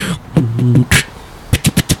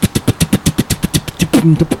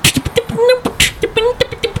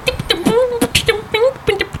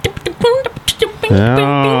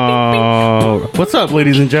Oh, what's up,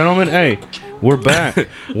 ladies and gentlemen? Hey, we're back.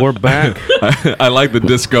 We're back. I like the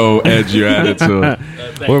disco edge you added to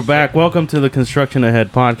it. We're back. Welcome to the Construction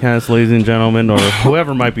Ahead podcast, ladies and gentlemen, or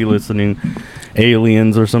whoever might be listening,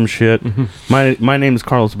 aliens or some shit. My name is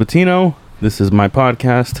Carlos Bettino. This is my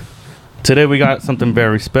podcast. Today we got something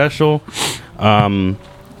very special.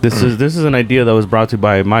 This is an idea that was brought to you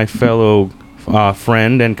by my fellow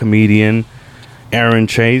friend and comedian, Aaron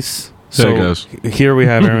Chase. So here we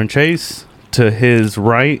have Aaron Chase. To his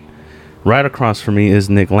right across from me is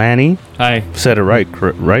Nick Lanny. Hi. Said it right? Yeah,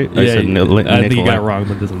 I said I think you got it wrong,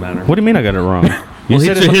 but it doesn't matter. What do you mean I got it wrong? You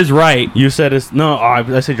said to his right. You said it's no.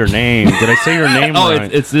 I said your name. Did I say your name?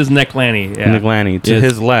 Right? It's Nick Lanny. Yeah. Nick Lanny. To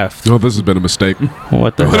his left. Oh, this has been a mistake.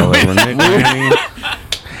 What the hell? Nick Lanny.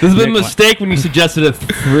 This has been a mistake when you suggested it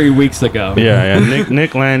 3 weeks ago. Yeah.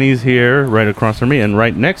 Nick Lanny's here, right across from me, and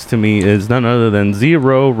right next to me is none other than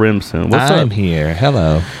Zero Rimson. What's up? I'm here.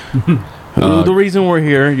 Hello. The reason we're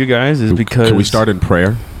here, you guys, is because Can we start in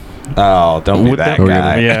prayer? Oh, don't be that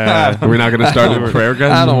guy. Yeah. Are we not going to start in prayer,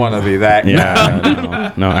 guys? I don't want to be that guy.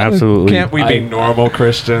 Yeah. No, absolutely. Can't we be normal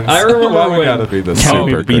Christians? I remember Why we when- gotta be the Can't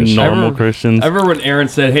we super be Christian? normal Christians? I remember when Aaron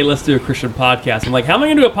said, "Hey, let's do a Christian podcast." I'm like, "How am I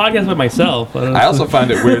going to do a podcast by myself?" I also find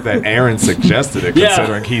it weird that Aaron suggested it, Yeah.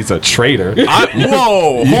 considering he's a traitor.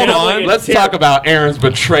 Whoa, hold on. Let's talk about Aaron's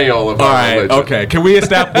betrayal of All our right, religion. okay. Can we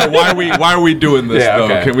establish why are we doing this Yeah, though?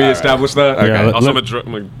 okay, Can we all right. establish that? Yeah, Okay. let- Also, let-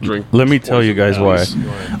 I'm gonna drink. Let me tell you guys why.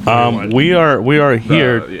 We are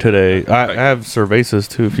here yeah. today. I have cervezas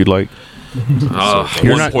too, if you'd like.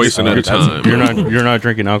 You're One not- poison at a time. You're not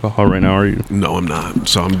drinking alcohol right now, are you? No, I'm not.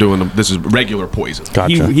 So I'm doing. This is regular poison.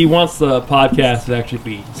 Gotcha. He wants the podcast to actually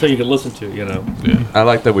be so you can listen to. You know. Yeah. I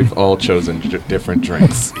like that we've all chosen different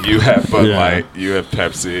drinks. You have Bud Yeah. Light, you have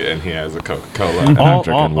Pepsi, and he has a Coca-Cola. And I'm all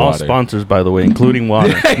drinking all water. sponsors, by the way, including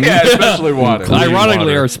water. Yeah, especially water. Ironically,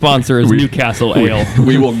 water. our sponsor is Newcastle Ale.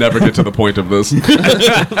 We will never get to the point of this.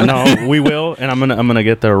 No, we will, and I'm gonna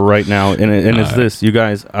get there right now. And it's this, you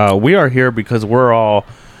guys. We are here because we're all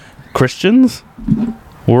Christians.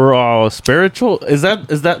 We're all spiritual. Is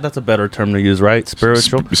that's a better term to use, right?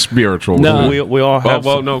 Spiritual. Spiritual. No. We all have.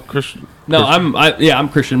 Well, no, Christian. No, I'm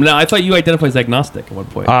Christian. No, I thought you identified as agnostic at one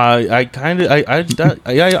point. I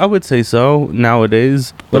would say so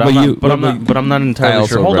nowadays, but What I'm about not, you? but I'm not I entirely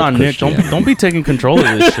also sure. Hold read on, Nick. Don't be taking control of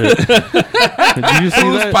this shit. Did you see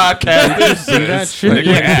Whose that? podcast Did you is see that this? shit? Nick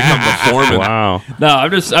likes to become the foreman. Wow. No, I'm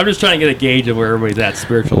just trying to get a gauge of where everybody's at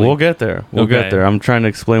spiritually. We'll get there. We'll Okay. get there. I'm trying to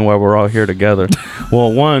explain why we're all here together.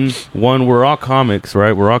 Well, one, we're all comics,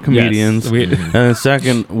 right? We're all comedians. Yes, we- And then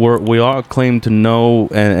second, we all claim to know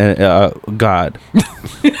God.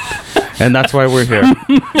 And that's why we're here.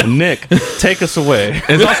 Nick, take us away.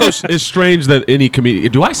 It's also it's strange that any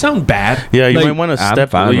comedian. Do I sound bad? Yeah, you Like, might want to I'm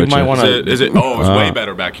step. fine You with might you. want to. Is it? Oh, it's way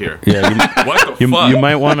better back here. Yeah, What the you fuck?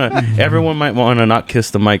 might want to. Everyone might want to not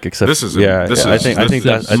kiss the mic, except This is- yeah. this I is- think this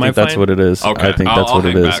that's is- Am I that's fine? what it is. Okay, I think I'll- that's I'll what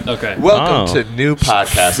it hang is. back. Okay. Welcome Oh. to new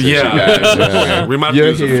podcasters, you Yeah. guys. We might have to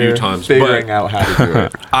You're do this a few here times, figuring but- out how to do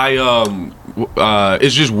it.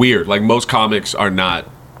 It's just weird. Like most comics are not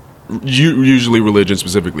usually religion,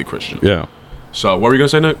 specifically Christian. Yeah. So what were you gonna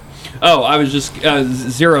say, Nick? Oh, I was just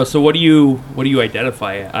Zero. So what do you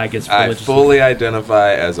identify? I guess I religiously? fully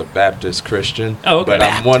identify as a Baptist Christian, Oh, okay. but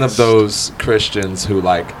I'm one of those Christians who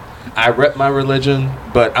I rep my religion,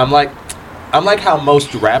 but I'm like how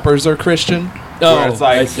most rappers are Christian. Where it's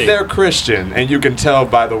I like see. they're Christian, and you can tell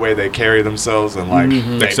by the way they carry themselves and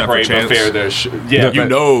they Except for pray Chance. before their You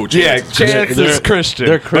know Chance is Chance is Christian.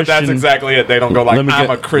 they're But that's Christian. exactly it. They don't go like I'm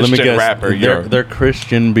a Christian rapper. They're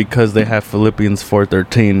Christian because they have Philippians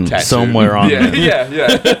 4:13 Tattooed. somewhere on yeah, them.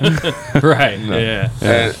 yeah. right. Yeah.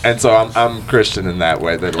 And so I'm Christian in that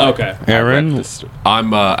way. That Okay. I Aaron? rep this-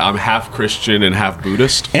 I'm half Christian and half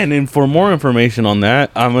Buddhist. And for more information on that,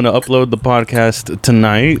 I'm going to upload the podcast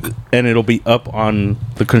tonight, and it'll be up on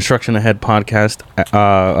the Construction Ahead podcast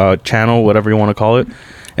channel, whatever you want to call it.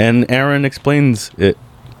 And Aaron explains it,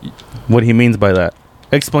 what he means by that.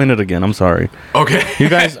 Explain it again. I'm sorry. Okay. You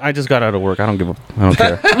guys, I just got out of work. I don't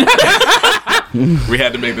care. We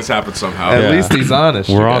had to make this happen somehow. At Yeah. least he's honest.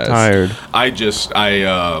 We're you all guys. tired.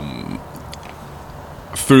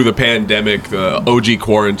 Through the pandemic, the OG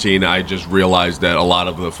quarantine, I just realized that a lot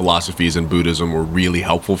of the philosophies in Buddhism were really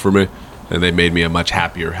helpful for me, and they made me a much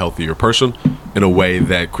happier, healthier person in a way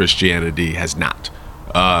that Christianity has not.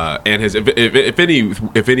 And has,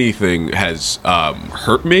 if anything, has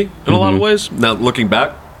hurt me in a lot of ways. Now looking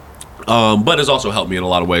back, But it's also helped me in a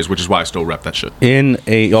lot of ways, which is why I still rep that shit.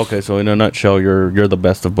 So in a nutshell, you're the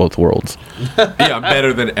best of both worlds. Yeah, I'm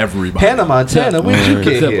better than everybody. Hannah Montana, when did you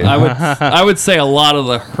get here? I would say a lot of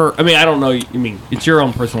the hurt. I mean, I don't know. I mean, it's your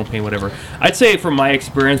own personal pain, whatever. I'd say from my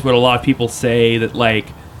experience, what a lot of people say that like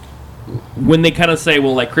when they kind of say,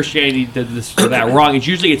 well, like Christianity did this or that wrong,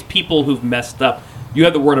 it's people who've messed up. You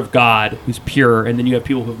have the Word of God, who's pure, and then you have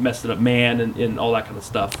people who've messed it up, man, and all that kind of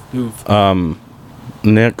stuff. Who've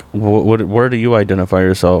Nick, where do you identify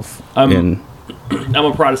yourself in? I'm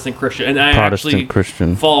a Protestant Christian, and I Protestant actually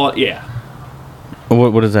Christian. Yeah.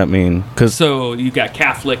 What does that mean? So you got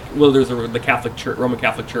Catholic. Well, there's the Catholic Church, Roman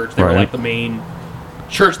Catholic Church. They were Right. like the main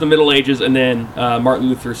church in the Middle Ages, and then Martin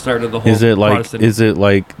Luther started the whole. Protestant. Is it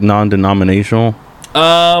like non-denominational?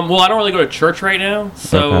 Well, I don't really go to church right now,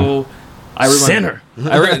 so Okay. I read Sinner.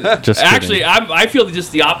 Just kidding. actually, I feel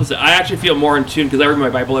just the opposite. I actually feel more in tune because I read my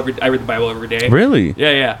Bible I read the Bible every day. Really?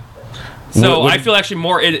 Yeah. So What- I feel actually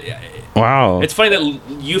more. Wow. It's funny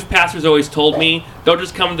that youth pastors always told me, don't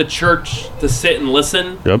just come to church to sit and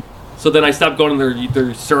listen. Yep. So then I stopped going to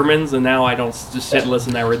their sermons, and now I don't just sit and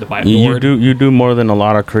listen. I read the Bible. You do more than a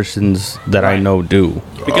lot of Christians that I Right. know do.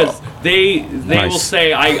 Because they Nice. will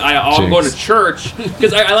say I'm going to church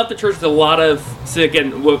because I left the church with a lot of. See,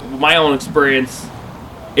 again, with my own experience,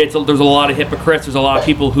 there's a lot of hypocrites. There's a lot of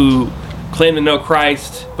people who claim to know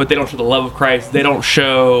Christ, but they don't show the love of Christ. They don't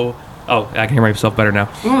show. Oh, I can hear myself better now.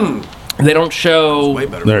 They don't show. Way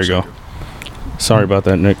better. There you go. Sorry about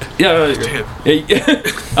that, Nick. Yeah.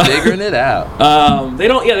 Figuring it out. They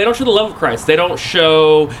don't show the love of Christ. They don't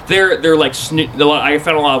show. They're like I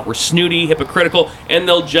found a lot were snooty, hypocritical, and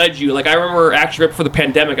they'll judge you. Like I remember actually right before the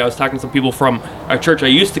pandemic, I was talking to some people from a church I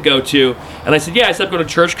used to go to, and I said, I stopped going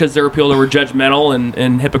to church because there were people that were judgmental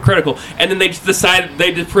and hypocritical. And then they just decided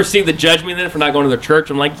they just proceeded to judge me then for not going to their church.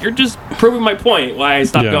 I'm like, you're just proving my point why I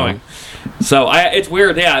stopped going. So it's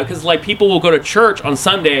weird, because like people will go to church on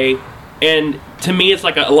Sunday. And to me, it's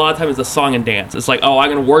like a lot of times it's a song and dance. It's like,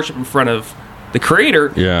 I'm going to worship in front of the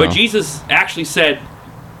Creator. Yeah. But Jesus actually said,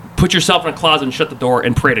 put yourself in a closet and shut the door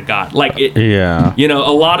and pray to God. Like it. Yeah. You know,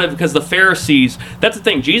 a lot of because the Pharisees. That's the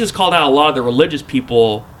thing. Jesus called out a lot of the religious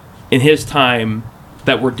people in his time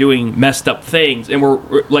that were doing messed up things, and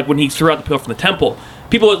were like when he threw out the people from the temple.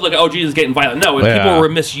 People would look, Jesus is getting violent. No, people were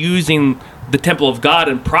misusing the temple of God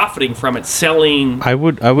and profiting from it, selling. I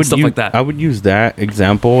would stuff like that. I would use that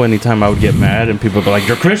example anytime I would get mad and people would be like,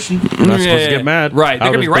 "You're Christian. You're not supposed to get mad." Right. They're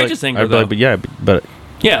I gonna be would righteous anger, I'd be like, but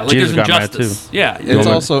Yeah, like Jesus there's got mad injustice. too. Yeah. It's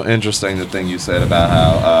also interesting the thing you said about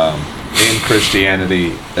how in Christianity,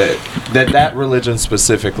 that religion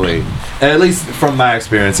specifically, at least from my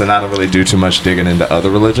experience, and I don't really do too much digging into other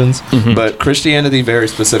religions, but Christianity very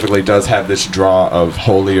specifically does have this draw of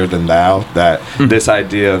holier than thou, that this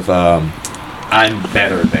idea of I'm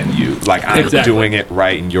better than you, like I'm doing it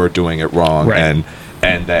right and you're doing it wrong, and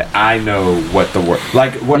that I know what the word,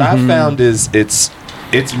 like what I've found is it's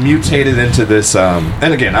mutated into this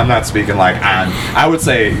and again, I'm not speaking like I would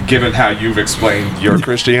say, given how you've explained your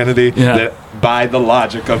Christianity, that by the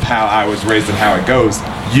logic of how I was raised and how it goes,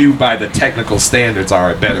 you by the technical standards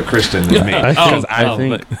are a better Christian than me, because I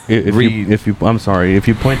think if you I'm sorry, if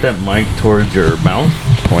you point that mic towards your mouth,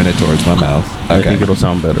 point it towards my mouth. I think it'll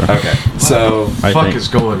sound better. Okay, so Fuck is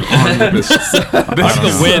going on with this? This is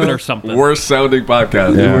the win or something. Worst sounding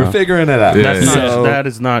podcast. Yeah. we're figuring it out. Yeah. That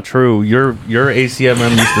is not true. Your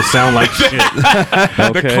ACMM used to sound like shit.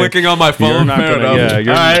 The clicking on my phone. You're not fair gonna, enough.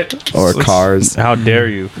 you're, All right. Or cars. How dare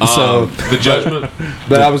you? So The judgment.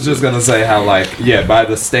 But I was just gonna say how, like, by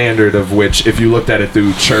the standard of which, if you looked at it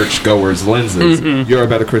through church-goers' lenses, you're a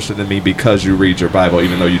better Christian than me because you read your Bible,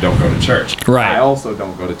 even though you don't go to church. Right. I also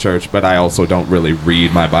don't go to church, but I also don't really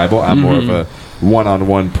read my Bible. I'm more of a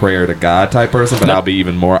one-on-one prayer to God type person, but I'll be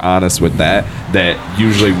even more honest with that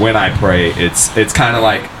usually when I pray, it's kind of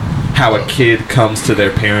like how a kid comes to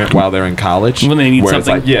their parent while they're in college, when they need where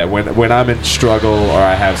something. it's like, when I'm in struggle or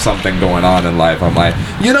I have something going on in life, I'm like,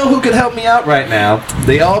 you know who could help me out right now?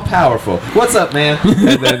 The all-powerful. What's up, man?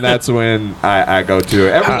 And then that's when I go to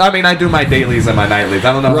it. I mean, I do my dailies and my nightlies.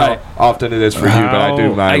 I don't know how often it is for you, but I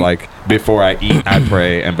do my before I eat, I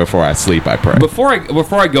pray, and before I sleep, I pray. Before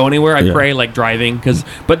I go anywhere, I pray, like driving,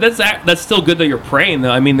 but that's still good that you're praying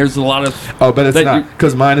though. I mean, there's a lot of but it's not,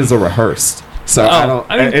 because mine is a rehearsed. So I don't.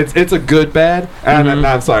 It's a good bad. And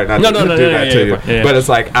I'm sorry not to do that to you. Yeah. But it's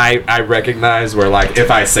like I recognize where like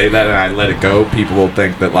if I say that and I let it go, people will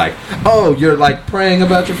think that like, oh, you're like praying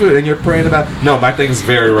about your food and you're praying about. No, my thing's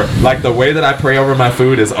very like the way that I pray over my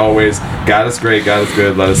food is always God is great, God is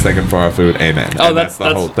good. Let us thank Him for our food. Amen. Oh, and that's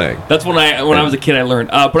the whole thing. That's when I was a kid I learned.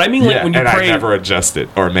 But I mean like when you and pray. I never adjusted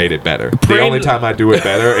or made it better. The only time I do it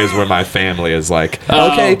better is when my family is like,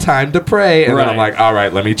 okay, time to pray, and then I'm like, all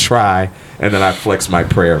right, let me try. And then I flex my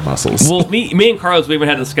prayer muscles. Well, me and Carlos, we even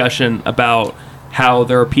had a discussion about how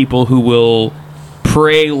there are people who will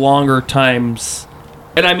pray longer times.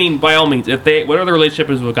 And I mean, by all means, if they whatever the relationship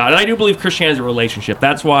is with God, and I do believe Christianity is a relationship.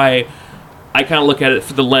 That's why I kind of look at it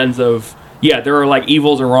through the lens of, there are like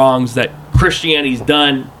evils and wrongs that Christianity's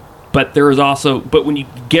done, but there is also, but when you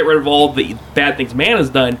get rid of all the bad things man has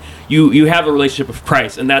done, you have a relationship with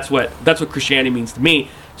Christ, and that's what Christianity means to me.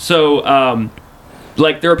 So,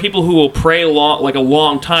 like there are people who will pray a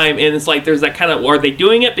long time, and it's like there's that kind of, are they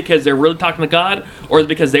doing it because they're really talking to God, or is it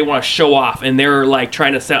because they want to show off and they're like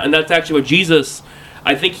trying to sound? And that's actually what Jesus,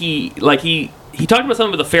 I think he talked about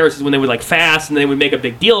something with the Pharisees when they would like fast and they would make a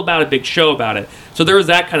big deal about it, big show about it. So there was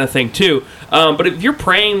that kind of thing too. But if you're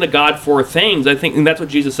praying to God for things, I think, and that's what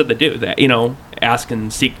Jesus said to do, that, ask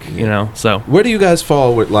and seek, so. Where do you guys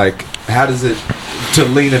fall with, like, how does it, to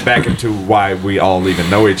lean it back into why we all even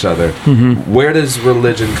know each other, where does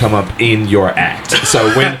religion come up in your act?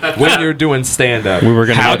 So when you're doing stand-up,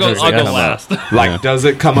 I'll go last. Like, does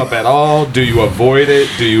it come up at all? Do you avoid it?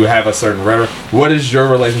 Do you have a certain rhetoric? What is your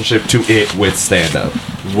relationship to it with stand-up?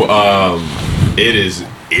 It is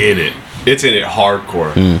in it. It's in it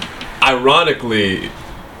hardcore. Ironically,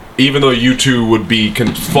 even though you two would be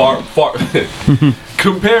far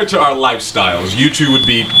compared to our lifestyles, you two would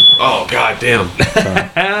be, oh god damn.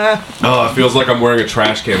 It feels like I'm wearing a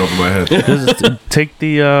trash can over my head. Take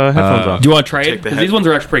the headphones off. Do you want to try it? Because these ones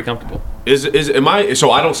are actually pretty comfortable. Am I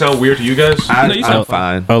so I don't sound weird to you guys? I'm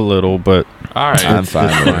fine. A little, but all right, I'm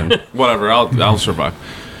fine. Whatever, I'll survive.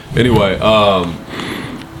 Anyway,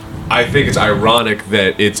 I think it's ironic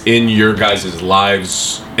that it's in your guys'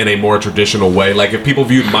 lives in a more traditional way. Like if people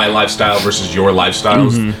viewed my lifestyle versus your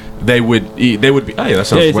lifestyles, they would be. Oh yeah, that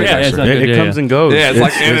sounds way nicer. It comes and goes. Yeah, it's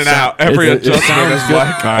like in and out. Every adjustment is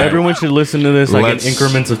like. Everyone should listen to this like in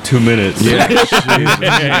increments of 2 minutes.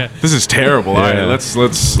 Yeah. This is terrible. All right, let's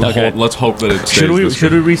hope that it stays.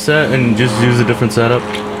 Should we reset and just use a different setup?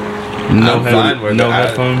 No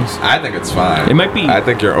headphones. I think it's fine. It might be. I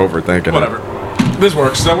think you're overthinking. Whatever. This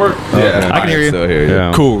works. Does that work? Yeah, I can hear you. Still hear you.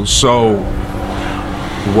 Yeah. Cool. So,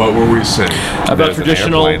 what were we saying? About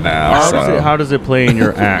traditional. How does it play in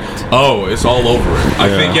your act? Oh, it's all over it. I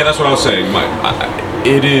think. Yeah, that's what I was saying.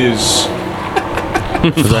 It is.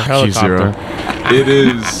 There's a helicopter. It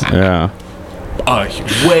is. Yeah. A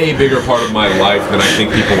way bigger part of my life than I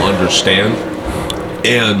think people understand,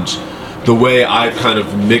 and the way I kind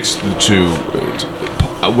of mixed the two.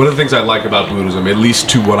 One of the things I like about Buddhism, at least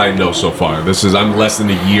to what I know so far, I'm less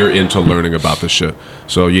than a year into learning about this shit,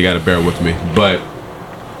 so you got to bear with me. But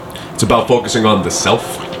it's about focusing on the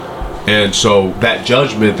self, and so that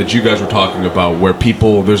judgment that you guys were talking about, where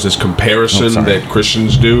there's this comparison that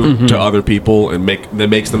Christians do to other people, and that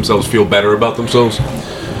makes themselves feel better about themselves.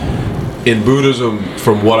 In Buddhism,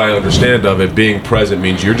 from what I understand of it, being present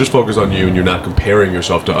means you're just focused on you and you're not comparing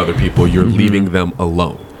yourself to other people. You're leaving them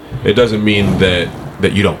alone. It doesn't mean that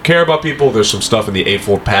you don't care about people. There's some stuff in the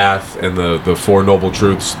Eightfold Path and the Four Noble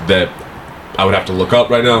Truths that I would have to look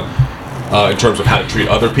up right now in terms of how to treat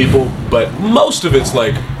other people. But most of it's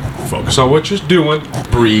like, focus on what you're doing,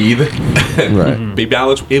 breathe, be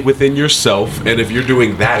balanced within yourself. And if you're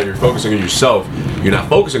doing that and you're focusing on yourself, you're not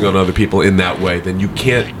focusing on other people in that way, then you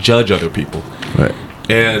can't judge other people. Right.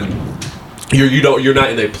 And you're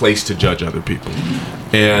not in a place to judge other people.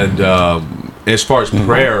 And as far as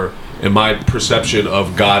prayer and my perception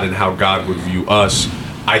of God and how God would view us,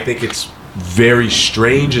 I think it's very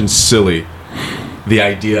strange and silly, the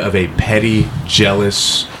idea of a petty,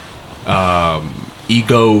 jealous,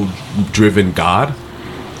 ego-driven God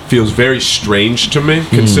feels very strange to me,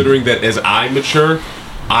 considering that as I mature,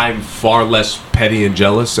 I'm far less petty and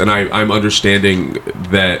jealous, and I'm understanding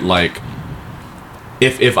that, like,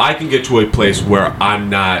 if I can get to a place where I'm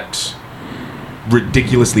not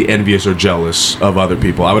ridiculously envious or jealous of other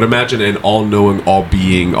people, I would imagine an all-knowing,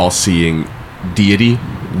 all-being, all-seeing deity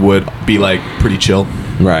would be like pretty chill.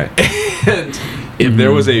 Right. And if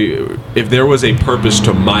there was a purpose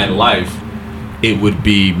to my life, it would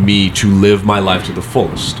be me to live my life to the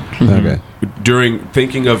fullest. Okay. During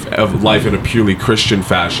thinking of life in a purely Christian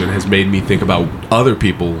fashion has made me think about other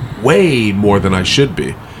people way more than I should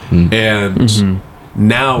be. And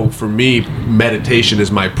now for me, meditation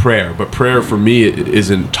is my prayer. But prayer for me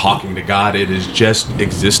isn't talking to God. It is just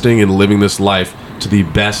existing and living this life to the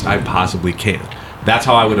best I possibly can. That's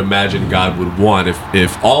how I would imagine God would want.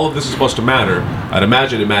 If all of this is supposed to matter, I'd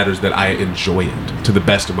imagine it matters that I enjoy it to the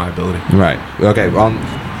best of my ability. Right. Okay.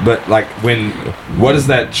 But like, what does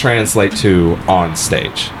that translate to on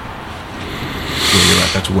stage? Yeah, you're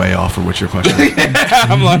right. That's way off from what your question is.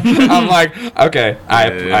 I'm like, okay,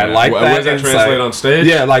 I like that. What does that insight. translate on stage?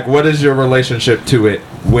 Yeah, like, what is your relationship to it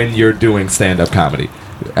when you're doing stand-up comedy?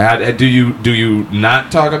 Do you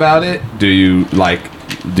not talk about it? Do you like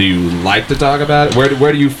to talk about it?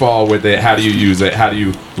 Where do you fall with it? How do you use it? How do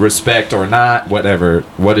you respect or not? Whatever.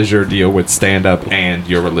 What is your deal with stand-up and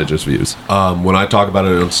your religious views? When I talk about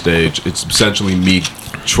it on stage, it's essentially me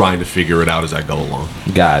trying to figure it out as I go along.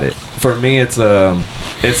 Got it. For me, it's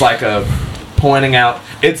like a pointing out.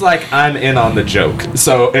 It's like I'm in on the joke.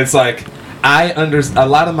 So it's like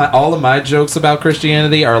all of my jokes about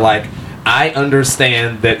Christianity are like, I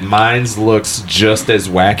understand that mine's looks just as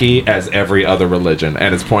wacky as every other religion,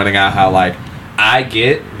 and it's pointing out how, like, I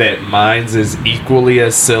get that mine's is equally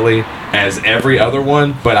as silly as every other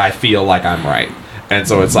one, but I feel like I'm right. And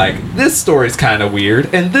so it's like, this story's kind of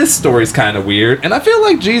weird, and this story's kind of weird, and I feel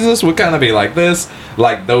like Jesus would kind of be like this.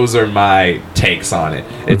 Like, those are my takes on it.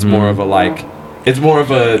 It's more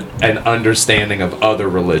of an understanding of other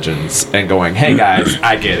religions and going, hey guys,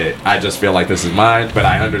 I get it. I just feel like this is mine, but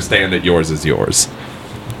I understand that yours is yours.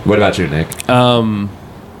 What about you, Nick?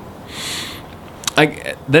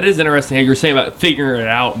 That is interesting how you're saying about figuring it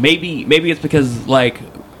out. Maybe it's because, like,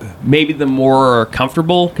 maybe the more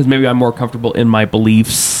comfortable, because maybe I'm more comfortable in my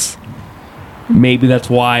beliefs. Maybe that's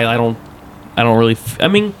why I don't really. I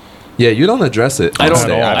mean. Yeah, you don't address it. I don't.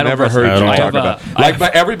 I've never heard you talk about.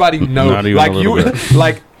 But everybody knows. Like you,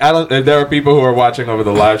 like I don't. There are people who are watching over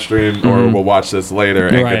the live stream or will watch this later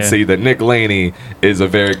and can see that Nick Laney is a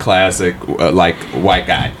very classic, like, white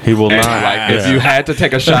guy. He will not. Like, if you had to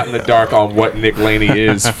take a shot in the dark on what Nick Laney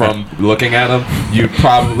is from looking at him, you'd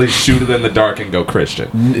probably shoot it in the dark and go Christian.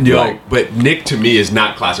 But Nick to me is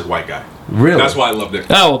not classic white guy. Really? That's why I love Nick.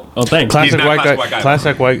 Oh, thanks. Classic white guy.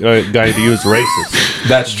 Classic white guy to use racist.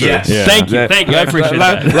 That's true. Yes. Yeah. Thank you. I appreciate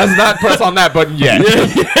that. Let's not press on that button yet.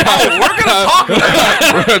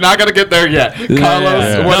 We're not gonna get there yet.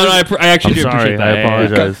 Carlos, I actually do sorry. appreciate that. I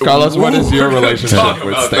apologize. Carlos, what is your relationship Talk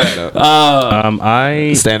with about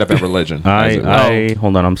stand-up? Stand-up and religion.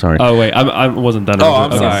 Hold on. I'm sorry. Oh wait, I wasn't done. Oh,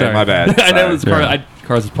 I'm sorry. My bad. I know it's part of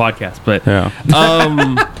Carlos' podcast, but Yeah.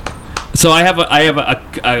 so I have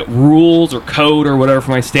a rules or code or whatever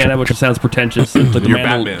for my stand-up, which sounds pretentious. Like You're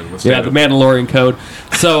Batman with yeah, stand-up. the Mandalorian code.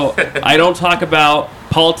 So I don't talk about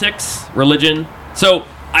politics, religion. So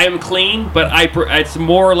I am clean, but it's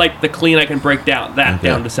more like the clean I can break down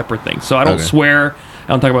to separate things. So I don't swear. I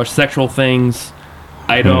don't talk about sexual things.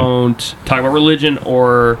 I don't talk about religion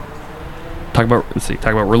or talk about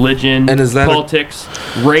religion, and is that politics,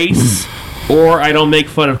 race. Or I don't make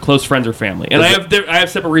fun of close friends or family, and I have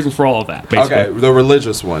separate reasons for all of that. Basically. Okay, the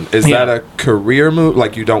religious one, is that a career move?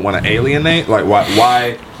 Like, you don't want to alienate? Like,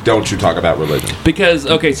 why don't you talk about religion? Because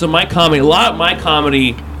so my comedy, a lot of my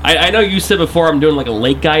comedy. I know you said before I'm doing like a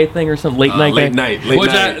late guy thing or something, late night.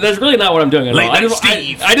 That's really not what I'm doing at all. I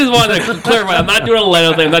just wanted to clarify. I'm not doing a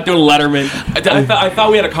Leno thing. I'm not doing a Letterman. I thought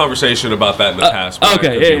we had a conversation about that in the past. But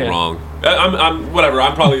okay, I could be wrong. I'm whatever.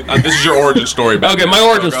 I'm probably. This is your origin story. Okay, my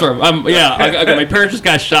origin story. Okay, my parents just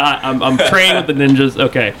got shot. I'm trained with the ninjas.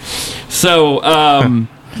 Okay, so I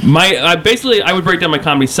would break down my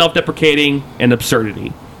comedy self-deprecating and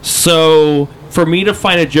absurdity. So for me to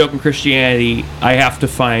find a joke in Christianity, I have to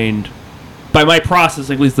find, by my process,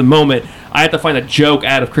 at least the moment, I have to find a joke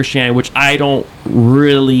out of Christianity, which I don't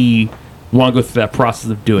really want to go through that process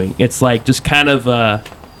of doing. It's like just kind of,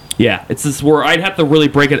 it's this where I'd have to really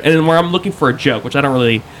break it, and where I'm looking for a joke, which I don't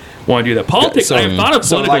really want to do that. Politics, I have thought of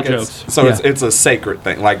political jokes. It's a sacred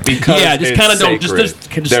thing, like, because just kind of don't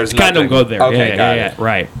just kind of don't go there. Okay, got it.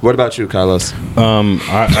 Right. What about you, Carlos?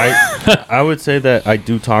 I would say that I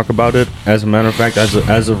do talk about it. As a matter of fact,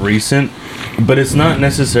 as of recent, but it's not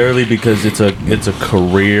necessarily because it's a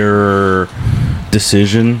career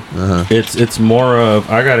decision. It's more of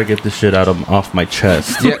I gotta get this shit off my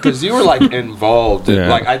chest. Yeah, because you were like involved.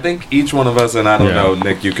 Like, I think each one of us, and I don't know,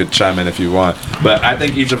 Nick, you could chime in if you want, but I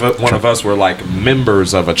think each of one of us were like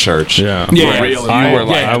members of a church. Yeah. You were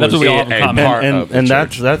like, I was and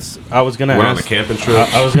that's I was gonna Went ask on a camping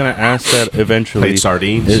trip. I was gonna ask that eventually. Played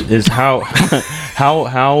sardines. Is how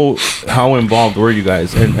involved were you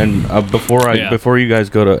guys? And before you guys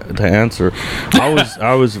go to answer,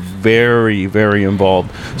 I was very, very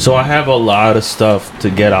involved. So I have a lot of stuff to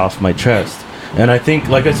get off my chest. And I think,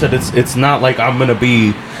 like I said, it's not like I'm gonna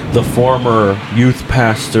be the former youth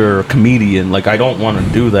pastor comedian. Like, I don't want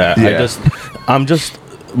to do that. Yeah. I'm just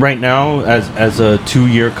right now as a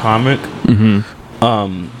 2-year comic.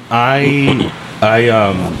 I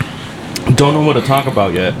don't know what to talk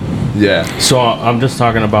about yet. Yeah. So I'm just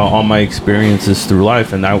talking about all my experiences through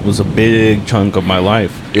life, and that was a big chunk of my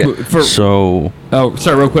life. Yeah. So Oh,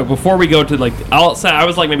 sorry, real quick. Before we go to, like, I'll say I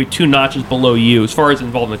was like maybe 2 notches below you as far as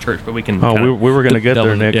involved in the church, but we can. we were gonna get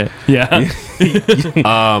there, Nick. Yeah.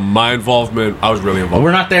 My involvement, I was really involved.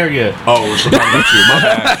 We're not there yet. Oh, we're still talking about you. My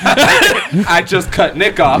bad. I just cut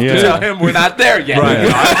Nick off Yeah. to tell him we're not there yet. Right. I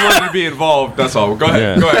just wanted to be involved. That's all. Go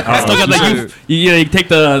ahead. Yeah. Go ahead. Still got the youth. You take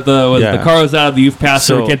the Carlos out of the youth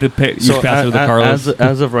pastor. So- Can't the youth pastor with the Carlos.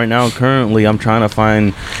 as of right now, currently, I'm trying to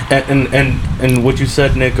find, and what you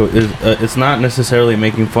said, Nick, is it's not necessarily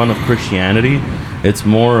making fun of Christianity. It's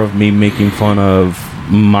more of me making fun of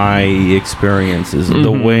my experiences,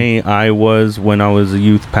 the way I was when I was a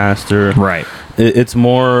youth pastor. Right. It's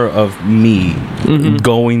more of me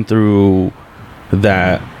going through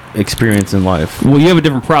that experience in life. Well, you have a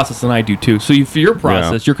different process than I do too. So for your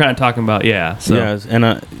process, you're kind of talking about So. Yes,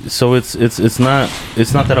 and so it's not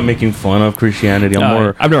that I'm making fun of Christianity.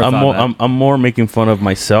 I'm more making fun of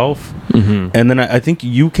myself. And then I think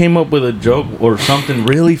you came up with a joke or something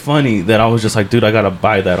really funny that I was just like, dude, I gotta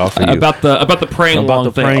buy that off of you. About the praying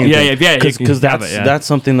along thing. Yeah. Because that's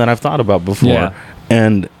something that I've thought about before. Yeah.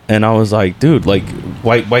 And I was like, dude, like,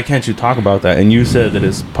 why can't you talk about that? And you said that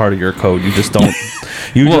it's part of your code. You just don't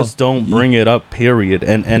just don't bring it up, period.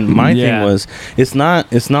 And my thing was, it's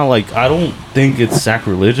not like, I don't think it's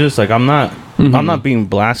sacrilegious. Like, I'm not being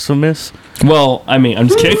blasphemous. Well, I mean, I'm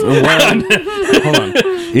just kidding. Hold on.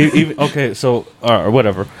 Okay, so or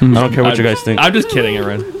whatever. I don't care what you guys think. I'm just kidding,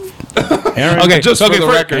 Aaron. Aaron, Okay, Just for the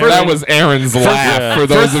record, that was Aaron's laugh. For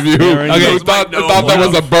those of you who thought that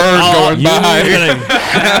was a bird going by.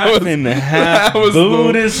 half and half was the-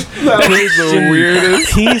 Buddhist, that was the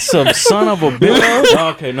weirdest. piece of son of a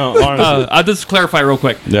bitch. Okay, no, honestly. I'll just clarify real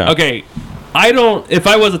quick. Yeah. Okay. If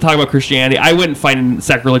I was to talk about Christianity, I wouldn't find it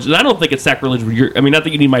sacrilegious. I don't think it's sacrilegious. Not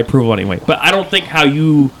that you need my approval anyway, but I don't think how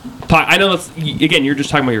you talk. I know that's, again, you're just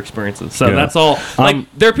talking about your experiences. So that's all. Like,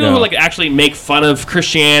 there are people who like actually make fun of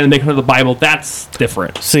Christianity, make fun of the Bible. That's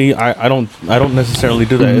different. See, I don't necessarily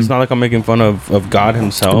do that. It's not like I'm making fun of God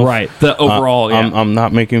himself. Right. The overall, I'm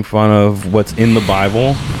not making fun of what's in the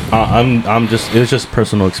Bible. It's just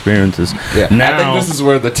personal experiences. Yeah. Now, I think this is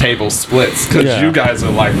where the table splits because you guys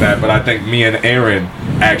are like that, but I think me and Aaron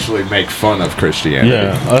actually make fun of Christianity.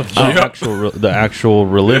 of the actual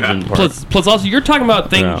religion part. Plus, also, you're talking about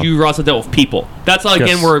things you also dealt with people. That's again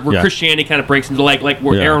Yes. where Yeah. Christianity kind of breaks into like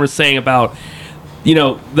what Aaron was saying about,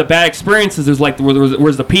 the bad experiences. There's like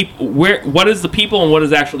where's the people? What is the people and what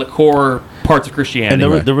is actually the core parts of Christianity?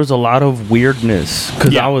 And there was a lot of weirdness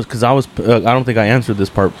because I was I don't think I answered this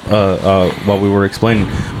part while we were explaining,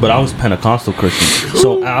 but I was Pentecostal Christian.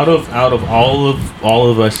 So out of all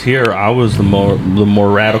of us here, I was the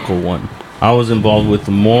more radical one. I was involved with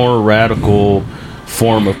the more radical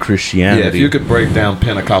form of Christianity. Yeah, if you could break down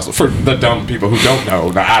Pentecostal for the dumb people who don't know,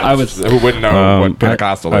 who wouldn't know what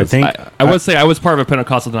Pentecostal is. I think I would say I was part of a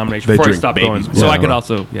Pentecostal denomination They before I drink stopped babies. going. So Yeah, I could right.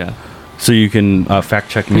 also, so. You can fact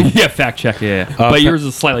check me. Yeah, fact check, yeah. But yours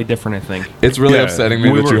is slightly different, I think. It's really Yeah, upsetting me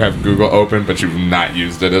we that were- you have Google open, but you've not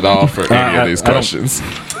used it at all for any of these I don't- questions.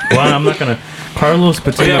 Well, I'm not gonna. Carlos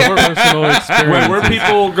Patino, personal experience. Were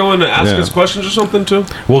people going to ask Yeah. us questions or something too?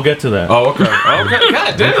 We'll get to that. Oh, okay. Okay.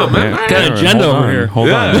 God damn, man. Yeah. Got an Aaron, agenda hold over on, here. Hold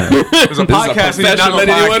on. Yeah. There's a podcast and he's not professional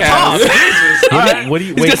letting anyone podcast. talk. What do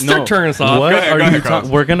you He's wait? gonna start No. turning us off. What Go ahead, are go you? ahead, Carlos.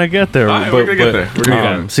 We're gonna get there. All right, we're gonna get there. We're gonna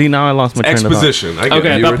get there. See, now I lost my train of thought. Exposition. I get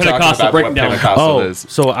Okay. it. You about were talking Pentecostal, about breaking what down. Pentecostal Oh, is.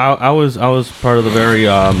 so I was part of the very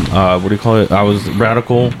what do you call it? I was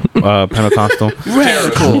radical Pentecostal.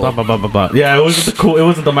 Radical. Blah, blah, blah, blah, blah. Yeah, it wasn't the cool. It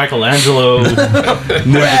wasn't the Michelangelo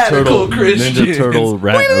Ninja Turtle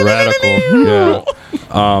radical.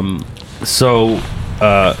 Yeah. So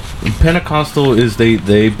Pentecostal is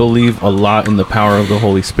they believe a lot in the power of the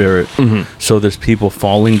Holy Spirit. So there's people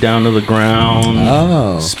falling down to the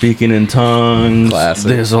ground, speaking in tongues. Classic.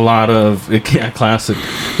 There's a lot of classic.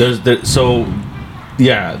 That's the.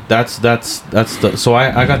 So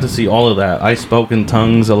I got to see all of that. I spoke in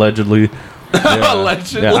tongues allegedly. Yeah.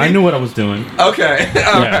 Allegedly? Yeah, I knew what I was doing. Okay.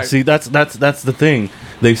 All Yeah, right. see, that's the thing.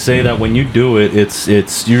 They say that when you do it, it's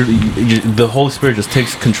the Holy Spirit just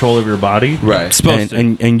takes control of your body, Right. Supposed to.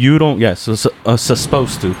 and you don't. Yes,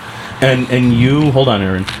 supposed to, and you hold on,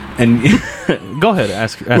 Aaron, and go ahead,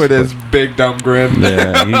 ask With his big dumb grin.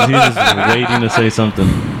 yeah, he's just waiting to say something,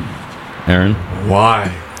 Aaron.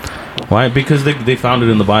 Why? Why? Because they found it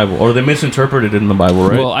in the Bible, or they misinterpreted it in the Bible,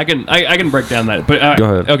 right? Well, I can break down that, but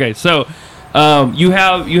Go ahead. Okay, so you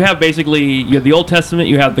have basically you have the Old Testament,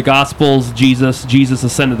 you have the Gospels, Jesus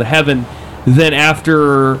ascended to heaven. Then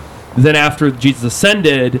after Jesus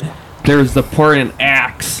ascended, there's the part in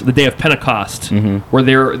Acts, the day of Pentecost, where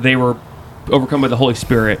they were overcome by the Holy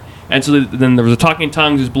Spirit, and so then there was a talking in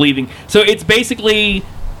tongues, there's believing. So it's basically.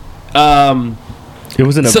 It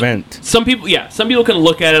was an event. Some people can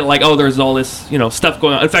look at it like, oh, there's all this, stuff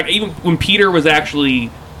going on. In fact, even when Peter was actually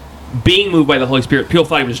being moved by the Holy Spirit, people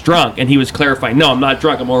thought he was drunk, and he was clarifying, no, I'm not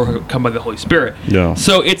drunk, I'm overcome by the Holy Spirit. Yeah.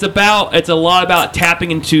 So it's a lot about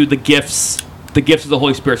tapping into the gifts of the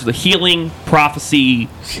Holy Spirit. So the healing, prophecy,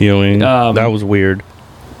 Healing. That was weird.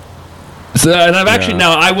 So, and I've actually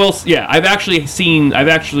I've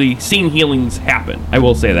actually seen healings happen. I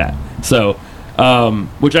will say that. So,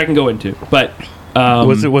 which I can go into, but.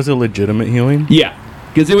 Was it legitimate healing? Yeah,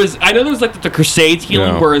 because I know there's like the Crusades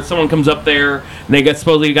healing where someone comes up there and they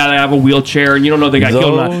supposedly got to have a wheelchair and you don't know they got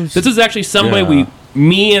healed or not. This is actually somebody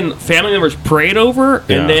me and family members prayed over,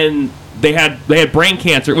 and then they had brain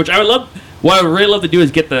cancer, which I would love. What I would really love to do is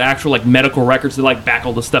get the actual like medical records to like back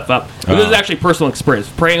all this stuff up. But this is actually personal experience,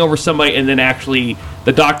 praying over somebody and then actually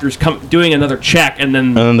the doctors doing another check and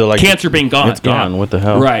then they're like, cancer being gone. It's gone. What the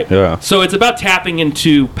hell? Right. Yeah. So it's about tapping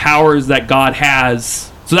into powers that God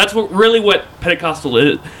has. So that's what Pentecostal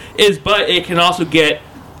is. But it can also get,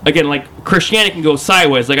 again, like Christianity can go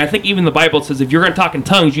sideways. Like I think even the Bible says if you're going to talk in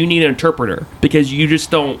tongues, you need an interpreter because you just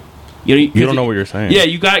don't. You don't know what you're saying. Yeah,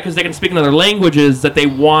 you got it because they can speak in other languages that they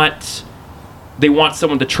want. They want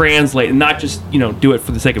someone to translate and not just do it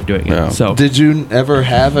for the sake of doing it. Yeah. So Did you ever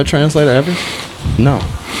have a translator ever? No.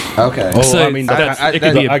 Okay. Oh, So I mean,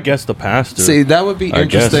 I guess the pastor. See, that would be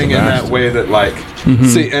interesting in that way that, like,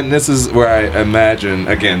 see, and this is where I imagine,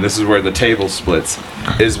 again, this is where the table splits,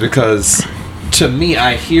 is because to me,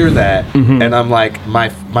 I hear that, and I'm like,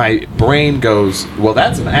 my brain goes, well,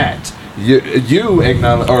 that's an act. You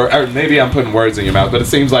acknowledge, or maybe I'm putting words in your mouth, but it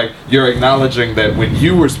seems like you're acknowledging that when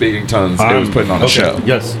you were speaking tongues, it was putting on a show.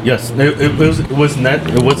 Yes. It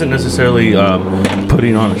wasn't necessarily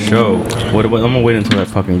putting on a show. I'm gonna wait until that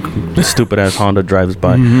fucking stupid ass Honda drives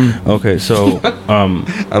by. Okay, so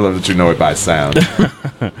I love that you know it by sound.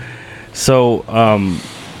 So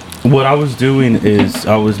what I was doing is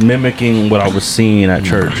I was mimicking what I was seeing at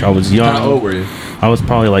church. I was young. How old were you? I was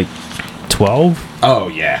probably like 12. Oh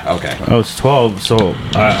yeah, okay. I was 12, so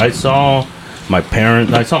I saw my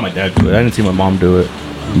parents. I saw my dad do it. I didn't see my mom do it,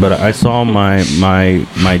 but I saw my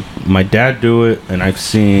dad do it, and I've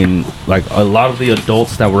seen like a lot of the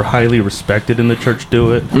adults that were highly respected in the church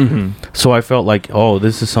do it. So I felt like, oh,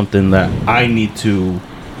 this is something that I need to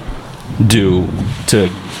do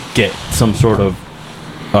to get some sort of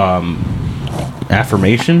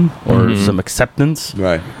affirmation or some acceptance,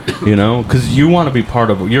 Right. because you want to be part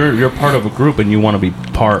of you're part of a group and you want to be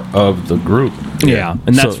part of the group.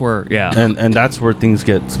 and that's where and that's where things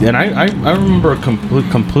get. And I remember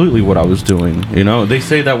completely what I was doing. They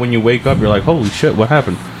say that when you wake up you're like, holy shit, what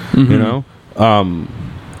happened?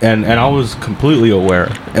 And I was completely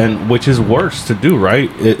aware, and which is worse to do, right?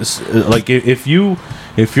 It's like if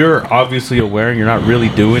you're obviously aware and you're not really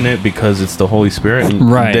doing it because it's the Holy Spirit,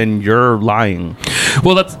 then you're lying.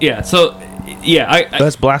 Well, that's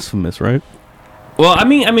blasphemous, right? Well, I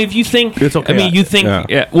mean, if you think, it's okay. you think.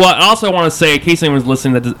 Yeah. Well, I also want to say, in case anyone's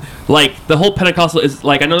listening, that like the whole Pentecostal is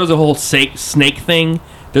like, I know there's a whole snake thing.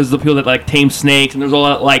 There's the people that like tame snakes, and there's all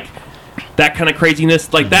that like that kind of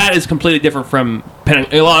craziness. Like that is completely different from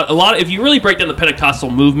a lot. If you really break down the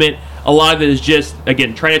Pentecostal movement, a lot of it is just,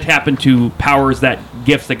 again, trying to tap into powers,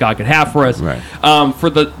 gifts that God could have for us. Right. For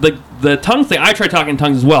the tongues thing, I tried talking in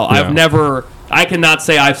tongues as well. Yeah. I cannot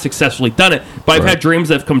say I've successfully done it, but I've had dreams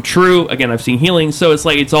that have come true. Again, I've seen healing, so it's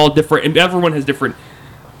like it's all different, and everyone has different.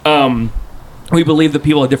 We believe that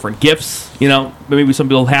people have different gifts. Maybe some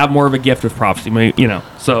people have more of a gift of prophecy.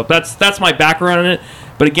 So that's my background in it.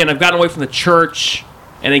 But again, I've gotten away from the church,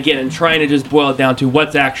 and again, trying to just boil it down to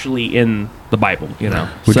what's actually in the Bible.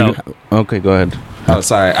 Okay, go ahead. Oh,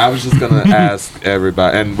 sorry. I was just gonna ask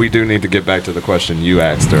everybody, and we do need to get back to the question you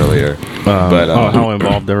asked earlier. How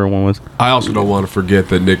involved everyone was. I also don't want to forget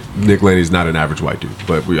that Nick Laney's not an average white dude,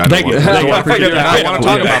 but I Thank you. don't want to forget that. I want to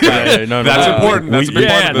talk about that. No, That's important. That's a big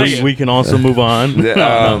part of this. We can also move on. But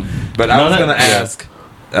I was gonna ask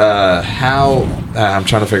how. I'm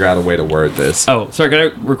trying to figure out a way to word this. Oh, sorry. Can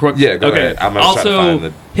I record? Yeah, go ahead. I'm gonna try to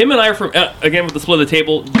find him and I are from again with the split of the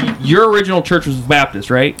table. Your original church was Baptist,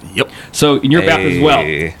 right? Yep. So and you're Baptist as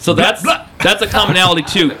well. So that's a commonality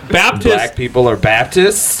too. Baptist. Black people are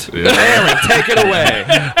Baptists. Yeah. Aaron, take it away.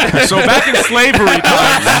 So back in slavery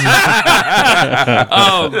times,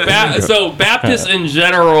 So Baptists in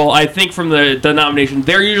general, I think from the denomination,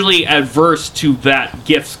 they're usually adverse to that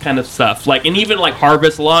gifts kind of stuff. Like, and even like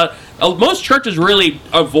Harvest, most churches really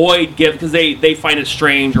avoid gift because they find it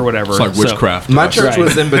strange or whatever. It's like witchcraft. My church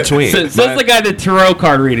was in between. So that's the guy that tarot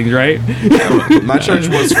card readings, right? My church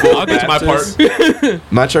was full I'll get to my Baptist.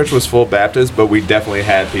 part. My church was full Baptist, but we definitely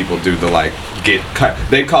had people do the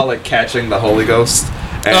they call it catching the Holy Ghost.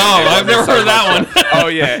 And I've never heard that one. Oh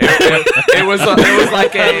yeah, it was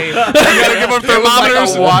like a you gotta give them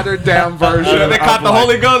thermometers. Like a watered down version. They caught the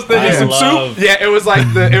Holy Ghost. They did some soup. Yeah, it was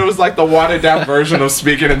like the watered down version of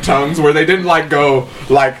speaking in tongues, where they didn't like go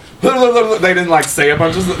like they didn't like say a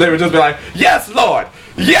bunch of. They would just be like, "Yes, Lord."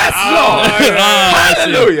 Yes, Lord.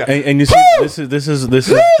 Hallelujah. And you see, this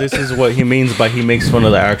is what he means by he makes fun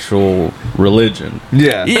of the actual religion.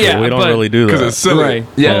 Yeah. Yeah, we don't but- really do that. Because it's silly. Right.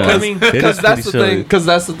 Yeah, Yeah. I mean, It because is that's the pretty silly. thing. Because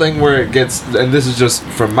that's the thing where it gets, and this is just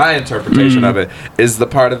from my interpretation of it, is the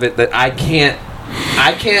part of it that I can't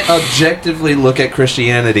objectively look at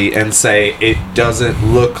Christianity and say it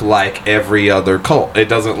doesn't look like every other cult. It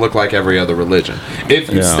doesn't look like every other religion. If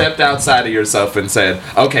you Yeah. stepped outside of yourself and said,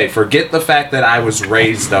 okay, forget the fact that I was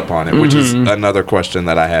raised up on it, which is another question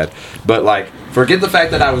that I had, but like, forget the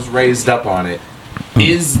fact that I was raised up on it.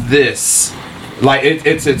 Is this like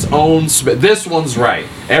it's its own? This one's right.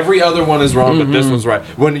 Every other one is wrong, but this one's right.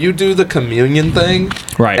 When you do the communion thing,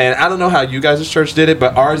 Right. And I don't know how you guys' church did it,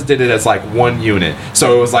 but ours did it as like one unit.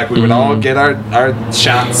 So it was like we would all get our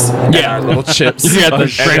shots and Yeah. our little chips. Yeah, the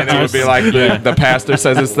And then it would be like the pastor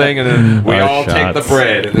says his thing, and then we Our all take the shots.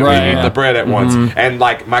 bread and then Right. we eat the bread at once. And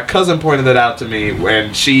like my cousin pointed it out to me,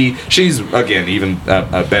 and she's again even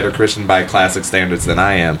a better Christian by classic standards than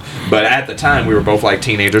I am. But at the time we were both like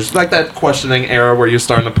teenagers, like that questioning era where you're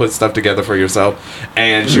starting to put stuff together for yourself.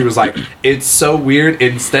 And she was like, "It's so weird.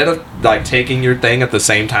 Instead of like taking your thing at the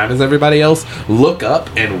same time as everybody else, look up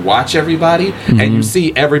and watch everybody, and you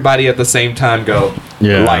see everybody at the same time go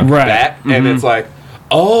Yeah. like Right. that, and it's like."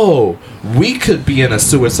 Oh, we could be in a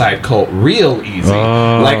suicide cult real easy.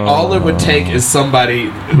 Like all it would take is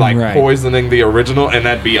somebody like Right. poisoning the original, and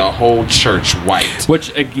that'd be a whole church white.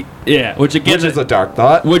 which again, Which is a dark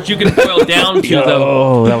thought. which you can boil down to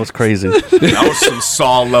though. Oh, that was crazy. That was some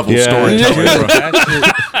Saw level Yeah. storytelling,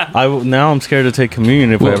 bro. Now I'm scared to take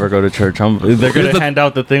communion if we ever go to church. They're gonna hand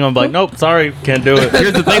out the thing. I'm like, nope, sorry, can't do it.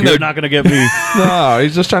 Here's the thing, they're not gonna get me. No,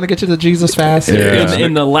 he's just trying to get you to Jesus fast. Yeah.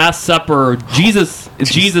 In the Last Supper,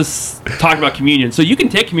 Jesus talked about communion, so you can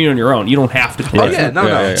take communion on your own. You don't have to. Oh yeah, no.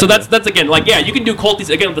 Yeah. So that's again like you can do culty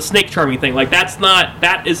again with the snake charming thing. Like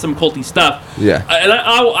that is some culty stuff. Yeah. And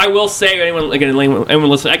I will say anyone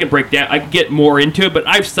listening, I can break down, I can get more into it, but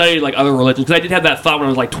I've studied like other religions because I did have that thought when I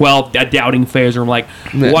was like 12, a doubting phase, where I'm like,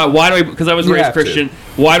 why do I? Because I was You raised have to. Christian.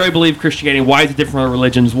 Why do I believe Christianity? Why is it different from other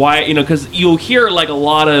religions? Why because you'll hear like a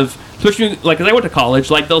lot of. Especially, like, because I went to college,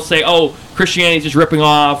 like, they'll say, oh, Christianity is just ripping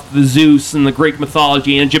off the Zeus and the Greek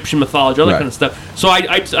mythology and Egyptian mythology, all that Right. kind of stuff. So I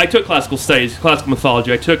took classical studies, classical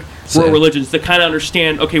mythology. I took Same. world religions to kind of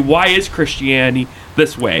understand, okay, why is Christianity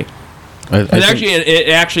this way? And it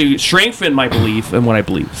actually strengthened my belief in what I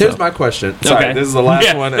believe. So. Here's my question. Sorry, Okay. this is the last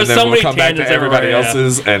Yeah, one, and there's then so we'll many come back to tangents everybody everywhere, yeah.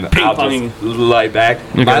 else's, and I'll Ping-ponging. just light back.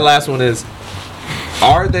 Okay. My last one is: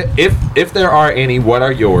 are there, if there are any, what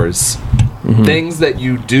are yours? Things that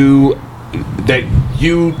you do that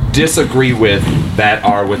you disagree with that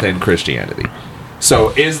are within Christianity. So,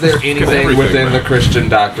 is there anything everything, within man. the Christian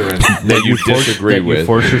doctrine that you disagree that you with?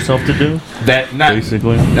 force yourself to do. That not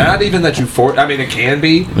Basically. not even that you force. I mean, it can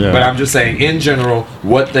be, Yeah. but I'm just saying in general,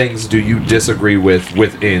 what things do you disagree with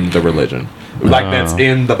within the religion? Like that's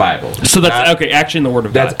in the Bible. So that's Not- okay. Actually, in the Word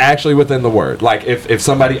of That's God. actually within the word. Like if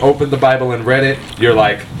somebody opened the Bible and read it, you're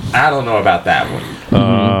like, I don't know about that one.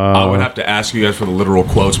 I would have to ask you guys for the literal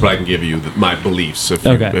quotes, but I can give you my beliefs if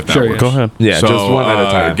Okay, that sure, works. yeah. Go ahead. Yeah, So, just one at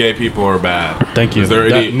a time. Gay people are bad. Thank you. Is there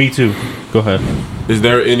any? Me too. Go ahead. Is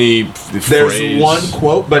there any? There's phrase? one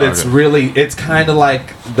quote, but it's Okay. really, it's kind of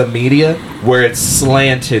like the media where it's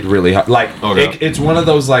slanted really hard. Like, Okay. it's one of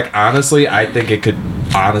those, like, honestly, I think it could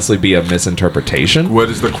honestly be a misinterpretation. What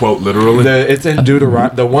is the quote literally? It's in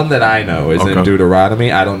Deuteronomy. The one that I know is in Okay.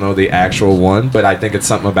 Deuteronomy. I don't know the actual one, but I think it's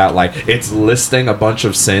something about, like, it's listing a bunch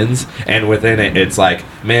of sins, and within it, it's like,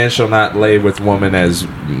 man shall not lay with woman as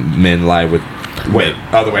men lie with. Wait,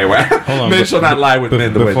 other way around. Hold on, Men but- shall not lie with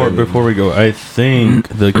men the way they live. Before we go, I think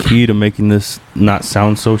the key to making this not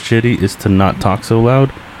sound so shitty is to not talk so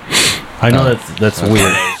loud. I know that's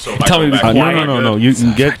weird. So if I Tell go me back before like No. that- You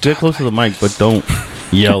can get close to the mic, but don't.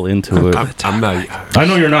 yell into it. I'm not. I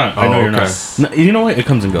know you're not. I know Oh, you're okay. not. No, you know what? It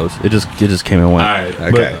comes and goes. It just came and went. All right.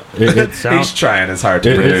 Okay. But it sounds. He's trying his hard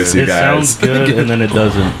to It, produce you it guys. sounds good, and then it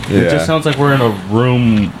doesn't. It Yeah. just sounds like we're in a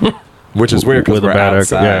room Which is weird because with a we're bad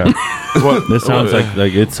outside. echo. Yeah, What? it sounds like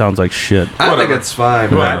it sounds like shit. I think Whatever. it's fine,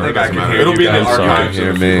 but I think I Doesn't can matter. hear It'll you be in the guys. You can archives. hear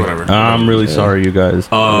of- me. Whatever. I'm really sorry, you guys.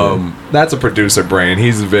 That's a producer brain.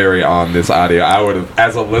 He's very on this audio. I would have,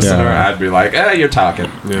 as a listener, Yeah. I'd be like, you're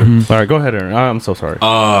talking. Yeah. All right, go ahead, Aaron. I'm so sorry.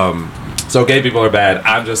 So gay people are bad.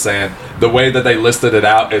 I'm just saying the way that they listed it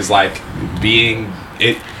out is like being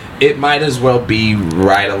it. It might as well be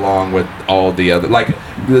right along with all the other, like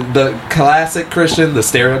the classic Christian, the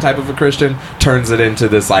stereotype of a Christian turns it into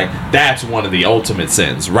this like that's one of the ultimate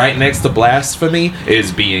sins. Right next to blasphemy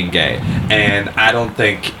is being gay, and I don't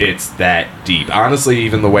think it's that deep. Honestly,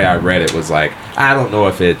 even the way I read it was like I don't know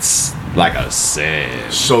if it's like a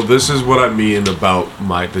sin. So this is what I mean about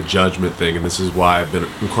the judgment thing, and this is why I've been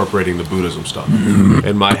incorporating the Buddhism stuff.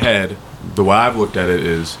 In my head, the way I've looked at it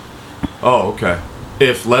is, oh, okay.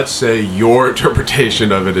 If, let's say, your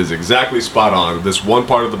interpretation of it is exactly spot on, this one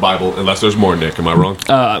part of the Bible, unless there's more, Nick, am I wrong?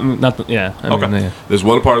 Not the, yeah. I Okay. mean, yeah. There's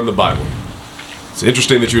one part in the Bible. It's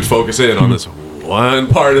interesting that you would focus in on this one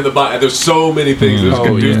part in the Bible. There's so many things. There's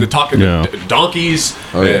dudes yeah. that talking Yeah. to donkeys,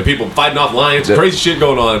 Oh, yeah. and people fighting off lions, Yeah. crazy shit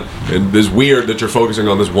going on. And it's weird that you're focusing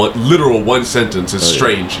on this one literal one sentence. It's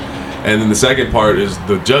strange. And then the second part is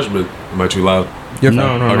the judgment. Am I too loud? no,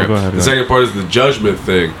 go ahead. The second part is the judgment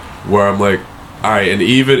thing, where I'm like, all right, and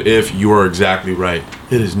even if you are exactly right,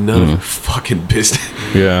 it is none of your fucking business.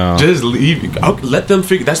 Yeah. Just leave. Let them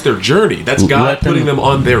figure. That's their journey. That's God Let them- putting them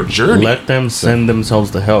on their journey. Let them send themselves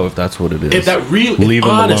to hell if that's what it is. if that really, Leave 'em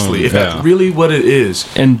honestly, alone. if Yeah. that's really what it is,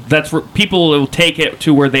 And that's where people will take it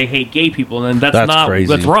to where they hate gay people, and that's not crazy.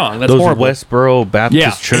 that's wrong. That's Those horrible. Westboro Baptist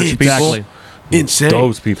Yeah, Church exactly. people. insane.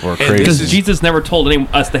 Those people are And crazy. Because this is- Jesus never told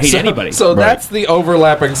us to hate anybody. So that's the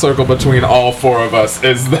overlapping circle between all four of us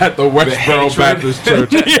is that the Westboro hatred. Baptist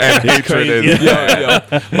Church and hatred is. Yeah.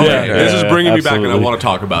 Okay, this is bringing me back, and I absolutely. want to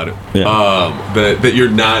talk about it. Yeah. That you're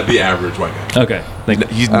not the average white guy. okay. Thank you.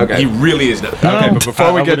 He's, Okay. He really is not. Okay, but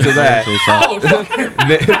before we I get to wouldn't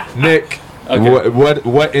that, Nick,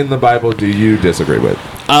 what in the Bible do you disagree with?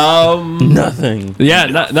 Nothing. Yeah,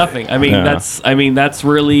 nothing. I mean, Yeah. that's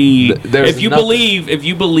really. There's If you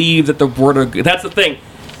nothing. believe that the word of that's the thing.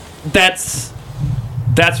 That's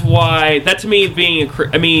why that to me being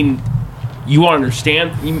I mean, you want to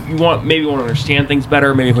understand. You want to understand things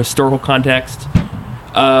better, maybe historical context.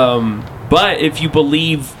 But if you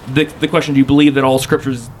believe the question, do you believe that all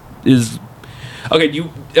scriptures is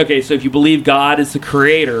okay? So if you believe God is the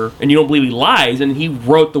creator and you don't believe he lies and he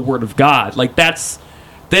wrote the word of God, like that's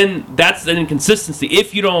an inconsistency.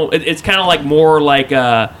 If you don't, it's kind of like more like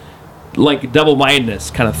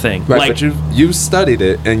double-mindedness kind of thing. Right, like, but you studied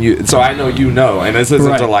it, and so I know you know, and this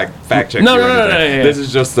isn't Right. to like fact check No, you or no, no, anything. no, yeah. This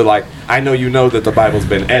is just to like I know you know that the Bible's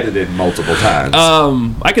been edited multiple times,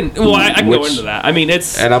 I can go Which- into that. I mean,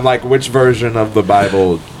 it's and I'm like, which version of the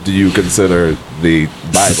Bible do you consider the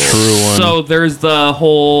Bible? True one. so there's the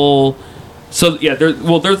whole. So yeah,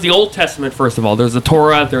 there's the Old Testament first of all. There's the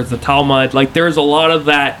Torah. There's the Talmud. Like there's a lot of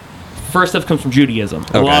that. First stuff comes from Judaism.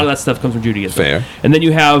 A Okay. lot of that stuff comes from Judaism. Fair. And then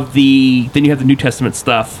you have the New Testament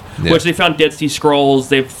stuff, Yeah. which they found Dead Sea Scrolls.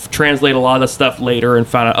 They've translated a lot of the stuff later and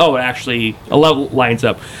found out, oh, it actually a lot lines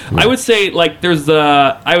up. I would say like there's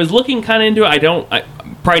I was looking kind of into it. I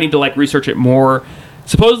probably need to like research it more.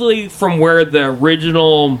 Supposedly from where the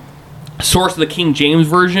original source of the King James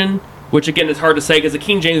version, which again is hard to say because the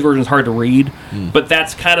King James version is hard to read, but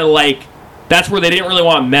that's kind of like that's where they didn't really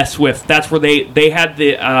want to mess with. That's where they had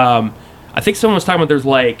the I think someone was talking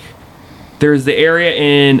about there's the area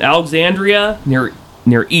in Alexandria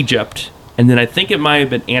near Egypt, and then I think it might have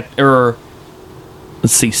been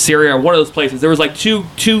Syria or one of those places. There was like two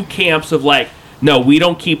camps of like, no, we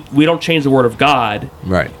don't change the word of God,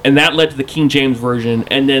 Right. and that led to the King James version.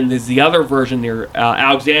 And then there's the other version near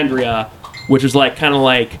Alexandria, which is like kind of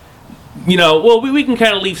like, we can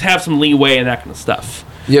kind of have some leeway and that kind of stuff.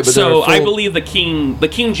 Yeah, but there so are full- I believe the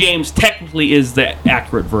King James technically is the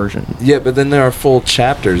accurate version. Yeah, but then there are full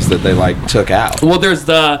chapters that they like took out. Well, there's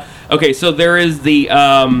so there is the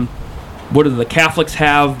what do the Catholics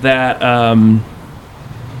have that I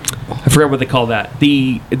forgot what they call that.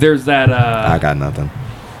 There's that I got nothing.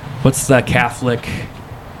 what's the Catholic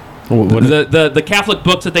What is the Catholic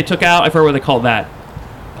books that they took out? I forget what they call that.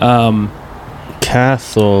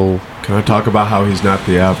 Castle? Can I talk about how he's not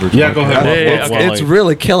the average? Yeah, go ahead. Yeah, Well, It's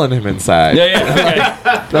really killing him inside.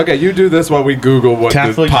 Yeah. Okay, you do this while we Google what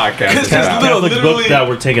Catholic- this podcast is about. Catholic literally- book that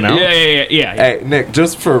were taken out. Yeah. Hey, Nick,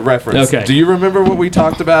 just for reference, Okay. do you remember what we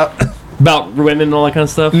talked about? About women and all that kind of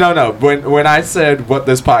stuff? No. When I said what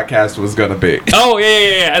this podcast was gonna be, Oh,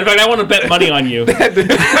 yeah. In fact, I want to bet money on you. do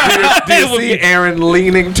you see Aaron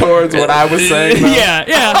leaning towards what I was saying? though? yeah.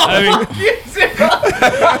 I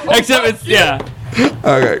mean, except it's, yeah.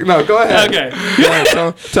 Okay. No, go ahead. Okay. Go ahead.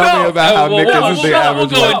 Tell me about how Nick isn't the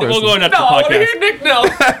average white person. We'll go into the No, I want to podcast. hear Nick now.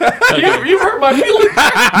 You hurt my feelings.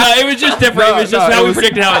 No, it was just different. No, it was just no, how it we was-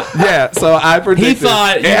 predicted how it... Yeah, so I predicted.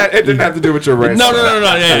 thought- it didn't have to do with your race. No.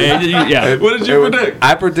 Yeah. What did you predict?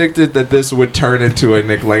 I predicted that this would turn into a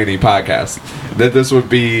Nick Laney podcast. That this would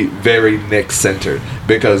be very Nick centered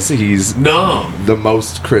because he's No. the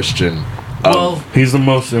most Christian. Well, He's the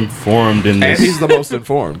most informed in and this. he's the most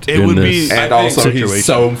informed. it would be. this. I And think- also, situation. he's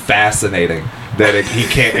so fascinating that it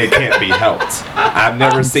can't be helped. I've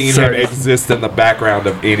never seen him exist in the background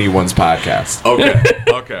of anyone's podcast.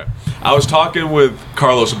 Okay. I was talking with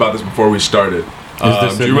Carlos about this before we started.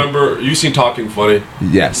 this Do in you the- remember? You seen Talking Funny?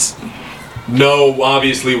 Yes. No,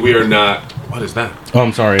 obviously we are not. What is that? Oh,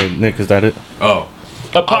 I'm sorry, Nick. Is that it? Oh.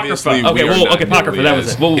 Apocrypha. Obviously, Okay, we are not Apocrypha. nearly That was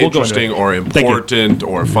as it. We'll go into interesting it. or Thank you. important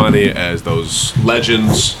or funny as those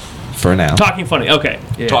legends. For now. Talking funny. Okay.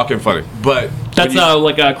 Yeah. Talking Funny, but That's when you-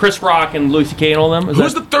 like Chris Rock and Louis C.K. and all them. Is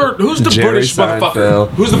who's that- the third? Who's the Jerry British motherfucker? Seinfeld,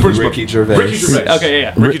 Who's the British Ricky motherfucker? Gervais. Ricky Gervais. Okay,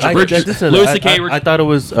 yeah. Ricky Gervais. Louis C.K. I thought it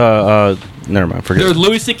was. Never mind. Forget. There was it.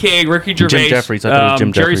 Louis C.K., Ricky Gervais, Jeffries. I thought it was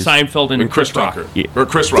Jim Jerry Jeffries. Seinfeld, And Chris Tucker. Yeah. Or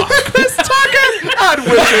Chris Rock. I wish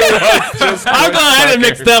it was just I'm glad I didn't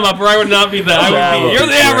mix them up, or I would not be that. You're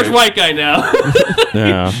the average white guy now.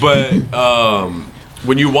 Yeah. But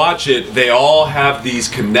when you watch it, they all have these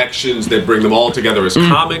connections that bring them all together as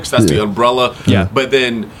comics. That's the umbrella. Yeah. But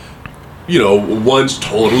then, one's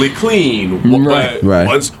totally clean. Right. Right.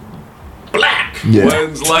 One's black. Yeah.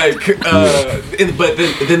 One's like, but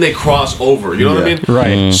then they cross over. You know what I Yeah. mean?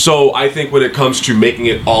 Right. So I think when it comes to making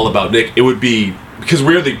it all about Nick, it would be because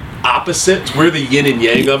we're the opposite. We're the yin and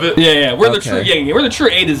yang of it. Yeah. We're the Okay. true yang. We're the true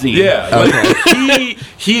A to Z. Yeah, like,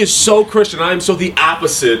 he is so Christian. I am so the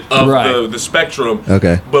opposite of Right. the spectrum.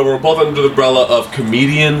 Okay. But we're both under the umbrella of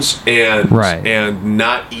comedians and Right. and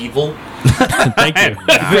not evil. Thank you.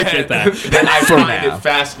 Appreciate that. And I For find now. it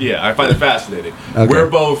I find it fascinating. Okay. We're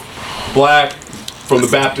both black from the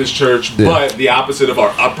Baptist church, Yeah. but the opposite of our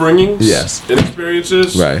upbringings Yes. and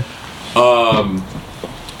experiences. Right.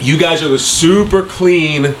 You guys are the super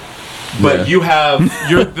clean, but Yeah. you have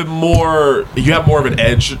more of an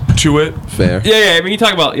edge to it. Fair. Yeah. I mean, you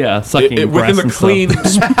talk about sucking Within the breasts clean and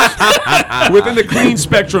stuff. within the clean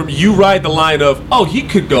spectrum, you ride the line of he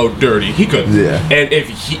could go dirty, he could, Yeah. and if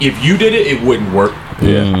you did it, it wouldn't work.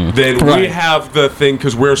 Yeah. Then we Right. have the thing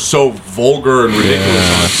because we're so vulgar and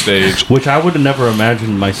ridiculous on stage. Which I would have never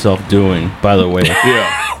imagined myself doing. By the way. Yeah,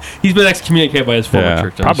 He's been excommunicated by his former Yeah,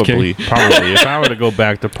 church. I'm just probably. kidding. Probably. If I were to go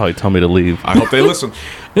back, they'd probably tell me to leave. I hope they listen.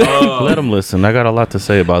 Let them listen. I got a lot to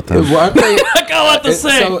say about them. Aren't they- I got a lot to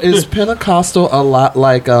say. So is Pentecostal a lot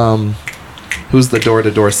like who's the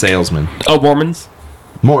door-to-door salesman? Oh, Mormons.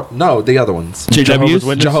 No, the other ones. JWs?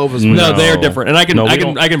 Witness? Jehovah's No, Witnesses. they are different, and I can No, we I can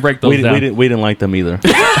don't- I can break those We down. didn't like them either.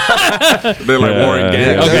 They're like Warren Yeah, Gang. yeah, Okay. we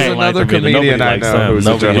There's didn't like another them either. comedian Nobody I likes know them. who's a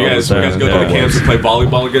Nobody You Jehovah's guys, likes go to them. the camps and play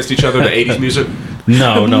volleyball against each other, the 80s music?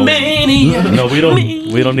 No, no, no. We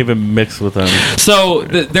don't even mix with them. So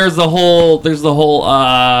there's the whole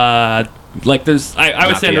I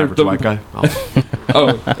would say under the white guy.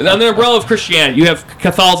 under the umbrella of Christianity, you have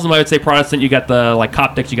Catholicism. I would say Protestant. You got the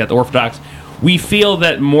Coptics. You got the Orthodox. We feel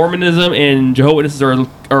that Mormonism and Jehovah's Witnesses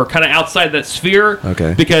are kind of outside that sphere.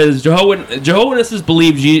 Okay. Because Jehovah's Witnesses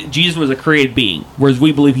believe Jesus was a created being, whereas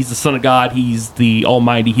we believe he's the Son of God. He's the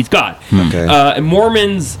Almighty. He's God. Okay. And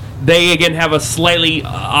Mormons, they again have a slightly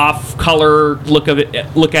off-color look at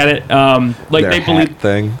it. Like Their they hat believe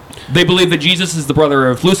thing. they believe that Jesus is the brother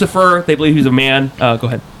of Lucifer. They believe he's a man. Go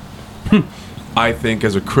ahead. I think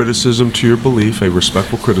as a criticism to your belief, a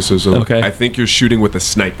respectful criticism, Okay. I think you're shooting with a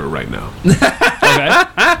sniper right now. Okay.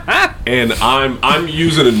 And I'm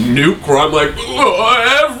using a nuke where I'm like,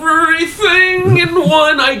 everything in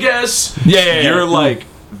one, I guess. Yeah. You're like,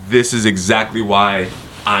 this is exactly why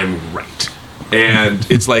I'm right. And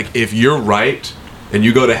it's like, if you're right and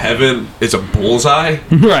you go to heaven, it's a bullseye.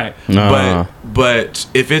 Right. But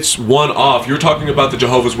if it's one off, you're talking about the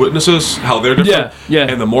Jehovah's Witnesses, how they're different, Yeah.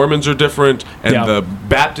 and the Mormons are different, and Yeah. the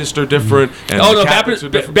Baptists are different, and Oh the no, Catholics are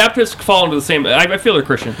different. Baptists fall into the same. I feel they're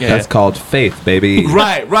Christian. Yeah. That's called faith, baby.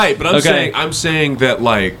 Right. But Okay. I'm saying that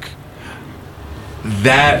like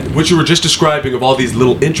that what you were just describing of all these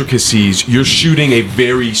little intricacies, you're shooting a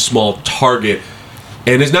very small target.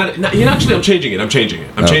 And it's not I'm changing it. I'm changing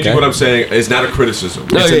Okay. what I'm saying. It's not a criticism.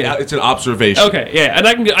 Oh, It's, yeah. it's an observation. Okay. Yeah, and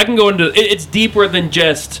I can go into it's deeper than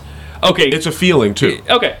just Okay. It's a feeling too.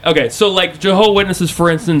 Okay. So like Jehovah's Witnesses, for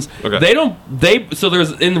instance, Okay. so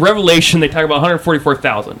there's in Revelation they talk about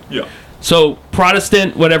 144,000. Yeah. So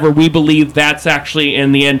Protestant, whatever, we believe that's actually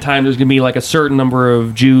in the end time. There's gonna be like a certain number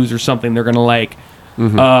of Jews or something. They're gonna like,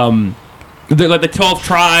 they're like the 12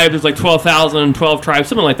 tribes. There's like 12,000, 12 tribes,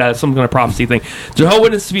 something like that. Some kind of prophecy thing. Jehovah's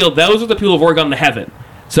Witnesses feel those are the people who've already gone to heaven.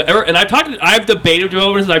 So, and I've debated with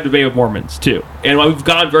Jehovah's Witnesses, I've debated with Mormons too, and we've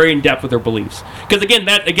gone very in depth with their beliefs. Because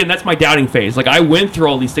that's my doubting phase. Like I went through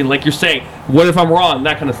all these things, like you're saying, what if I'm wrong,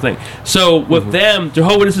 that kind of thing. So with them,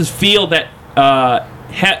 Jehovah's Witnesses feel that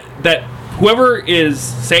that whoever is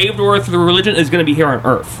saved or through the religion is going to be here on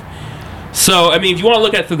earth. So I mean, if you want to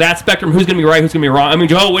look at it through that spectrum, who's going to be right, who's going to be wrong? I mean,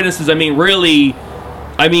 Jehovah's Witnesses, I mean, really,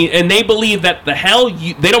 I mean, and they believe that the hell,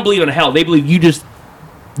 they don't believe in hell. They believe you just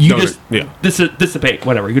dissipate,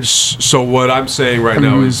 whatever. You just. So what I'm saying right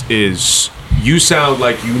now is you sound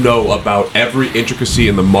like you know about every intricacy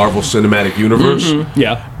in the Marvel Cinematic Universe.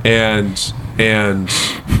 Yeah. And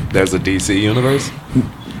There's a DC universe.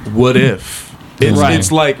 what if?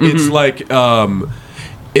 It's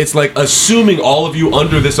like assuming all of you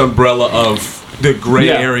under this umbrella of the gray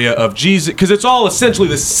area of Jesus, because it's all essentially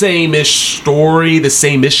the same-ish story, the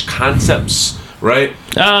same-ish concepts, right?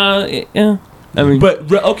 Yeah. I mean,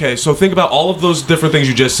 okay, so think about all of those different things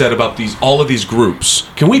you just said about all of these groups.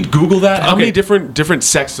 Can we Google that? How many different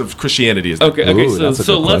sects of Christianity is there? Okay. Ooh,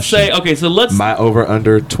 So let's say my over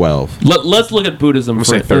under 12. Let's look at Buddhism. I'm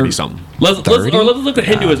gonna say 30 something. Let's look at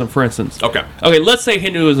Hinduism, for instance. Okay. Let's say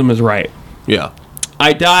Hinduism is right. Yeah.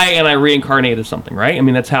 I die and I reincarnate as something, right? I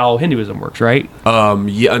mean, that's how Hinduism works, right?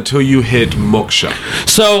 Yeah, until you hit moksha.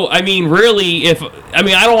 So, I mean, really, I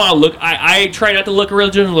don't want to look. I try not to look at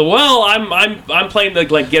religion. Well, I'm playing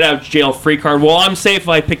the like get out of jail free card. Well, I'm safe if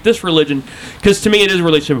I pick this religion because to me it is a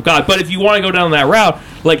relationship with God. But if you want to go down that route,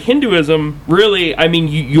 like Hinduism, really, I mean,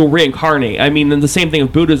 you'll reincarnate. I mean, and the same thing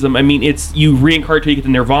with Buddhism. I mean, it's you reincarnate till you get to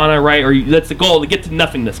nirvana, right? Or that's the goal to get to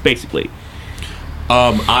nothingness, basically.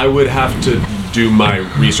 I would have to do my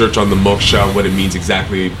research on the moksha, what it means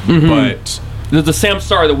exactly, but There's the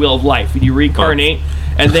Samsara, the wheel of life. You reincarnate,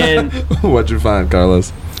 and then What'd you find,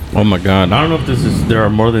 Carlos? Oh my God! I don't know if this is. There are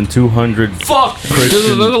more than 200. there's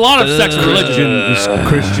a lot of sects of religion.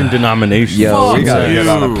 Christian denominations. Yo, we gotta get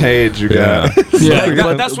on a page, you guys.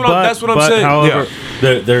 but that's what I'm saying. However,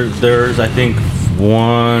 there's I think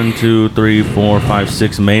 1, 2, 3, 4, 5,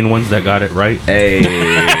 6 main ones that got it right. Hey.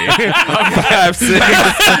 5, 6.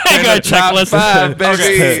 I got a checklist. 5, baby.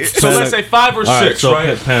 Okay. So let's say 5 or 6, so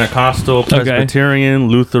right? Pentecostal, Presbyterian,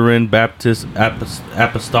 Lutheran, Baptist,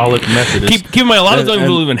 Apostolic, Methodist. Keep in mind, a lot of them don't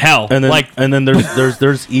believe in hell. And then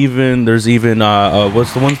there's even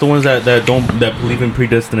what's the ones that believe in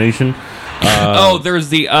predestination? There's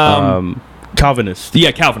the Calvinist.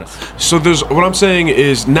 Yeah, Calvinist. So what I'm saying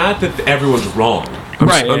is not that everyone's wrong.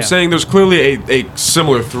 I'm saying there's clearly a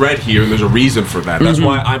similar thread here, and there's a reason for that. That's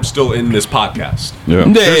why I'm still in this podcast. Yeah.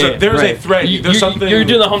 There's a thread. There's something. You're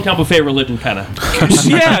doing the hometown buffet religion, kind of.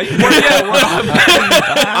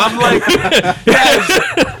 I'm like,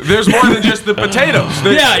 there's more than just the potatoes.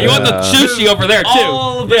 You want the sushi over there too.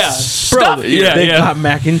 All this stuff. They got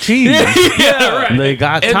mac and cheese. Right. They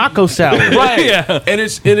got taco salad. Right. Yeah. And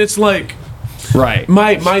it's like, right.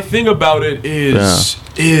 My thing about it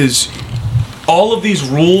is all of these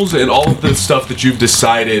rules and all of the stuff that you've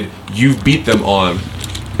decided you've beat them on.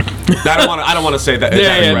 I don't want to say that.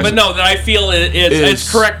 But no, that I feel it's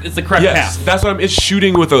correct. It's the correct path. That's what it's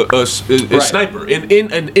shooting with a sniper in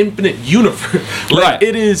an infinite universe.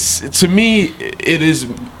 It is, to me, it is.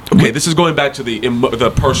 Okay, this is going back to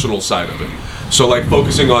the personal side of it. So like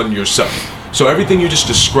focusing on yourself. So everything you just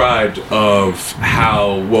described of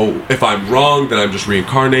how, well, if I'm wrong, then I'm just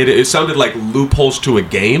reincarnated. It sounded like loopholes to a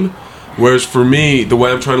game. Whereas for me, the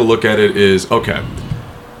way I'm trying to look at it is, okay,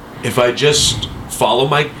 if I just follow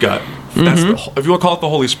my gut, that's if you want to call it the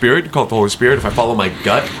Holy Spirit, call it the Holy Spirit. If I follow my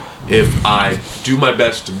gut, if I do my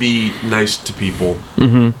best to be nice to people,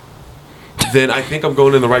 then I think I'm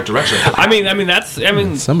going in the right direction. I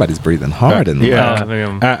mean, somebody's breathing hard in there.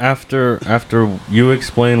 After you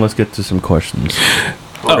explain, let's get to some questions.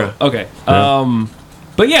 Okay.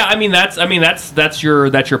 But yeah, I mean that's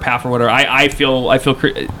your path or whatever. I feel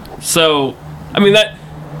so. I mean that.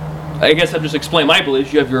 I guess I'm just explaining my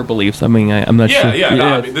beliefs. You have your beliefs. I mean, I'm not sure.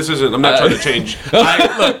 I mean, this isn't. I'm not trying to change.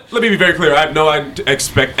 Look, let me be very clear. I have no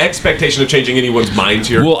expectation of changing anyone's minds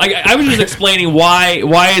here. Well, I was just explaining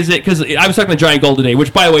why is it? Because I was talking to Giant Gold today,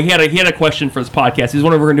 which, by the way, he had a question for this podcast. He's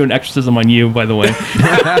wondering if we're going to do an exorcism on you, by the way.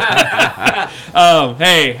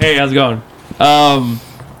 Hey, how's it going?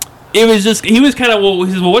 It was just he says,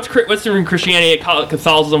 well, what's in Christianity,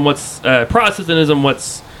 Catholicism, what's Protestantism,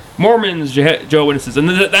 what's Mormons, Jehovah's Witnesses, and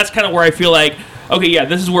that's kind of where I feel like, okay, yeah,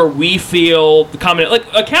 this is where we feel the common, like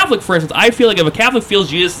a Catholic, for instance. I feel like if a Catholic feels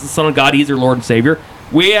Jesus is the Son of God, He's their Lord and Savior,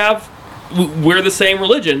 we're the same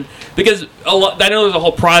religion, because I know there's a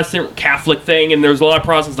whole Protestant Catholic thing, and there's a lot of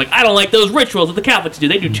Protestants like, I don't like those rituals that the Catholics do.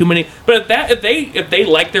 They do too many. But if they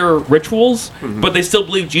like their rituals, but they still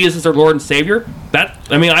believe Jesus is their Lord and Savior,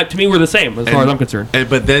 to me, we're the same as far as I'm concerned.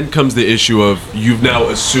 But then comes the issue of you've now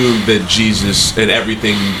assumed that Jesus and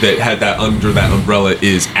everything that had that under that umbrella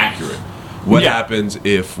is accurate. What happens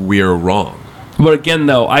if we are wrong? But again,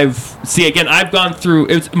 though, I've gone through.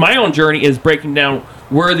 My own journey is breaking down.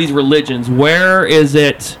 Where are these religions? Where is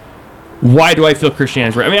it? Why do I feel Christianity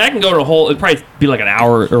is right? I mean, I can go to a whole. It'd probably be like an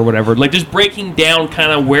hour or whatever. Like just breaking down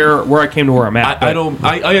kind of where I came to where I'm at.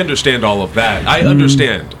 I understand all of that. I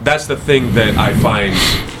understand. That's the thing that I find.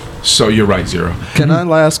 So you're right, Zero. Can I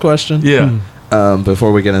last question? Yeah.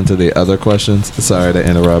 Before we get into the other questions, sorry to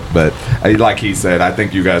interrupt, but like he said, I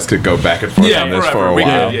think you guys could go back and forth on this for a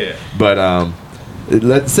while. Yeah. But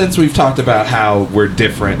since we've talked about how we're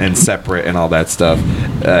different and separate and all that stuff,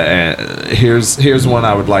 here's one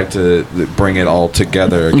I would like to bring it all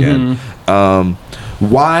together again.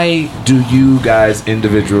 Why do you guys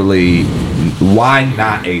individually? Why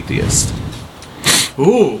not atheist?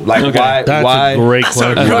 Ooh, like okay. why? A great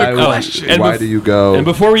question. Why do you go? And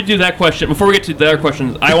before we do that question, before we get to the other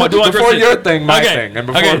questions, I want to before your thing, my thing, and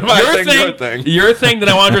before my thing, your thing. Your thing that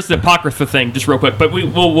I want to address the Apocrypha thing, just real quick. But we'll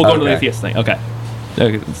go into the atheist thing. Okay.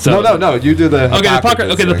 So no. You do the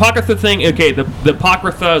the Apocrypha thing. Okay, the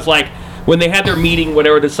Apocrypha is like when they had their meeting,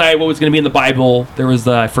 whatever, decide what was going to be in the Bible. There was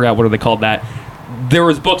I forgot what are they called that. There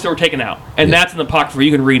was books that were taken out, and that's in the Apocrypha.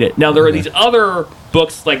 You can read it. Now there are these other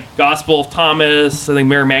books like Gospel of Thomas, I think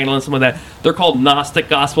Mary Magdalene, some of that. They're called Gnostic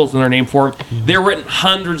Gospels, and they're named for them. They're written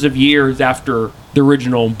hundreds of years after the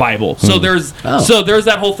original Bible. So there's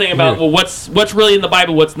that whole thing about what's really in the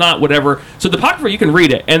Bible, what's not, whatever. So the Apocrypha, you can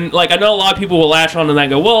read it, and like I know a lot of people will latch on to that and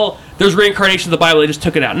go, well, there's reincarnation of the Bible, they just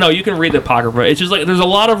took it out. No, you can read the Apocrypha. It's just like there's a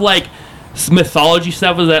lot of like mythology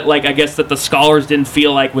stuff that like I guess that the scholars didn't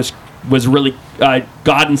feel like was really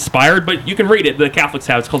God inspired, but you can read it. The Catholics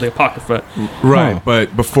have. It's called the Apocrypha. Right,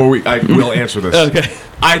 but before I will answer this. Okay.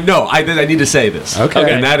 I know. I need to say this.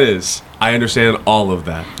 Okay. And that is, I understand all of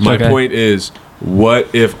that. My Okay. point is,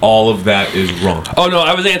 what if all of that is wrong? Oh no,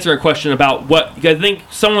 I was answering a question about what I think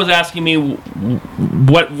someone was asking me.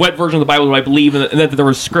 What version of the Bible do I believe, and that there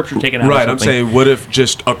was scripture taken out? Right. I'm saying, what if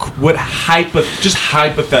just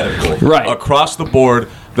hypothetical? Right. Across the board,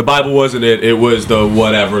 the Bible wasn't it. It was the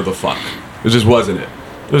whatever the fuck. It just wasn't it.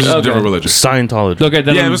 It was just a different religion. Scientology. Okay,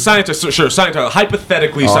 then Yeah, it was Scientology. Sure, Scientology.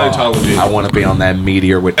 Hypothetically, Scientology. I want to be on that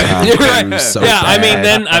meteor with Tom Cruise. So yeah, I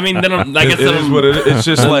bad. mean, then I guess it is what it is. It's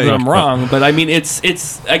just like I'm wrong, but I mean,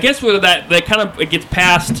 it's I guess whether that kind of it gets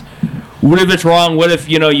past. What if it's wrong? What if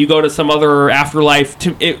you go to some other afterlife?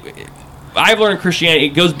 I've learned Christianity,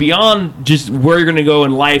 it goes beyond just where you're going to go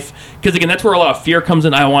in life, because again, that's where a lot of fear comes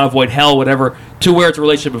in. I want to avoid hell, whatever, to where it's a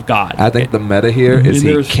relationship with God. I think the meta here is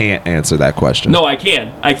he can't answer that question. No, I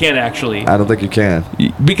can actually. I don't think you can.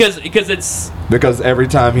 Because every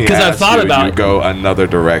time he asks I've thought about you go another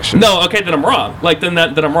direction. No, okay, then I'm wrong. Like then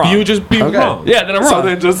I'm wrong. you would just be wrong. Yeah, then I'm wrong. So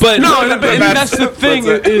then just but that's the thing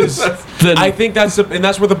is, I think that's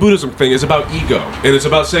where the Buddhism thing is about ego, and it's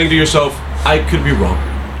about saying to yourself, I could be wrong.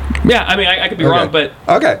 Yeah, I mean, I could be wrong, but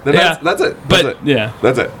okay, then that's it.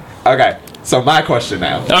 That's it. Okay, so my question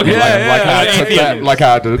now. Okay, like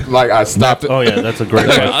I stopped it. Oh yeah, that's a great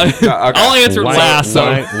question. I'll answer last. So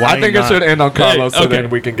I think it should end on Carlos, so okay.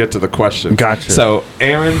 then we can get to the question. Gotcha. So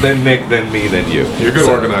Aaron, then Nick, then me, then you. You're a good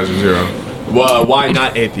organizer, Zero. Well, why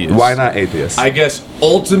not atheist? Why not atheist? I guess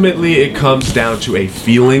ultimately it comes down to a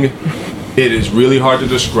feeling. It is really hard to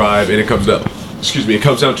describe, and it comes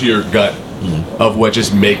down to your gut of what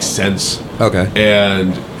just makes sense. Okay.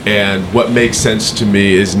 And what makes sense to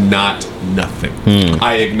me is not nothing.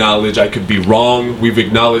 I acknowledge I could be wrong. We've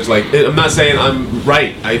acknowledged, I'm not saying I'm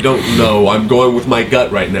right. I don't know. I'm going with my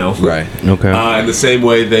gut right now. Right. Okay. In the same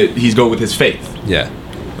way that he's going with his faith. Yeah.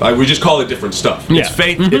 We just call it different stuff. Yeah. It's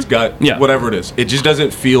faith, it's gut, whatever it is. It just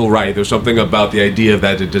doesn't feel right. There's something about the idea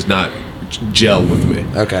that it does not gel with me.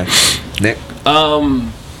 Okay. Nick?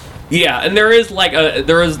 Yeah, and there is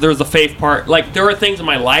there's a faith part. Like there are things in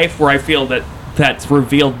my life where I feel that's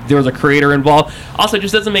revealed there's a creator involved. Also, it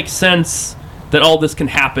just doesn't make sense that all this can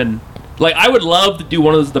happen Like, I would love to do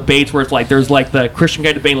one of those debates where it's like there's like the Christian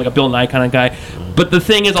guy debating like a Bill Nye kind of guy. But the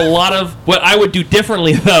thing is, a lot of what I would do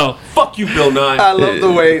differently, though. Fuck you, Bill Nye. I love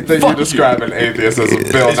the way that you describe an atheist as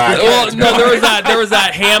a Bill Nye. Well, no, there was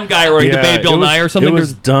that Ham guy where he debated Bill Nye or something. It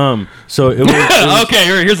was dumb. So it was okay.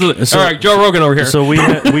 Here's the all right, Joe Rogan over here. So we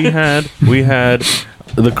had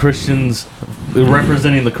the Christians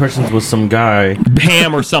representing the Christians was some guy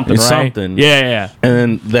Ham or something, right? Something. Yeah.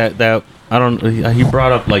 And that I don't. He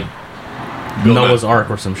brought up like Noah's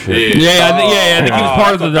Ark or some shit. I think he was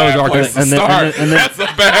part of the Noah's Ark. That's a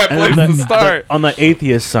bad place to start. On the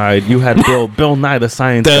atheist side, you had Bill Nye, the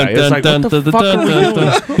science guy. It's like, what the fuck are we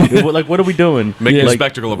doing? Like, what are we doing? Making a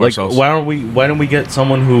spectacle of ourselves. Why don't we get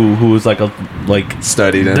someone who is like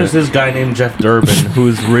studied in There's this guy named Jeff Durbin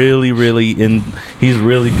who's really he's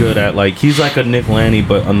really good at he's like a Nick Lanny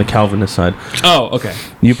but on the Calvinist side. Oh, okay.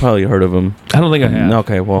 You probably heard of him. I don't think I have.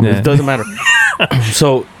 Okay, well, it doesn't matter.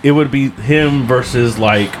 So it would be him versus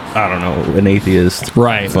I don't know, an atheist,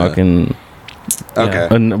 right? Fucking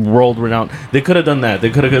and world renowned. They could have done that. They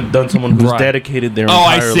could have done someone who's dedicated their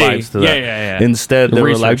entire lives to that. Yeah. Instead, they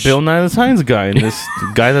were like Bill Nye the Science Guy and this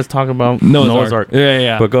guy that's talking about Noah's Ark.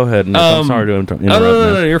 Yeah. But go ahead. I'm sorry to interrupt.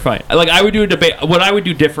 No, you're fine. Like, I would do a debate. What I would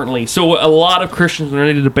do differently. So a lot of Christians, when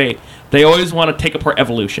they debate, they always want to take apart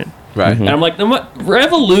evolution. Right. And I'm like,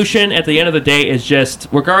 evolution at the end of the day is just,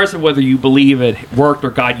 regardless of whether you believe it worked or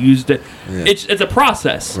God used it, it's a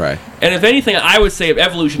process. Right. And if anything, I would say if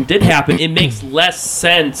evolution did happen, it makes less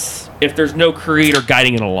sense if there's no creator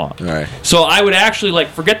guiding it along. Right. So I would actually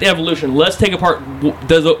forget the evolution. Let's take apart,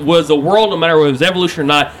 was the world, no matter whether it was evolution or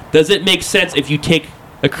not, does it make sense if you take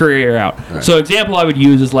a creator out? Right. So example I would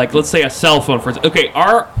use is let's say a cell phone, for instance. Okay,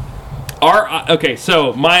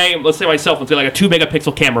 so let's say my cell phone's got like a 2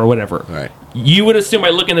 megapixel camera or whatever. Right. You would assume by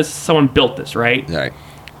looking at this, someone built this, right? Right.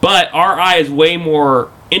 But our eye is way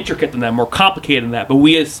more intricate than that, more complicated than that.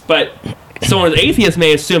 But someone as atheist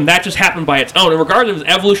may assume that just happened by its own. And regardless if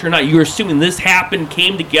it's evolution or not, you're assuming this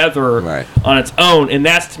came together on its own. And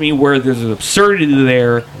that's, to me, where there's an absurdity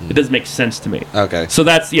there. It doesn't make sense to me. Okay. So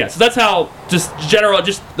that's how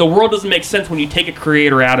the world doesn't make sense when you take a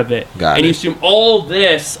creator out of it. You assume all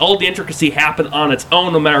the intricacy happened on its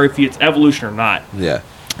own, no matter if it's evolution or not. Yeah.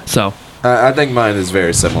 So I think mine is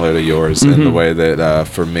very similar to yours in the way that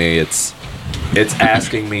for me it's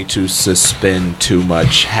asking me to suspend too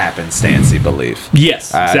much happenstancy belief. Yes,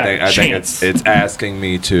 exactly. I think it's asking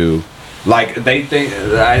me to, they think,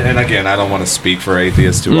 and again, I don't want to speak for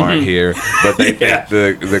atheists who aren't here, but they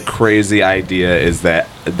think the crazy idea is that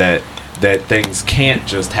things can't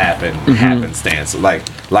just happen happenstance. Like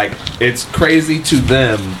it's crazy to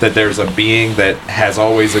them that there's a being that has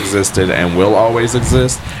always existed and will always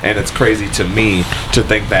exist, and it's crazy to me to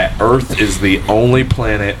think that Earth is the only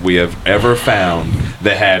planet we have ever found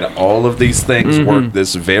that had all of these things work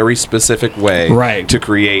this very specific way to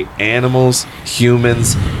create animals,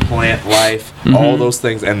 humans, plant life, all those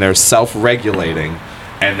things, and they're self-regulating,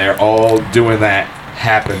 and they're all doing that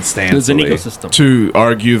happenstance. There's an ecosystem. To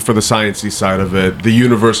argue for the sciencey side of it, the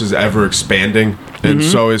universe is ever expanding, and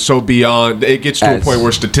so it's so beyond. It gets to a point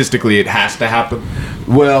where statistically it has to happen.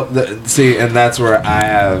 Well, and that's where I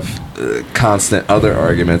have constant other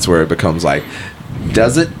arguments where it becomes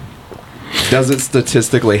does it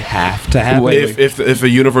statistically have to happen? If a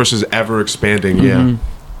universe is ever expanding,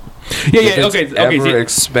 ever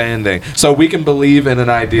expanding. So we can believe in an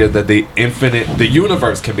idea that the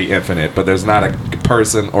universe can be infinite, but there's not a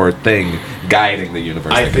person or a thing guiding the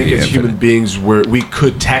universe. I think as human beings, we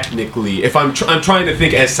could technically, if I'm trying to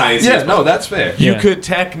think as science. Yeah, no, that's fair. You could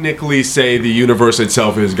technically say the universe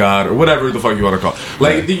itself is God, or whatever the fuck you want to call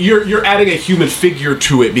it. You're adding a human figure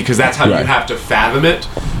to it because that's how you have to fathom it.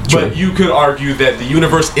 True. But you could argue that the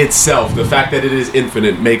universe itself, the fact that it is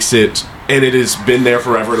infinite, makes it, and it has been there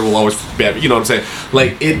forever, and it will always be, you know what I'm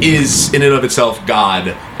saying? It is in and of itself God,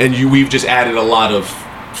 and we've just added a lot of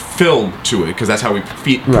film to it because that's how we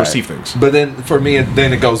perceive things. But then for me,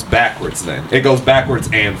 it goes backwards. It goes backwards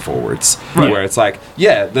and forwards, where it's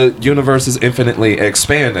the universe is infinitely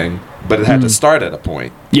expanding, but it had to start at a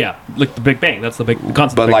point. Yeah, like the Big Bang. That's the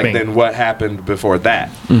concept. But of Big Bang. Then what happened before that?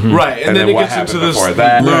 Right, and then it what gets happened into this before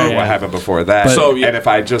that? Right. What happened before that? And if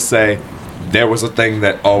I just say there was a thing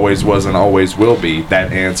that always was and always will be,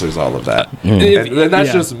 that answers all of that. And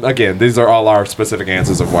that's just, again, these are all our specific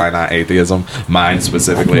answers of why not atheism. Mine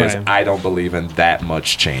specifically is I don't believe in that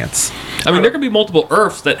much chance. I mean, there could be multiple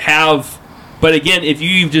Earths that have, but again, if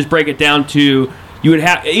you just break it down to you would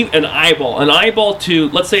have an eyeball to,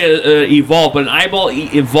 let's say, evolve, but an eyeball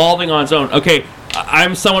evolving on its own. Okay,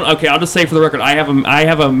 I'm someone. Okay, I'll just say for the record, I have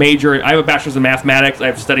a bachelor's in mathematics.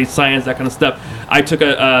 I've studied science, that kind of stuff. I took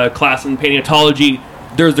a class in paleontology.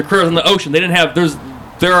 There's the curves in the ocean. They didn't have.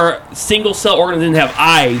 There are single cell organisms that didn't have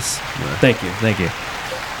eyes. Thank you.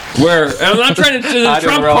 Where I'm not trying to do the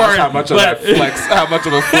Trump part, how much of a flex you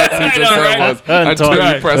just said was until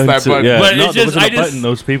you press that button. Yeah. But No, it's there just, wasn't a button,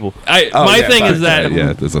 those people. my thing is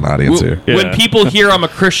that there's an audience here. when people hear I'm a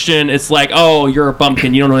Christian, it's like, oh, you're a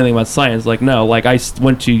bumpkin. You don't know anything about science. Like, no, like I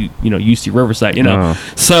went to UC Riverside. No.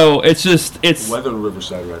 So it's Weather in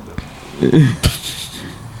Riverside right now.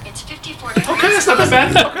 It's 54 Okay, that's not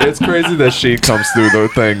that bad. It's crazy that she comes through the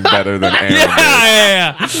thing better than Aaron.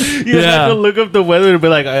 yeah. I have to look up the weather to be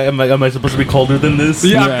like, am I supposed to be colder than this?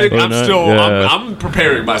 Yeah, I think Or I'm not? still. Yeah. I'm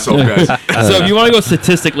preparing myself, guys. So if you want to go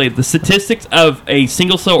statistically, the statistics of a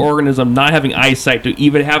single cell organism not having eyesight to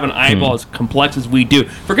even have an eyeball as complex as we do.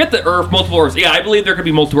 Forget the Earth, multiple Earths. Yeah, I believe there could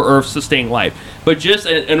be multiple Earths sustaining life. But just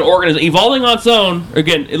an organism evolving on its own,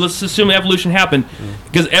 again, let's assume evolution happened,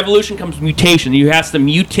 because evolution comes with mutation. You have to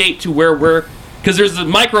mutate to where we're, because there's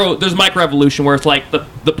microevolution where it's like the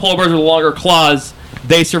polar bears with longer claws,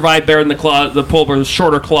 they survive better than the polar bears with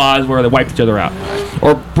shorter claws where they wipe each other out.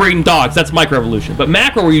 Or breeding dogs, that's microevolution. But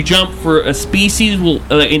macro, where you jump for a species,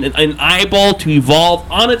 an eyeball to evolve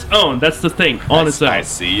on its own, that's the thing, on its own. I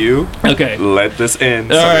see you. Okay. Let this end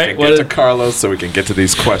so All we right, can what get to is- Carlos so we can get to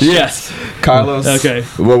these questions. Yes. Carlos. Okay.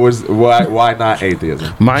 Why not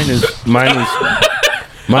atheism? Mine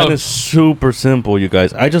is super simple, you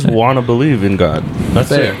guys. I just want to believe in God. That's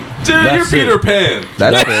Fair. it. Dude, That's you're Peter it. Pan.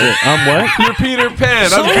 That's it. I'm what? You're Peter Pan.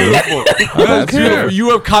 That's beautiful. That's fair. beautiful. You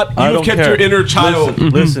have I don't kept care. your inner child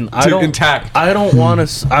Listen, I don't intact. I don't want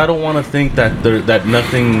to think that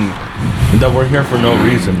that we're here for no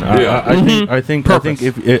reason. Yeah. I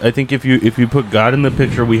think if you put God in the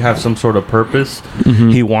picture, we have some sort of purpose.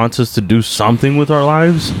 He wants us to do something with our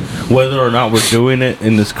lives, whether or not we're doing it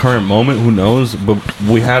in this current moment. Who knows? But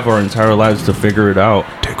we have our entire lives to figure it out.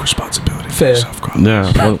 Take responsibility for Fair. yourself, Carlos.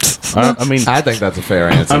 Yeah. Well, I mean. I think that's a fair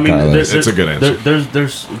answer. I mean, Carlos. It's a good answer.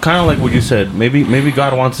 There's kind of like what you said. Maybe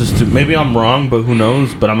God wants us to. Maybe I'm wrong, but who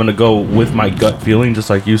knows? But I'm gonna go with my gut feeling, just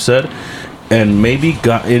like you said. And maybe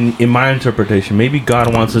God, in my interpretation, maybe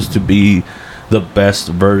God wants us to be the best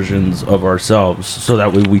versions of ourselves, so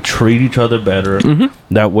that way we treat each other better.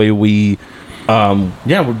 That way we,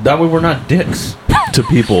 that way we're not dicks to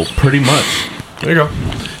people. Pretty much. There you go.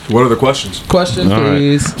 What are the questions? Question, All right.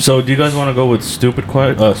 please. So, do you guys want to go with stupid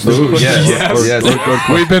questions? Yes.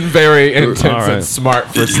 We've been very intense All right. and smart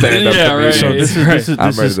for stand-up Yeah, right. comedians. So this is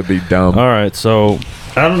I'm ready to be dumb. All right, so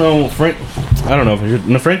I don't know, Frank. I don't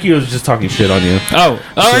know if Frankie was just talking shit on you. Oh,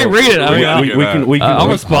 all right, read it. We can I'll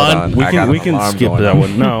we- respond. We I got can an we can alarm skip going that on.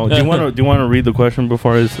 one. No, do you want to read the question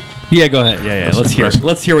before his? Yeah, go ahead. Yeah.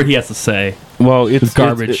 Let's hear what he has to say. Well, it's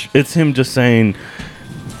garbage. It's him just saying,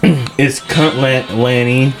 "Is cunt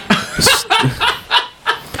Lanny?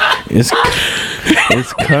 Is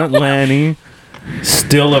cunt Lanny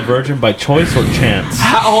still a virgin by choice or chance?"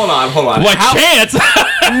 Hold on. What chance?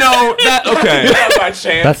 No, okay. By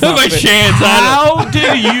chance. That's not By fair. chance. How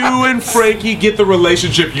did you and Frankie get the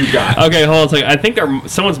relationship you got? Okay, hold on a second. I think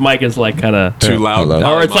someone's mic is like kind of, Too loud.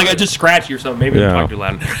 Hello. or it's like just scratchy or something. Maybe Yeah. talk too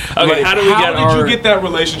loud. Okay, Like, how do we get How did you get that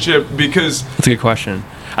relationship? Because That's a good question.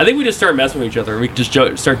 I think we just started messing with each other. We just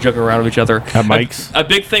start joking around with each other. At Mike's? A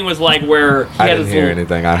big thing was like where he I had didn't his hear little,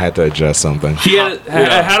 anything. I had to adjust something. he had,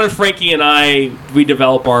 Yeah. how did Frankie and we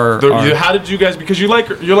develop our how did you guys? Because you're like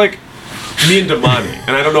me and Damani,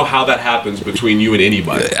 and I don't know how that happens between you and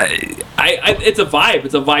anybody. it's a vibe.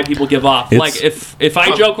 It's a vibe people give off. It's- Like if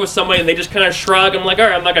I joke with somebody and they just kind of shrug, I'm like, all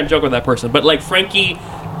right, I'm not gonna joke with that person. But like Frankie,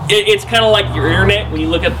 it's kind of like your internet when you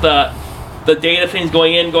look at the data things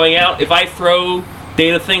going in, going out. If I throw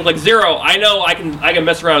data things like Zero, I know I can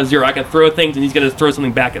mess around with Zero. I can throw things and he's gonna throw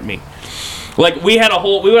something back at me. Like we went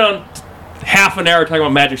on half an hour talking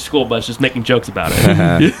about Magic School Bus, just making jokes about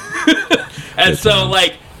it. And so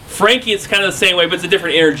like Frankie, it's kind of the same way, but it's a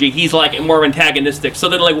different energy. He's like more antagonistic. So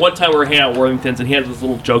then, like one time we were hanging out at Worthington's, and he had this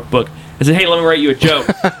little joke book. I said, "Hey, let me write you a joke,"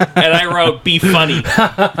 and I wrote "Be funny,"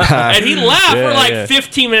 and he laughed for like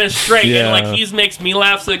 15 minutes straight, and like he makes me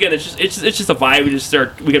laugh. So again, it's just a vibe.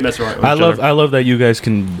 We can mess around with each other. I love that you guys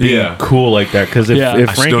can be cool like that, because if Yeah. if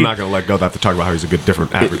I'm Frankie, still not gonna let go. I have to talk about how he's a good,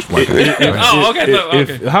 different, average white guy. Oh, okay.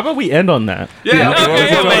 if, how about we end on that? Yeah, okay, We're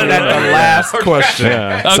yeah, looking at the last question.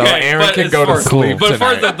 Yeah. So Okay, Aaron but can as go to far- sleep But as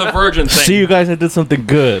far tonight. as the virgin thing, See, you guys, I did something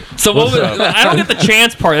good. so what was, I don't get the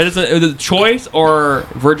chance part. That is the choice or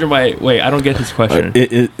virgin by. Wait, I don't get this question.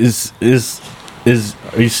 Is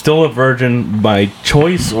are you still a virgin by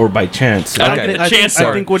choice or by chance? I don't get the chance.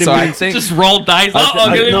 I think what it So I means. think- Just roll dice. Oh, I'm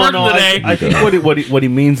gonna be virgin today. I think what he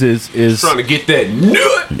means is Trying to get that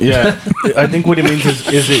nut. yeah. I think what he means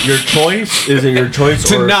is it your choice? Is it your choice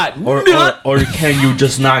To or not or, nut. or can you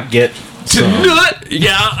just not get some? Nut.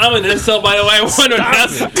 Yeah, I'm an incel, by the way. I want to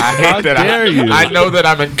ask. I hate How that. dare you. I know that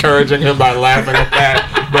I'm encouraging him by laughing at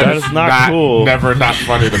that, but That it's is not cool. Never not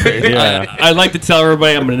funny to me. Yeah. I'd like to tell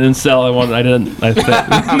everybody I'm an incel.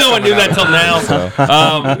 No one knew that till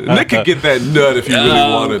now. Nick could get that nut if he really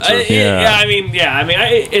wanted to. Yeah.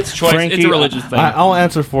 It's choice. Frankie, it's a religious thing. I'll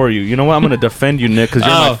answer for you. You know what? I'm going to defend you, Nick, because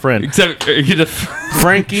you're my friend. Except you just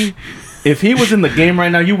Frankie, if he was in the game right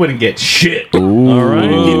now, you wouldn't get shit. All right.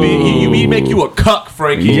 He'd make you a cuck,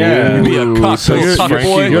 Frankie. Yeah. You'd be a cuck. So little you're, cuck you're,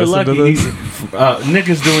 boy. you're Listen to lucky. this. Nick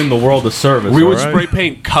is doing the world a service. We would all right? spray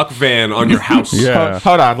paint cuck van on your house. Yeah.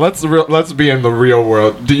 Hold on, let's be in the real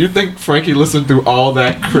world. Do you think Frankie listened through all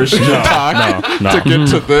that Christian talk no. to get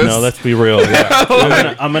to this? No, let's be real.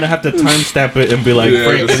 Yeah. I'm gonna have to timestamp it and be like, Yeah,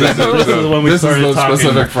 Frank, this this is- is when we this is started the talking.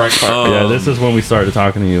 specific Frank part. Yeah, this is when we started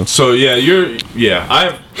talking to you. So yeah,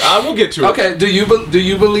 I will get to it. Okay, do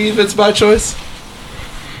you believe it's by choice?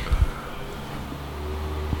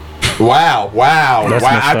 Wow! That's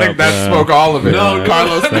I messed think up, that yeah. spoke all of it. No,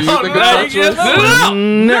 Carlos, do you think it's by choice?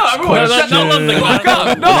 No, everyone shut the fuck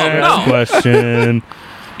up. No. Question.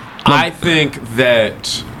 I think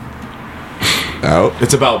that No.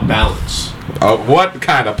 it's about balance. What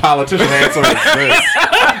kind of politician answer is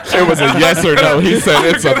this? It was a yes or no. He said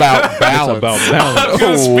it's about balance. About I'm balance.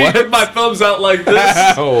 gonna speak What? with my thumbs out like this.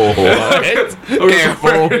 Oh, what? Can't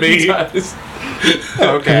fool me.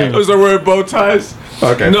 Okay. Those are wearing bow ties.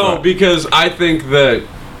 Okay. No, fine. because I think that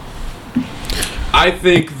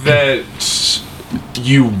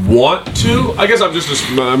you want to. I guess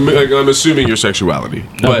I'm assuming your sexuality.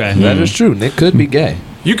 But Okay. That is true. Nick could be gay.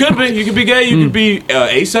 you could be. You could be gay. You could be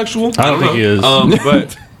asexual. I don't think he is.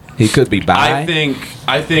 But He could be bi. I think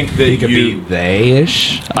that he could you. be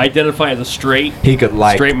they-ish. identify as a straight He could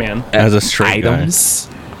like straight man. As a straight guy. items.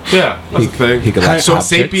 Yeah, that's the thing. he could like so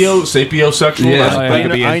objects. sapiosexual. Yeah, that's the yeah. thing. he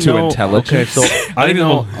could be I into know- intelligence. Okay, so I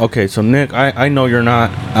know. Okay, so Nick, I know you're not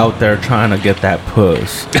out there trying to get that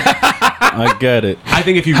puss. I get it. I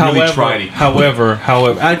think if you really tried it. However,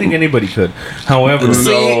 I think anybody could. However,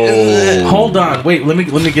 hold on, wait. Let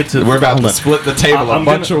me get to. We're about hold to on. split the table a I'm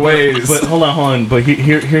bunch gonna- of ways. But hold on. But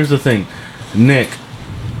here's the thing, Nick.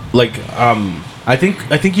 Like, I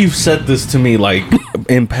think you've said this to me like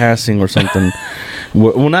in passing or something.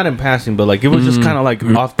 Well, not in passing, but like it was just kind of like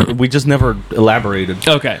off. We just never elaborated.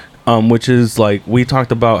 Okay. Which is like we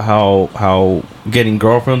talked about how getting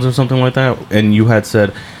girlfriends or something like that, and you had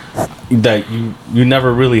said that you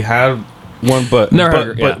never really had one, but Never had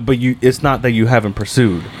her, yeah. but you it's not that you haven't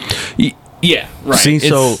pursued. Yeah. Right. See,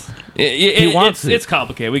 so he wants it. It's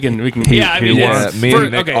complicated. We can. He- Yeah. I he mean, wants it's, me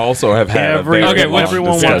and Nick also have had a very Okay, long everyone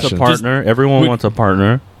wants a discussion. partner. Everyone wants a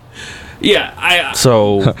partner. Yeah.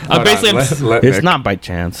 So I basically. let it's Nick- not by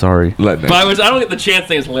chance. Sorry. Let Nick. But I don't get the chance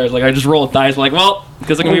thing is hilarious. Like I just roll a dice. Like, well,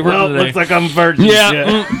 because I'm gonna be virgin today. looks like I'm virgin.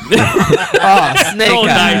 Yeah. Roll a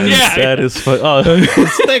dice. Yeah. That is fun. Oh,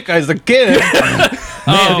 Snake Eyes a kid.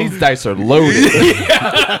 Man, these dice are loaded.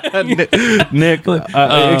 Nick,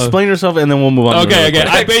 explain yourself, and then we'll move on. to Okay. the Okay.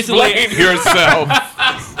 I basically. yourself.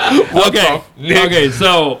 Okay.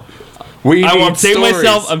 So We need I'm saving stories.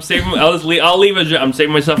 myself. I'll leave it. I'm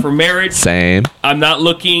saving myself for marriage. Same. I'm not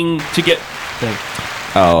looking to get.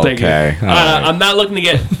 Oh, Thank you. okay. All right. I'm not looking to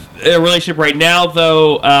get a relationship right now,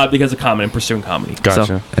 though, because of comedy and pursuing comedy. Gotcha.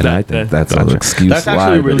 So, And I think that's an excuse. That's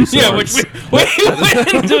actually really yeah, which we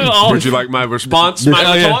went into all. Would you like my response? My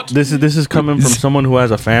Oh, yeah. thought? This is coming from someone who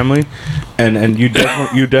has a family, and you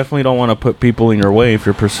definitely don't want to put people in your way if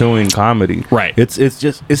you're pursuing comedy. Right.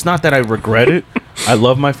 It's not that I regret it. I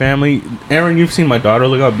love my family. Aaron, you've seen my daughter.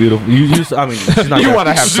 Look how beautiful. I mean, she's not. You that- want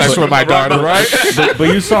to have sex with my daughter, right?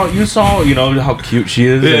 but you saw, how cute she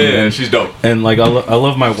is. Yeah, and she's dope. And like I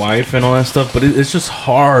love my wife and all that stuff. But it's just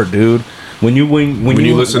hard, dude. When you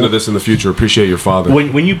listen to this in the future, appreciate your father.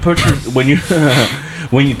 when you put your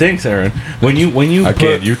when you thanks Aaron when you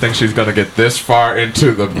Again, put, you think she's gonna get this far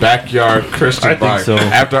into the backyard Christian I think bar so.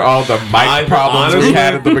 after all the mic I- problems we honestly,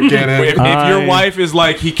 had at the beginning? If your wife is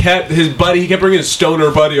like he kept bringing his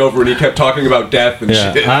stoner buddy over and he kept talking about death and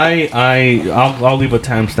shit. I'll leave a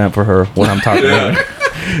timestamp for her when I'm talking about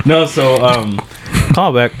it. No, so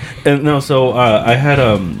call back and no, so I had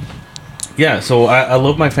so I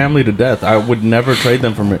love my family to death. I would never trade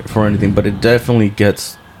them for anything, but it definitely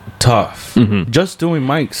gets tough. Just doing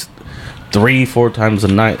mics 3-4 times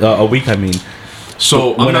a week. I mean,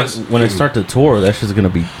 So when I start to tour, that's just gonna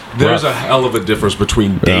be. There's a rough. hell of a difference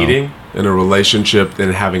between dating and a relationship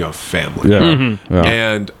and having a family. Yeah. Yeah.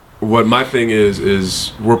 And what my thing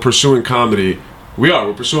is we're pursuing comedy.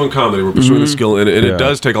 We're pursuing comedy. We're pursuing the skill, and it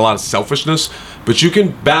does take a lot of selfishness. But you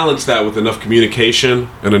can balance that with enough communication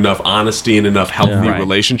and enough honesty and enough healthy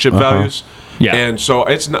relationship values. Yeah. And so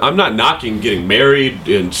I'm not knocking getting married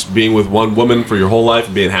and being with one woman for your whole life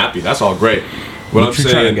and being happy. That's all great. What I'm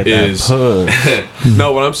saying is,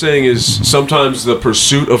 no, what I'm saying is sometimes the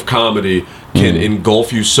pursuit of comedy can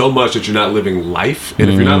engulf you so much that you're not living life. And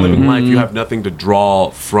if you're not living life, you have nothing to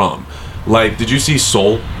draw from. Like, did you see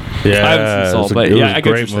Soul? Yeah, I haven't seen Soul, but yeah, I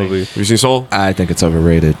get what you're saying. movie. Have you seen Soul? I think it's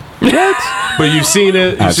overrated. But you've seen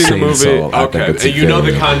it. You've I've seen the seen movie. Soul. I think Okay, it's and you know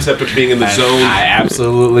the very- concept of being in the zone. I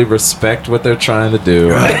absolutely respect what they're trying to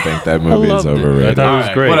do. I think that movie is loved it. overrated. I thought it was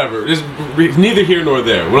Alright, great. Whatever. It's neither here nor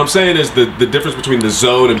there. What I'm saying is the difference between the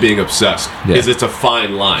zone and being obsessed is it's a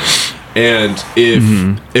fine line. And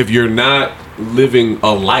if you're not living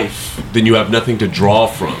a life, then you have nothing to draw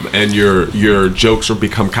from, and your jokes are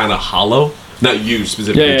become kind of hollow. Not you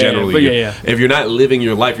specifically, generally. but yeah. If you're not living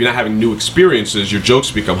your life, you're not having new experiences, your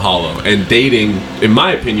jokes become hollow. And dating, in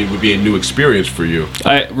my opinion, would be a new experience for you.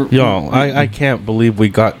 I can't believe we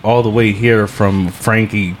got all the way here from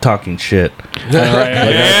Frankie talking shit.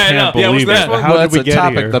 I know. Can't believe what's it. that? How Well, did we that's a get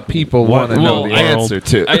topic here? the people want to know the answer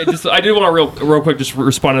to. I did want to real quick just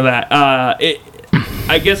respond to that.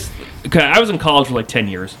 I guess okay, I was in college for like 10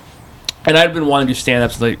 years, and I'd been wanting to do stand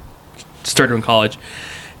up since I started in college.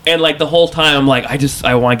 And like the whole time, I'm like,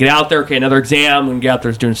 I want to get out there. Okay, another exam, and get out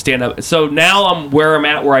there doing stand up. So now I'm where I'm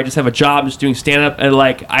at, where I just have a job, just doing stand up, and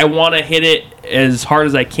like I want to hit it as hard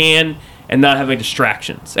as I can and not having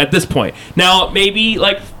distractions at this point. Now maybe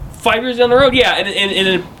like 5 years down the road, yeah,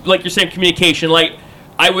 and like you're saying, communication, like.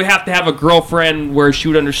 I would have to have a girlfriend where she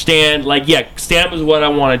would understand, like, yeah, stand-up is what I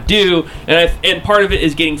want to do, and part of it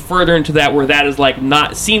is getting further into that, where that is, like,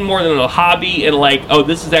 not seen more than a hobby, and, like, oh,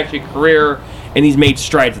 this is actually a career, and he's made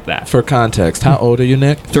strides at that. For context, how old are you,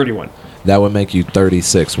 Nick? 31. That would make you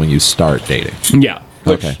 36 when you start dating. Yeah.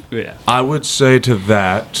 Okay. Yeah. I would say to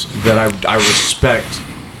that I respect.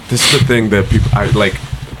 This is the thing that people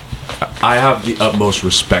I have the utmost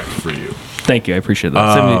respect for you. Thank you. I appreciate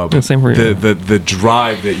that. Same for you. The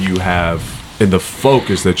drive that you have and the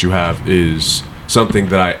focus that you have is something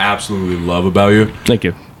that I absolutely love about you. Thank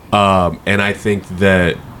you. And I think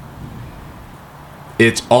that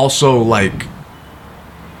it's also like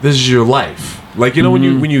this is your life. Like, you know,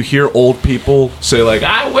 when you hear old people say like,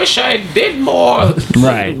 I wish I did more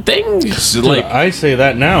Right. things. Dude, Like, I say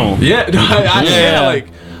that now. yeah,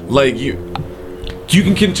 like you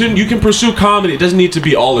can continue. You can pursue comedy. It doesn't need to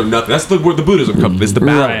be all or nothing. That's where the Buddhism comes. It's the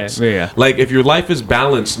balance. Right, yeah. Like if your life is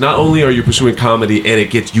balanced, not only are you pursuing comedy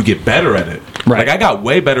and you get better at it. Right. Like I got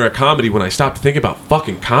way better at comedy when I stopped thinking about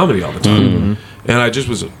fucking comedy all the time, and I just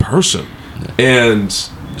was a person. And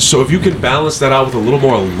so if you can balance that out with a little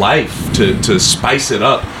more life to spice it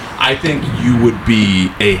up, I think you would be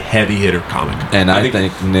a heavy hitter comic. And I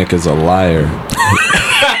think Nick is a liar.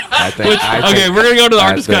 Okay, we're gonna go to the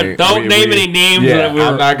artist cut. Don't name any names. Yeah, that we were,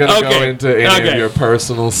 I'm not going to go into any of your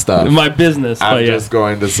personal stuff. my business. I'm but yeah. just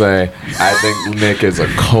going to say I think Nick is a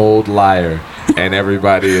cold liar, and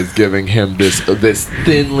everybody is giving him this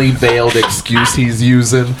thinly veiled excuse he's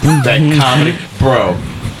using that comedy, bro.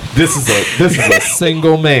 This is a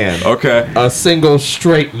single man. Okay. A single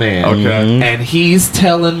straight man. Okay. And he's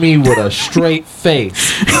telling me with a straight face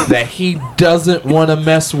that he doesn't want to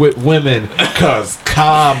mess with women cause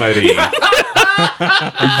comedy.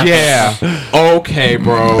 Yeah. Okay,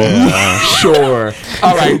 bro. Sure.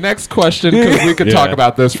 All right, next question, because we could talk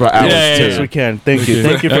about this for hours Yeah, too. Yes, we can. Thank you.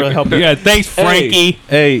 Thank you for helping. Yeah, thanks, Frankie.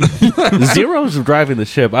 Hey, Zero's driving the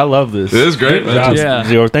ship. I love this. This is great, man. Job, Yeah.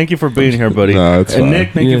 Zero. Thank you for being here, buddy. No, it's and fine.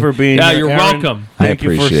 Nick, thank you for being Yeah, here. you're Aaron, welcome. Thank you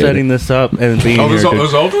for appreciate setting this up and being Oh, here. it dude.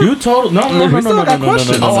 was over? You told no.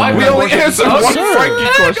 Oh, I We only answered one Frankie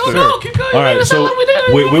question. All right, so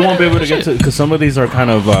we won't be able to get to because some of these are kind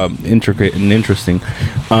of intricate and interesting.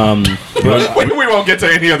 We won't get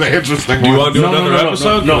to any of the interesting Do you ones. want to do another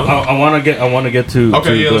episode? No, I want to get to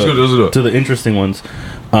Okay, yeah, let's do it. to the interesting ones.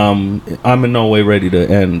 I'm in no way ready to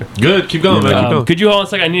end. Good. Keep going, man. Keep going. Could you hold on a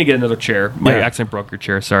second? I need to get another chair. My Yeah. accent broke your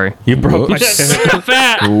chair. Sorry. You broke my I'm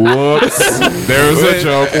fat. Whoops. There's a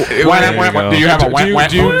joke. Do you have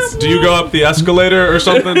a do you go up the escalator or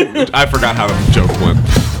something? I forgot how the joke went.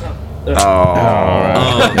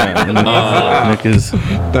 Nick is. So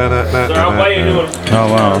I'll buy you a new one.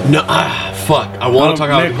 Oh wow. No, fuck. I want to talk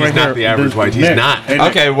about Nick, he's right not here. the average white. He's Nick. not. Hey, Nick.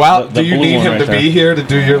 Okay, well, The do you blue need one him right to there. be here to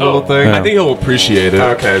do your little thing? Yeah. I think he'll appreciate it.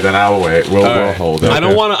 Okay, then I will wait. We'll hold it. I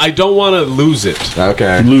don't want to. I don't want to lose it.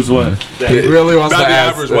 Okay. Lose what? He really wants Not to the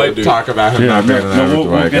ask, average white dude. talk about him Yeah, not being an average we'll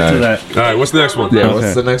white get guy. to that. All right, what's the next one? Yeah, Okay.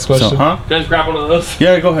 what's the next question? So, huh? Can I just grab one of those?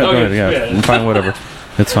 Yeah, go ahead. Okay, Go ahead. Yeah, yeah. fine. Whatever.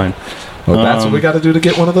 It's fine. Well, that's what we got to do to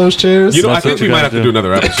get one of those chairs. You know, I That's think what we we might gotta have to do do.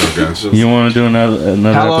 another episode, guys. You want to do another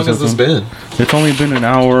How long has episode? this been? It's only been an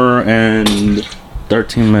hour and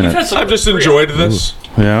 13 minutes. I've just enjoyed this.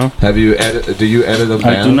 Yeah. Have you edit? Do you edit them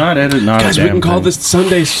down? I do not edit. Not Guys, a we damn can call thing. this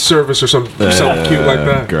Sunday service or something cute like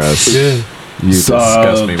that. Gross. Yeah. You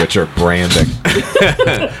disgust me with your branding.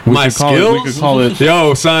 My could call it- skills. we could call it-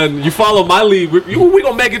 Yo, son, you follow my lead. We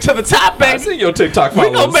gonna make it to the top, I baby. see your TikTok We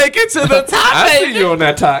followers. gonna make it to the top, I see baby. you on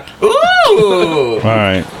that talk. Ooh. All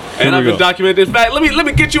right. And Here I've we been go. documenting. In fact, let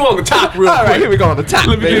me get you on the top real All right, quick. here we go on the top.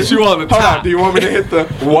 Let me get you on the Hold top. on, do you want me to hit the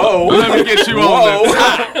whoa? Let me get you on the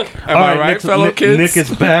top. Am All I right, Nick's- fellow Nick, kids? Nick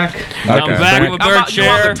is back. I'm Okay. back with a I'm bird you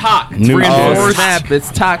on chair. the top. New Three and chair. four. Snap,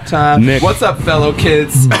 it's talk time. Nick. What's up, fellow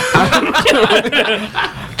kids? I'm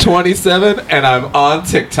 27 and I'm on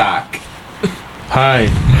TikTok. Hi.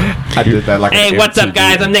 I did that like Hey, an what's up, MTV.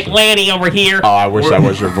 guys? I'm Nick Lanny over here. Oh, I wish that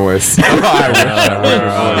was your voice. I wish that was your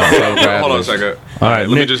voice so badly. Hold on a second. All right, Let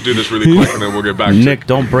me Nick. just do this really quick and then we'll get back to Nick,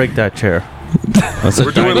 don't break that chair. That's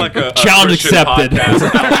We're doing like a Challenge Christian accepted. podcast.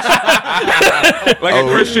 Like a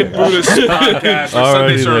Christian Buddhist podcast or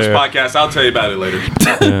Already Sunday service there. podcast. I'll tell you about it later.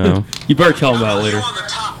 Yeah. You better tell him about it later.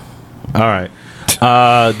 All right.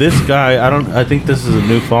 This guy, I think this is a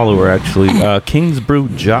new follower actually. Kingsbrew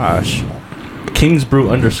Josh.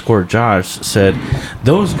 Kingsbrew_Josh said,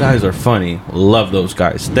 "Those guys are funny. Love those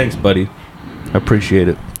guys. Thanks, buddy. Appreciate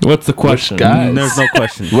it." What's the question? guys? There's no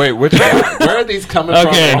question. Wait, which guy? Where are these coming Okay.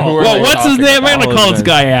 from? and who are Well, they what's his talking name? I'm about? gonna call this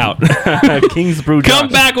guy out. Kingsbrew Josh. Come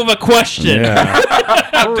back with a question. Yeah.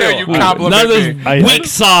 How dare you None compliment of this me? I- weak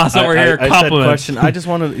sauce over here. I said Compliments. question. I just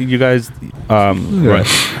wanted you guys. Right.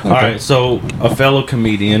 All right. So a fellow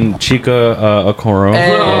comedian, Chica Okoro.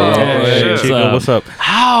 Hey. What's Chica, up? what's up?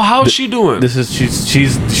 How's she doing? This is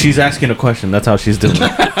she's asking a question. That's how she's doing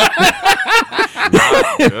it.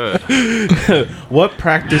 What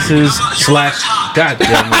practices / God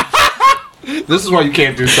damn it. This is why you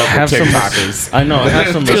can't do stuff Have with some. TikTokers. I know. Have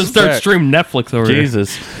some He's gonna start respect. streaming Netflix over here.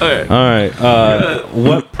 Jesus. Okay. All right.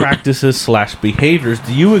 What practices / behaviors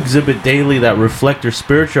do you exhibit daily that reflect your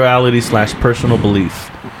spirituality / personal belief?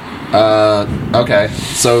 Okay,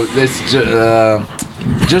 so this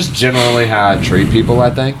just generally how I treat people. I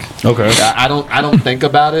think. Okay. I don't think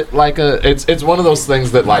about it like it's one of those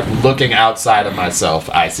things that, like, looking outside of myself,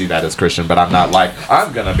 I see that as Christian, but I'm not like,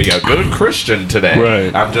 I'm gonna be a good Christian today.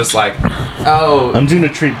 Right. I'm just like, oh, I'm going to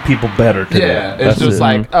treat people better today. yeah, it's That's just it.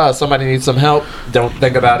 like, oh, somebody needs some help. Don't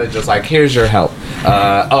think about it. Just like, here's your help.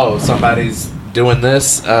 Oh, somebody's doing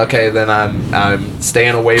this. Okay, then I'm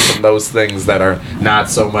staying away from those things that are not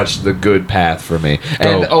so much the good path for me.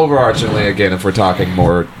 And Oh. overarchingly, again, if we're talking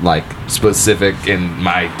more like specific in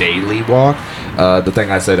my daily walk, the thing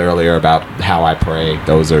I said earlier about how I pray,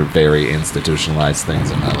 those are very institutionalized things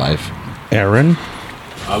in my life. Aaron,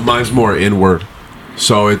 Mine's more inward.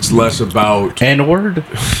 So it's less about. N-word?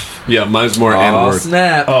 Yeah, mine's more Oh, inward.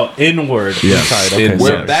 snap. Oh, inward. Yes, Inside. Okay, inside. We're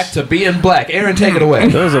sorry. back to being black. Aaron, take it away.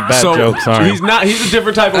 That was a bad joke, sorry. he's not. He's a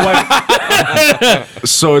different type of white.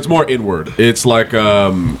 So it's more inward. It's like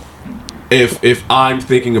if I'm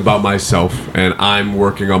thinking about myself and I'm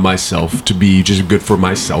working on myself to be just good for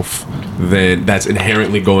myself, then that's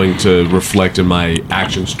inherently going to reflect in my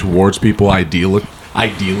actions towards people. Ideally,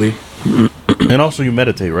 And also you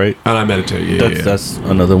meditate, right? and I meditate. Yeah, That's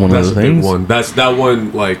another one That's of a the big things. one. That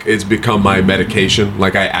one, like, it's become my medication.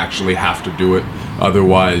 Like, I actually have to do it,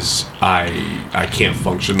 otherwise I can't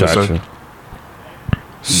function. Gotcha.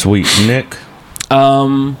 Sweet. Nick,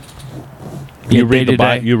 you read the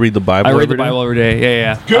Bible. You read the Bible. I read every the day? Bible every day.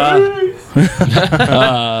 Yeah.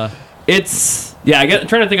 It's I'm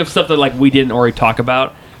trying to think of stuff that, like, we didn't already talk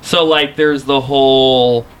about. So, like, there's the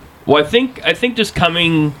whole. Well, I think just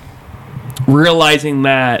realizing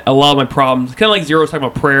that a lot of my problems, kind of like Zero was talking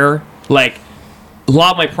about prayer. Like, a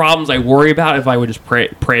lot of my problems I worry about if I would just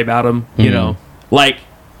pray about them. You know, like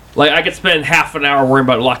I could spend half an hour worrying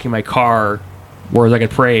about locking my car, whereas I could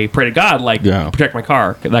pray to God, like, Yeah. protect my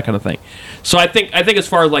car, that kind of thing. So I think as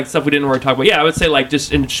far as, like, stuff we didn't already talk about, yeah, I would say, like,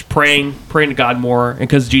 just praying to God more, and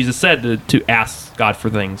because Jesus said to ask God for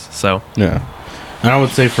things. So Yeah. And I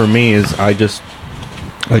would say for me is I just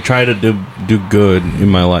I try to do good in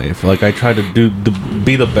my life. Like I try to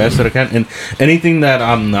be the best that I can, and anything that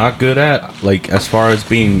I'm not good at, like as far as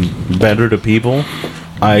being better to people,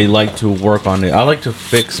 I like to work on it. I like to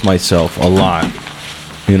fix myself a lot,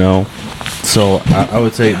 you know. So I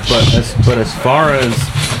would say, but as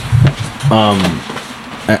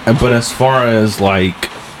far as like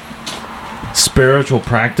spiritual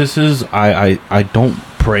practices, I don't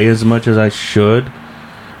pray as much as I should.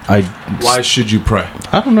 Why should you pray?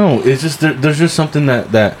 I don't know. It's just there's just something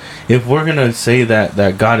that if we're gonna say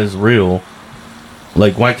that God is real,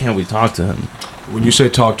 like why can't we talk to him? When you say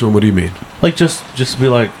talk to him, what do you mean? Like just be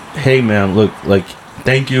like, hey man, look, like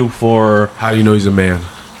thank you for. How do you know he's a man?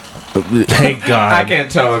 Hey God, I can't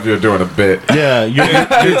tell if you're doing a bit. Yeah,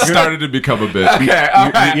 it started to become a bit. Okay, all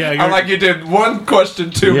right. yeah, I'm like, you did one question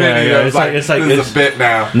too many. Yeah, I was like, it's this is a bit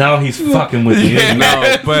now. Now he's fucking with me. isn't he?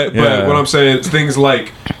 No, but what I'm saying is things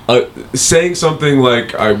like saying something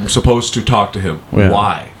like I'm supposed to talk to him. Yeah.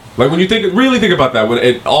 Why? Like when you really think about that, when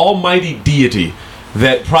an almighty deity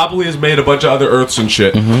that probably has made a bunch of other earths and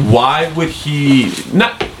shit, why would he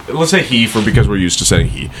not? Let's say he, because we're used to saying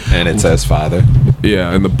he, And it says father.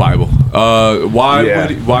 Yeah, in the Bible.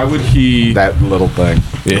 Why would he? That little thing.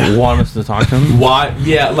 Yeah. Want us to talk to him? Why?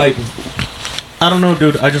 Yeah, like I don't know,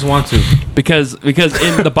 dude. I just want to. Because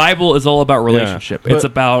in the Bible is all about relationship. but- It's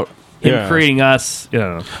about him Yeah. creating us. You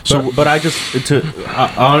know. But I just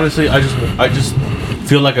honestly, I just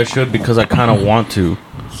feel like I should because I kind of want to.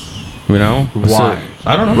 You know why? So,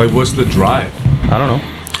 I don't know. Like, what's the drive? I don't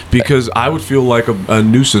know. Because I would feel like a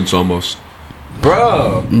nuisance almost.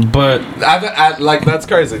 Bro. But I like that's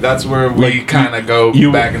crazy. That's where we Like, kind of go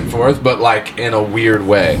you- back and forth, but like in a weird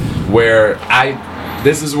way. Where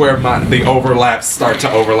this is where the overlaps start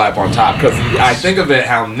to overlap on top, because I think of it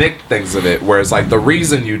how Nick thinks of it, where it's like the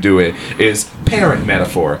reason you do it is parent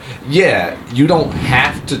metaphor. Yeah, you don't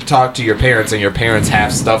have to talk to your parents, and your parents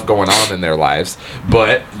have stuff going on in their lives,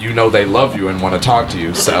 but you know they love you and want to talk to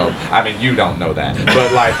you. So I mean, you don't know that,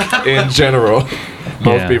 but like in general.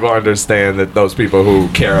 Most Yeah. people understand that those people who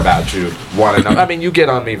care about you want to know. I mean, you get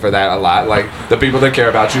on me for that a lot. Like, the people that care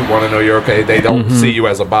about you want to know you're okay. They don't see you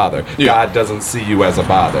as a bother. God doesn't see you as a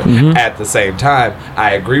bother. At the same time,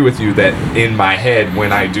 I agree with you that in my head,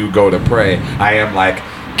 when I do go to pray, I am like,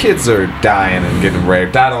 kids are dying and getting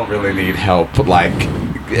raped. I don't really need help. Like,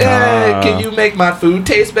 can you make my food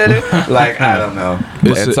taste better? Like, I don't know.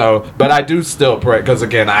 And so, but I do still pray, because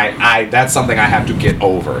again, I that's something I have to get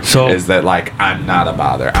over. So- is that like I'm not a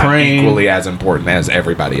bother. Praying- I'm equally as important as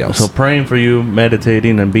everybody else. so praying for you,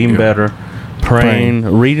 meditating and being better, praying,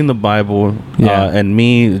 reading the Bible, Yeah. and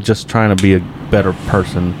me just trying to be a better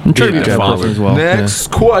person. I'm trying to be a Yeah, better father. person as well. Next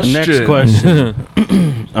question. Next question.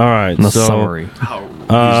 All right. The so, summary.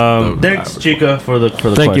 thanks, Chica, for the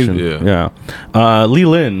Thank you. question. Yeah. Lee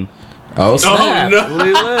Lynn. Oh snap! no.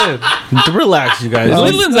 Leland. Relax, you guys.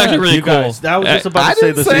 Lee Lynn's actually really you guys, cool. I was just about I to say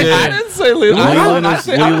didn't the say. same I thing. didn't say Leland. Leland I'm is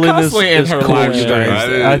constantly in her cool, live you streams. guys.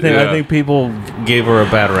 I I yeah. think people gave her a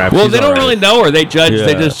bad rap. Well, She's they don't alright. really know her. They judge.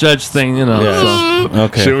 They Yeah. just judge things. You know. Yeah. So.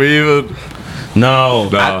 Okay. Should we even? No.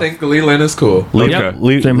 I think Leland is cool.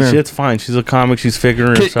 Okay. Same here. It's fine. She's a comic. She's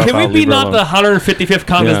figuring herself Can out. we be Leave her not alone. the 155th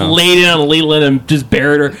comic Yeah. that's laid in on Leland and just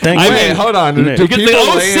buried her? Thank I you. mean, Wait, hold on. Nick. Do because the people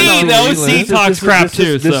OC, lay in on the Leland? OC talks crap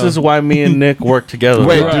too. This so. is why me and Nick work together.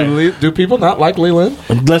 Wait, Right. do people not like Leland?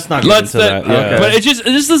 Let's not get Let's into that. Yeah. But it's just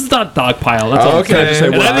this is not dogpile. That's all. I'm Okay. saying. Can I just say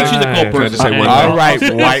And one I think thing? she's a cool Can I person. just say one All thing? right,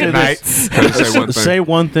 white say knights. Can I say one thing? Say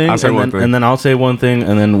one thing, I'll say and, one then, thing. and then I'll say one thing,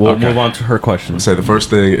 and then we'll Okay. move on to her questions. Say the first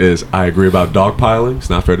thing is I agree about dogpiling. It's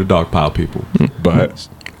not fair to dogpile people. But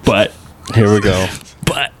But Here we go.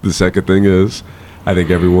 the second thing is I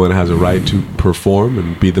think everyone has a right to perform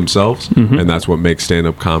and be themselves, and that's what makes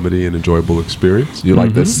stand-up comedy an enjoyable experience. You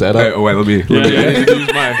like this setup? Hey, oh, wait, let me use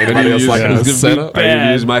my. Anybody else like Yeah. this setup? I need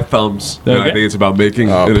to use my thumbs. And I Okay. think it's about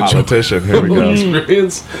making Oh, an enjoyable politician. Here we go.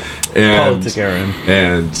 experience, and Politic, Aaron.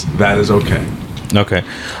 and that is okay. Okay.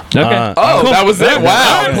 okay. Oh, Cool. that was it.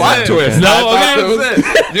 Wow, Okay. plot twist. No, I thought okay. that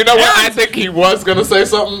was- You know what? I think he was gonna say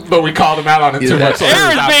something, but we called him out on it too much. So we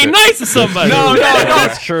Aaron's stopped being it. nice to somebody. No,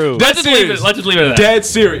 That's true. Let's just leave it. Let's just leave it at that. Dead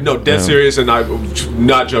serious. No, dead serious, and I'm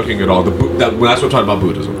not joking at all. That's what I'm talking about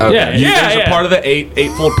Buddhism. Yeah, You yeah, guys yeah. are part of the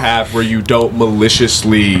eightfold path where you don't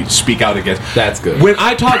maliciously speak out against. That's good. When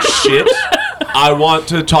I talk shit, I want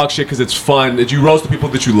to talk shit because it's fun. That you roast the people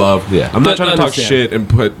that you love. Yeah. I'm not trying to talk Understand. shit and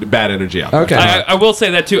put bad energy out. Okay. I will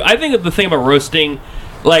say that too. I think that the thing about roasting,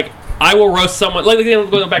 like I will roast someone. Like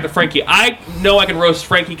going back to Frankie, I know I can roast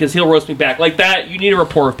Frankie because he'll roast me back. Like that, you need a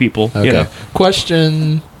rapport of people. Okay. You know.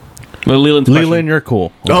 Question. Well, Leland's question. Leland, you're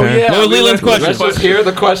cool. Oh okay? yeah. What was Leland's question? Let's just hear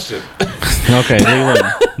the question. Okay,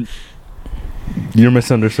 Leland. You're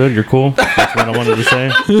misunderstood. You're cool. That's what I wanted to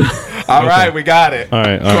say. All right, we got it. All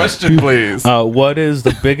right. All right. Question, please. What is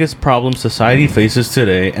the biggest problem society faces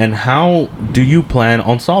today, and how do you plan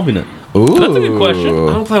on solving it? Ooh. That's a good question.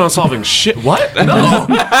 I don't plan on solving shit. What? No,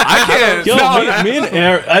 I can't. Yo, no, me and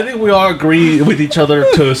Aaron, I think we all agree with each other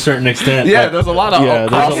to a certain extent. Yeah, Like, there's a lot of Yeah,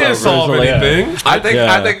 there's a I lot can't of- solve there's a lot- anything. I think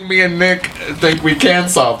Yeah. I think me and Nick think we can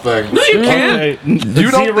solve things. No, you can't. Okay,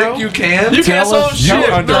 You don't think you can? You can't solve You shit.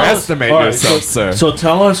 underestimate All right, yourself, sir. So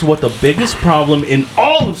tell us what the biggest problem in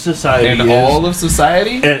all of society In is, all of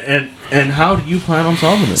society, and how do you plan on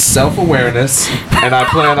solving it? self-awareness, and I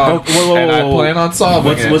plan on plan on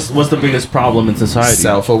solving What's the biggest problem in society?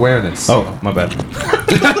 self-awareness. Oh, my bad.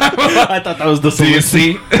 I thought that was the Do you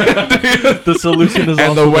solution. see? The solution is And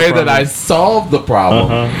also the way problem. that I solve the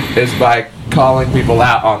problem is by calling people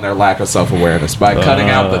out on their lack of self-awareness, by cutting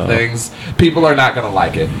out the things. People are not going to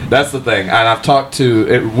like it. That's the thing. And I've talked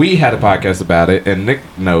to we had a podcast about it, and Nick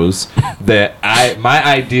knows that my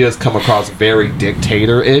ideas come across very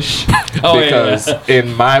dictator-ish Oh, because yeah.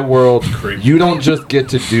 in my world you don't just get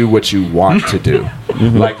to do what you want to do.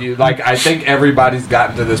 Like I think everybody's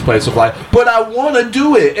gotten to this place of like, but I want to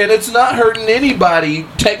do it, and it's not hurting anybody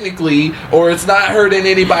technically, or it's not hurting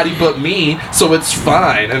anybody but me, so it's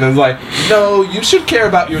fine. And it's like, no, you should care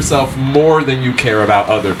about yourself more than you care about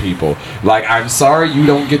other people. Like, I'm sorry you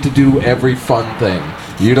don't get to do every fun thing.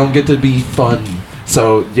 You don't get to be fun.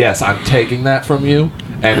 So yes, I'm taking that from you,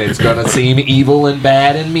 and it's gonna seem evil and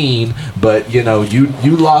bad and mean, but you know, you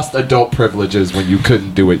lost adult privileges when you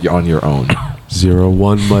couldn't do it on your own.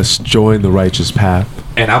 01 must join the righteous path.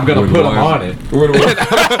 And I'm gonna When put do them I- on it.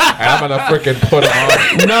 And I'm gonna freaking put them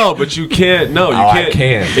on it. No, but you can't. No, you Oh, I can't.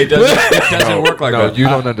 can. It doesn't work like No, that. you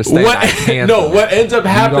don't understand. What, I can. no, though. what ends up You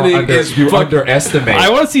don't happening is you fuck- underestimate. I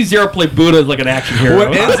want to see Zero play Buddha as like an action hero.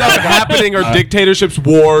 what ends up happening are dictatorships,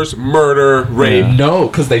 wars, murder, rape. no,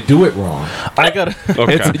 because they do it wrong. I gotta.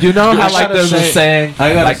 Okay. It's, you know how I like gotta there's a say- saying,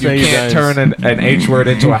 I gotta like you say, you can't guys- turn an H word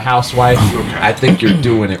into a housewife. I think you're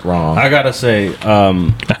doing it wrong. I gotta say,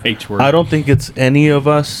 H word. I don't think it's any of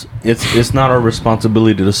us. It's not our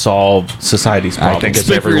responsibility to solve society's I problems. think it's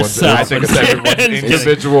Speak for everyone's. yourself. I think it's everyone's Just-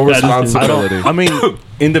 individual that is- responsibility. I mean,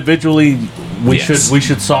 individually, we Yes.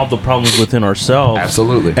 should solve the problems within ourselves.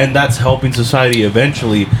 Absolutely. And that's helping society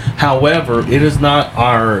eventually. However, it is not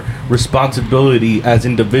our responsibility as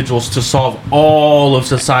individuals to solve all of And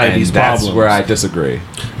society's that's problems. where I disagree.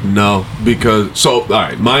 No, because all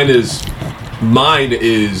right, mine is not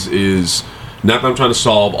that I'm trying to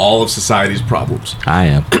solve all of society's problems. I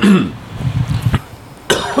am.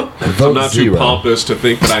 I'm not too pompous to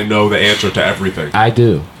think that I know the answer to everything. I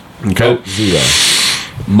do. Okay. Vote 0.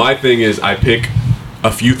 My thing is I pick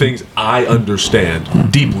a few things I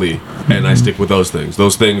understand deeply and I stick with those things.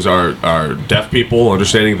 Those things are deaf people,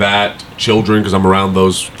 understanding that, children, because I'm around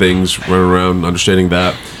those things, running around, understanding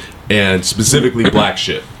that, and specifically black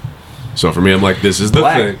shit. So for me, I'm like, this is the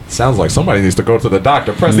thing. Sounds like somebody needs to go to the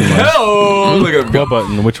doctor. Press the Hell, look at him What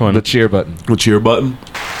button? Which one? the cheer button. the cheer button.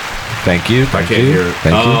 Thank you. I can't hear it.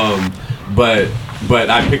 Thank you. But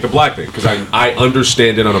I picked the black thing because I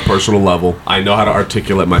understand it on a personal level. I know how to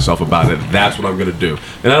articulate myself about it. That's what I'm going to do.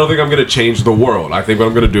 And I don't think I'm going to change the world. I think what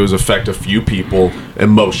I'm going to do is affect a few people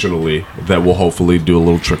emotionally that will hopefully do a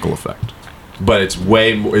little trickle effect. But it's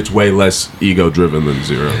way less ego driven than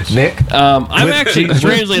Zero's. Nick, I'm actually,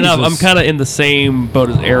 strangely enough, I'm kind of in the same boat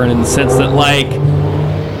as Aaron in the sense that, like,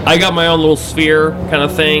 I got my own little sphere kind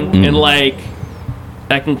of thing, and, like,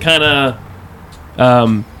 I can kind of,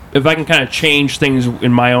 if I can kind of change things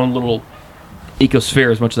in my own little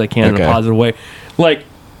ecosphere as much as I can in Okay. a positive way. Like,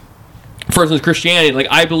 for instance, Christianity, like,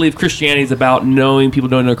 I believe Christianity is about knowing people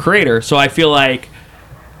don't know Creator, so I feel like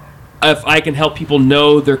if I can help people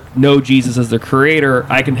know Jesus as their creator,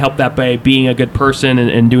 I can help that by being a good person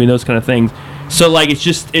and doing those kind of things. So like it's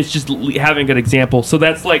just having a good example. So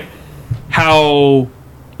that's like how,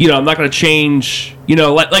 you know, I'm not going to change, you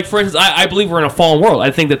know, like for instance, I believe we're in a fallen world. I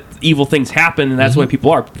think that evil things happen and that's the way people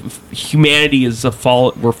are. Humanity is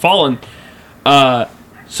we're fallen.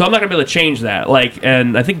 So I'm not going to be able to change that. Like,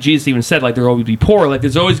 and I think Jesus even said like there will always be poor. Like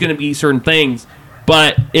there's always going to be certain things.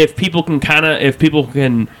 But if people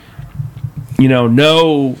can you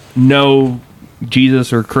know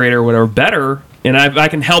Jesus or Creator or whatever better, and I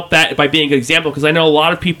can help that by being a good example, because I know a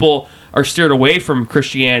lot of people are steered away from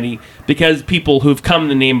Christianity because people who've come in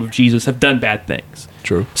the name of Jesus have done bad things.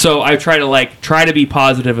 True. So I try to be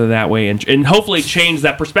positive in that way and hopefully change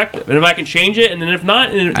that perspective. And if I can change it, and then if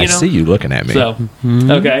not, you know, I see you looking at me. So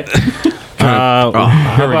okay. How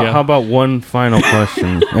about one final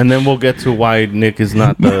question, and then we'll get to why Nick is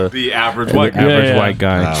not the The average the white guy. average Yeah. white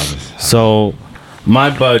guy. So, my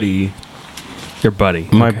buddy Your buddy.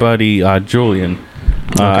 My buddy Julian.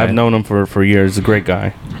 I've known him for years. He's a great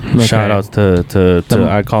guy. Shout outs to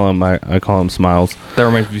I call him Smiles. That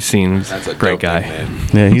remains to be seen. That's a Great dope guy. nickname.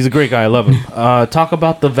 Yeah, he's a great guy. I love him. Talk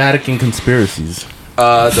about the Vatican conspiracies.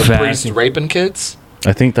 The Vatican. priest raping kids.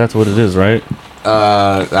 I think that's what it is, right?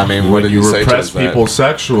 I mean, what When did you you say? repress to that? people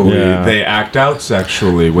sexually, Yeah. they act out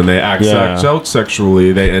sexually. When they act Yeah. out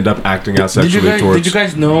sexually, they end up acting out Did sexually you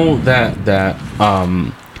guys know that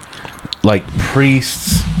like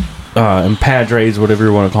priests and padres, whatever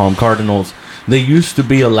you want to call them, cardinals, they used to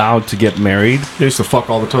be allowed to get married. They used to fuck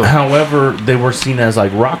all the time. However, they were seen as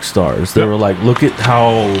like rock stars. They Yep. were like, look at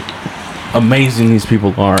how amazing these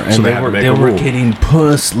people are, and So they they had to were make they a were rule. getting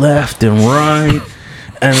puss left and right,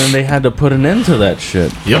 and then they had to put an end to that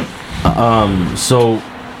shit. Yep. So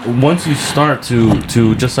once you start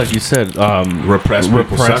to just like you said, Repress people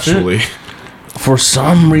repress it, sexually. for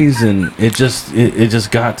some reason it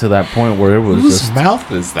just got to that point where it was Whose just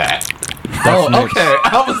mouth is that? Nick's. Okay.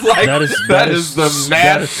 I was like, That is- that that is is- the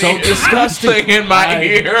that is so nastiest disgusting. thing in my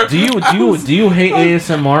ear. Do you hate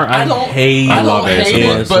ASMR? I hate I love don't hate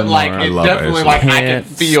ASMR. it, but like I it love definitely ASMR. like I can Can't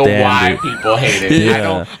feel stand why it. people hate it.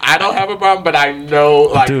 Yeah. I don't have a problem, but I know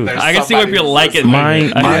like Dude. there's I can see why somebody people who's like it.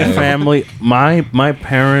 listening. my family, my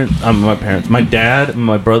parents, my dad and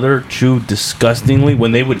my brother chewed disgustingly.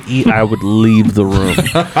 When they would eat, I would leave the room.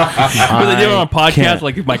 But they do it on a podcast, can't.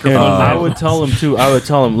 like your microphone. I would tell them too. I would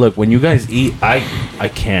tell them, look, when you guys eat, I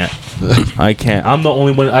can't. I can't. I'm the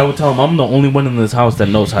only one. I would tell them I'm the only one in this house that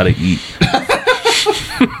knows how to eat.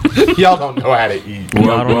 Y'all don't know how to eat. I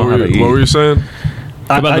don't know how to eat. What were you saying?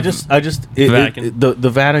 about I the just Vatican? the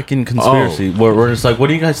Vatican conspiracy, where it's like, what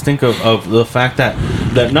do you guys think of the fact that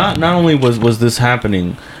not only was this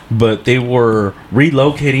happening, but they were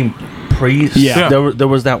relocating priests. Yeah. There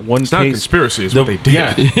was that one It's not a case. conspiracy, it's what they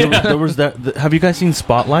did. Yeah, there was that. Have you guys seen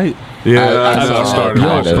Spotlight? Yeah, I that's how it saw started. it.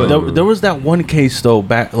 off. Yeah. But there was that one case though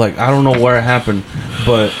back, like I don't know where it happened,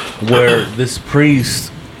 but where this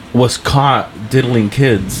priest was caught diddling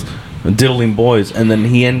boys, and then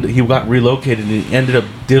he got relocated and he ended up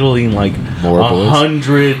diddling like More boys?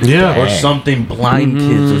 100 Yeah. or something blind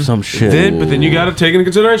kids or some shit. But then you got to take into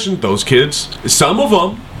consideration those kids. Some of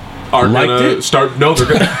them are Liked gonna it? start. No, they're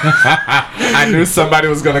gonna. I knew somebody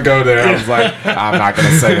was gonna go there. I was like, I'm not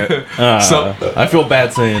gonna say it. some, I feel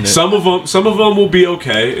bad saying it. some of them will be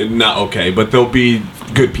okay, not okay, but they'll be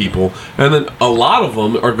good people, and then a lot of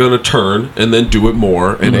them are gonna turn and then do it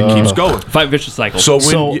more, and it keeps going. Fight vicious cycle. So when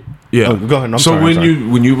So- yeah, Oh, go ahead. I'm so sorry, I'm sorry.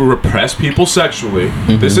 when you repress people sexually,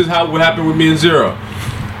 this is what happened with me and Zero.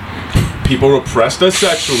 People repressed us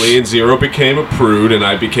sexually, and Zero became a prude, and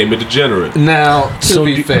I became a degenerate. Now, to So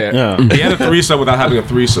be do- fair, yeah. He had a threesome without having a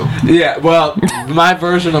threesome. yeah. Well, my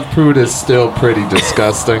version of prude is still pretty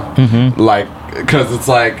disgusting. Like, because it's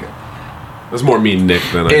like That's more me and Nick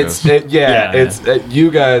than I it's guess. it's you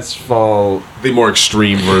guys fall. The more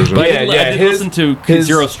extreme version. But Yeah, I did his- listen to his-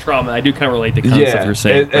 Zero's trauma. I do kind of relate to concepts Yeah, you're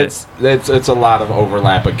saying. but- it's a lot of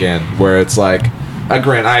overlap again, where it's like.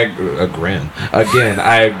 Again,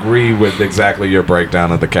 I agree with exactly your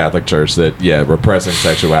breakdown of the Catholic Church that repressing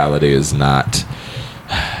sexuality is not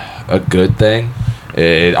a good thing.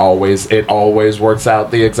 It always works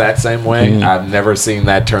out the exact same way. I've never seen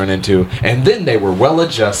that turn into. And then they were well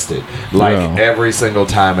adjusted, like Yeah. every single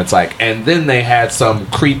time. It's like, and then they had some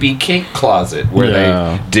creepy kink closet where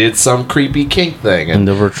Yeah. they did some creepy kink thing, and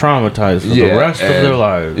they were traumatized for the rest of their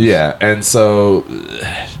lives. Yeah, and so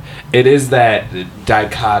it is that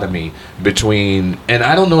dichotomy between, and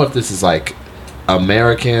I don't know if this is like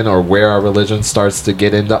American or where our religion starts to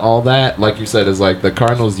get into all that. Like you said, is like the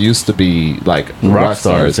Cardinals used to be like rock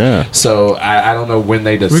stars. yeah. So I don't know when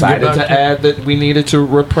they decided back to to- add that we needed to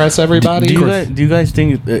repress everybody. Do you guys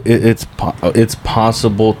think it's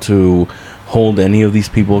possible to hold any of these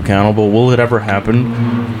people accountable? Will it ever happen?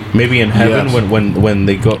 Maybe in heaven Yes. when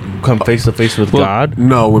they come face to face with God.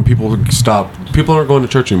 No, when people stop, people aren't going to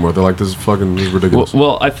church anymore. They're like, this is ridiculous.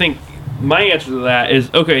 Well, I think my answer to that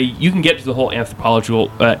is okay. You can get to the whole anthropological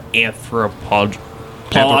thing,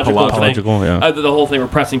 Anthropological, yeah. the whole thing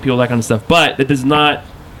repressing people, that kind of stuff. But that does not,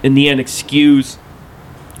 in the end, excuse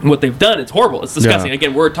what they've done. It's horrible. It's disgusting. Yeah.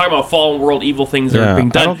 Again, we're talking about fallen world, evil things that are being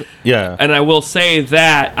done. Yeah. And I will say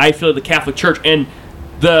that I feel the Catholic Church and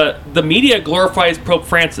the media glorifies Pope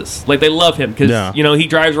Francis. Like, they love him because Yeah. he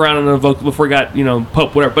drives around in a Volkswagen before he got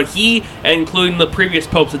Pope, whatever. But he, including the previous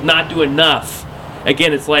popes, did not do enough.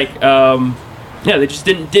 Again, it's like Yeah, they just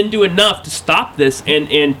didn't do enough to stop this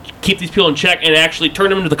and keep these people in check and actually turn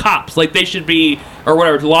them into the cops. Like they should be, or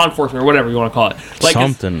whatever, to law enforcement or whatever you want to call it. Like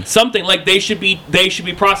something like they should be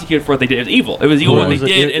prosecuted for what they did. It was evil. It was evil what they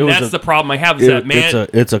did, and that's the problem I have. Is that man?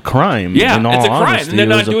 It's a crime. Yeah, it's a crime, honesty, and they're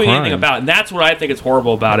not doing anything about it. And that's what I think is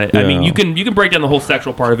horrible about it. Yeah. I mean, you can break down the whole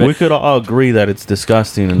sexual part of it. We could all agree that it's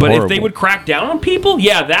disgusting and but horrible. if they would crack down on people,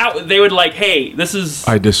 that they would like, hey, this is.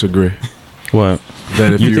 I disagree. What?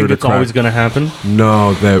 That if you think were to it's always going to happen?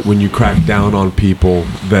 No, that when you crack down on people,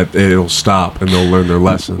 that it'll stop and they'll learn their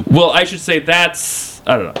lesson. Well, I should say that's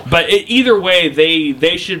I don't know, but either way,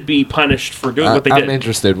 they should be punished for doing what they did. I'm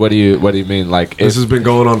interested. What do you mean? Like this has been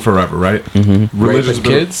going on forever, right? Mm-hmm. Religion's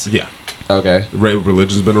kids? Yeah. Okay.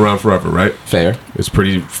 Religion's been around forever, right? Fair. It's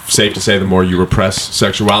pretty safe to say the more you repress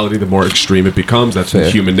sexuality, the more extreme it becomes. That's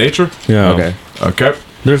human nature. Yeah. Okay.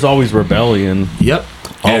 There's always rebellion. Yep.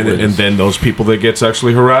 And then those people that get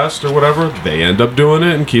sexually harassed or whatever, they end up doing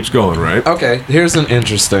it and keeps going, right? Okay, here's an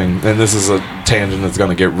interesting, and this is a tangent that's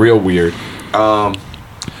going to get real weird.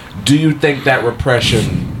 Do you think that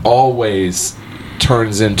repression always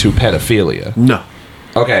turns into pedophilia? No.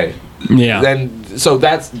 Okay. Yeah. Then so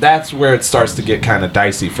that's where it starts to get kind of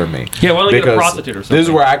dicey for me. Yeah, why don't you get a prostitute or something? This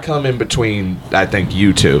is where I come in between. I think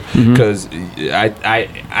you two, because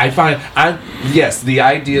I find yes, the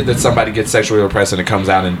idea that somebody gets sexually repressed and it comes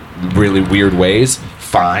out in really weird ways.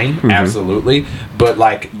 Fine, absolutely, but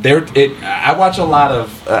like I watch a lot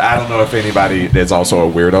of. I don't know if anybody is also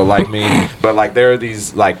a weirdo like me, but like there are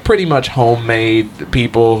these like pretty much homemade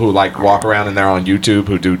people who like walk around and they're on YouTube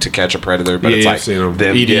who do To Catch a Predator, but it's like them,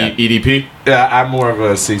 EDP. Yeah, I'm more of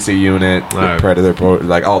a CC unit, Predator,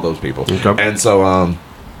 like all those people, and so and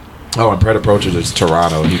Predator Approaches is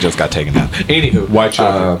Toronto. He just got taken down. Anywho, white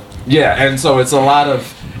children. Yeah, and so it's a lot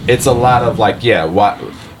of like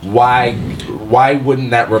why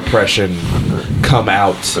wouldn't that repression come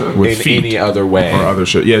out with in any other way or other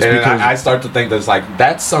shit? Yes, and because I start to think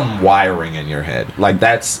that's some wiring in your head. Like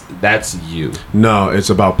that's you. No, it's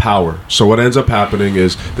about power. So what ends up happening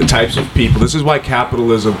is the types of people. This is why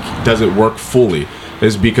capitalism doesn't work fully.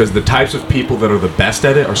 Is because the types of people that are the best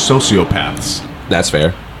at it are sociopaths. That's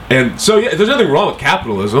fair. And so, yeah, there's nothing wrong with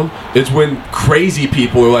capitalism. It's when crazy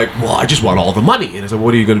people are like, well, I just want all the money. And it's like,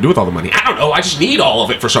 what are you going to do with all the money? I don't know. I just need all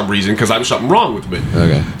of it for some reason because there's something wrong with me.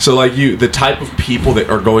 Okay. So, like, the type of people that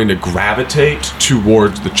are going to gravitate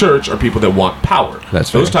towards the church are people that want power. That's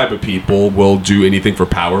fair. Those type of people will do anything for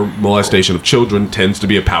power. Molestation of children tends to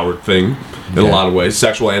be a power thing in a lot of ways,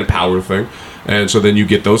 sexual and power thing. And so then you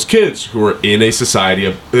get those kids who are in a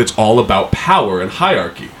society it's all about power and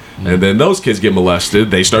hierarchy. And then those kids get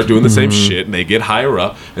molested, they start doing the same shit, and they get higher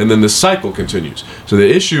up, and then the cycle continues. So the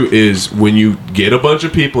issue is when you get a bunch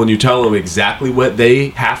of people and you tell them exactly what they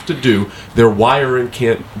have to do, their wiring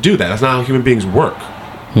can't do that. That's not how human beings work.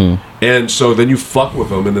 And so then you fuck with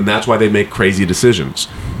them, and then that's why they make crazy decisions.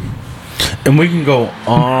 And we can go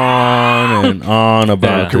on and on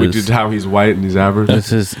about Can we do how he's white and he's average?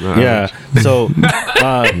 This is So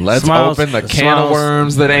let's open the can of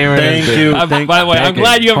worms that Aaron. Thank you. By the way, I'm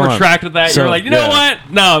glad you have retracted that. So, you're like, you know what?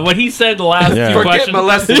 No, what he said the last few Forget questions.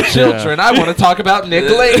 molested children. I want to talk about Nick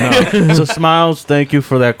Lane. So Smiles, thank you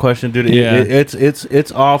for that question, dude. Yeah.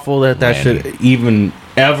 It's awful that should even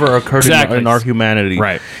ever occurred in our humanity.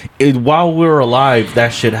 Right. While we're alive, that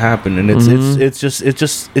shit happened, and it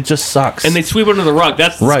just sucks. And they sweep it under the rug.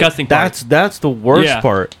 That's the disgusting part. That's the worst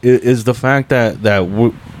part. Is the fact that there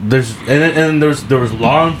was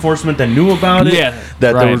law enforcement that knew about it. Yeah.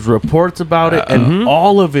 That there was reports about it, and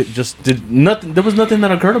all of it just did nothing. There was nothing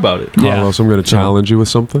that occurred about it. Yeah. Carlos, I'm going to challenge you with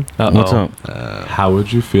something. What's up? How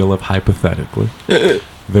would you feel if hypothetically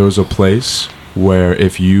there was a place where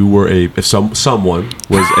if someone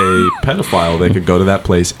was a pedophile, they could go to that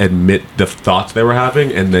place, admit the thoughts they were having,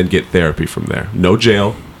 and then get therapy from there. No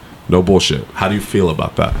jail, no bullshit. How do you feel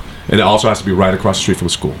about that? And it also has to be right across the street from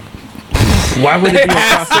school. Why would it be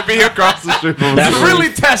to be across the street from school? To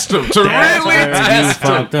really test them.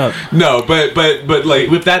 No, but like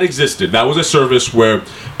if that existed, that was a service where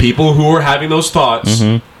people who were having those thoughts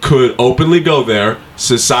could openly go there.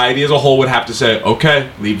 Society as a whole would have to say, okay,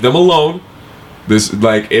 leave them alone. This,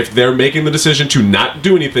 like, if they're making the decision to not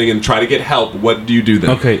do anything and try to get help, what do you do then?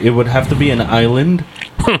 Okay, it would have to be an island.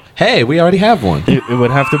 Hey, we already have one. It would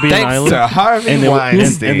have to be an island. To Harvey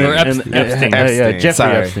Weinstein. Epstein. Jeffrey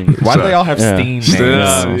Epstein. Why do they all have Steen names?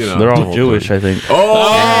 They're all Jewish, I think.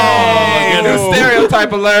 Oh, canceled.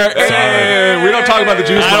 Stereotype alert. Hey, we don't talk about the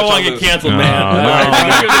Jews. I don't much want on to get this. canceled, man.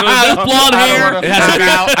 This blonde hair. It has to be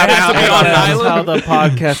on an That's island. how the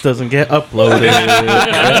podcast doesn't get uploaded.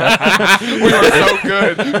 We were so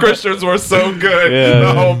good. Christians were so good. Yeah.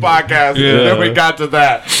 The whole podcast. Yeah. And then we got to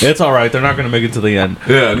that. It's all right. They're not going to make it to the end.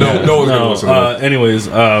 Yeah, no one's gonna listen to that. Anyways,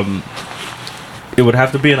 it would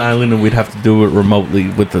have to be an island, and we'd have to do it remotely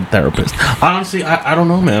with the therapist. Honestly, I don't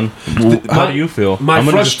know, man. How do you feel? I'm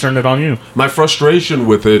gonna just turn it on you. My frustration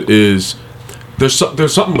with it is there's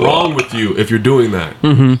something wrong with you if you're doing that.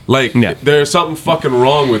 Like there's something fucking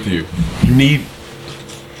wrong with you.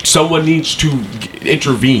 Someone needs to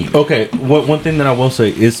intervene. Okay, one thing that I will say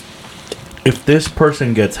is, if this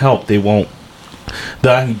person gets help, they won't. The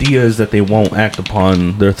idea is that they won't act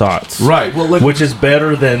upon their thoughts, Right. Well, like, which is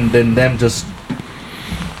better than them just.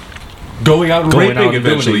 going out and Going raping out and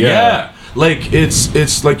doing eventually. it, yeah. Yeah. Like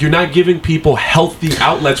it's like you're not giving people healthy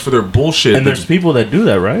outlets for their bullshit. And there's people that do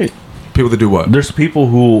that, right? people that do what? There's people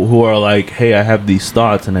who are like, hey, I have these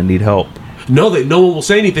thoughts and I need help. No, that no one will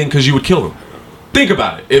say anything because you would kill them. Think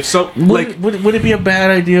about it. If some like, Would it be a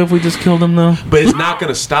bad idea if we just killed them though? but it's not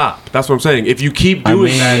gonna stop. That's what I'm saying. If you keep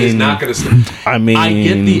doing that, it's mean- not gonna stop. I mean, I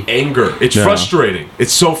get the anger. It's Yeah. frustrating.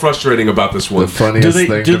 It's so frustrating about this one. The funniest they-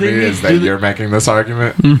 thing do to they me need- is do that they- you're making this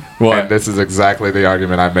argument. What? And this is exactly the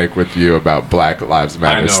argument I make with you about Black Lives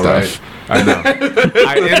Matter I know, stuff. right? I know.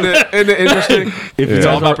 In the industry, if you it's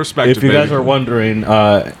all guys about are, perspective. if you guys baby. are wondering,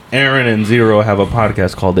 Aaron and Zero have a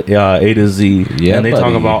podcast called A to Z, Yeah, and they talk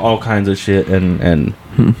buddy. about all kinds of shit and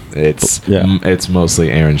It's Yeah. it's mostly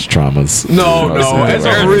Aaron's traumas. No, no. As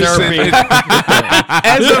of recent,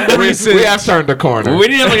 as of recent, we have turned the corner. We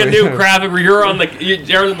need to have like a new graphic where you're on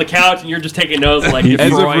the couch and you're just taking notes like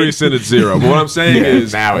as of Freud. recent, it's zero. But what I'm saying Yeah,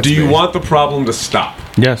 is, now it's do you me. want the problem to stop?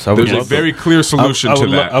 yes, I would There's a love very clear solution I to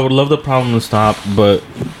would that. I would love the problem to stop, but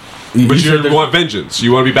But said you want vengeance.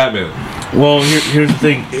 You want to be Batman. well, here's the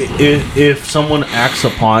thing: if someone acts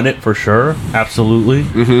upon it, for sure, absolutely.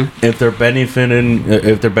 Mm-hmm. If they're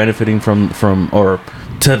benefiting from, or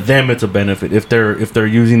to them, it's a benefit. If they're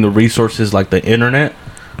using the resources like the internet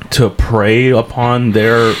to prey upon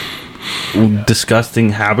their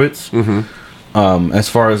disgusting habits, as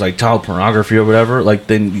far as like child pornography or whatever, like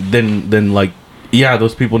then like yeah,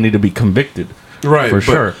 those people need to be convicted. Right. For but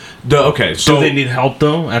sure. Okay. So Do they need help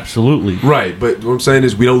though? Absolutely. Right, but what I'm saying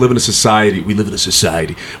is we don't live in a society. We live in a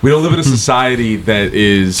society. We don't live in a society that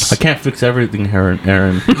is. I can't fix everything, Aaron.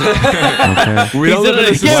 Okay. We don't live in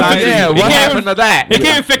a society. Yeah, what happened to that? He can't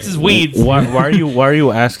even fix his weeds. Why are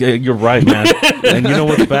you asking? You're right, man. And you know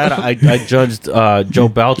what's bad? I judged Joe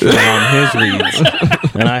Beltran on his reads,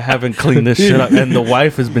 and I haven't cleaned this shit up. And the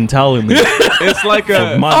wife has been telling me. It's like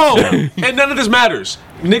a months now. and none of this matters.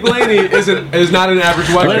 Nick Laney is not an average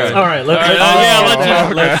white guy. All right, let's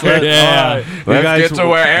Let's get to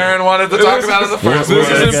where Aaron wanted to talk about in the first This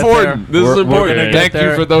gonna is get important. there. This is We're important. gonna get Thank there.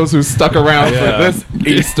 you for those who stuck around Yeah. for this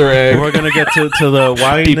Easter egg. We're gonna get to the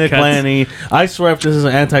why Deep Nick cuts. Laney. I swear, if this is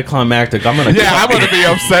anticlimactic, I'm gonna. Yeah, I'm gonna be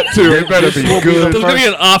upset too. It better be good. There's gonna be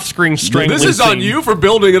an off-screen strangling. This is on scene. you for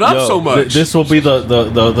building it up Yo, so much. This will be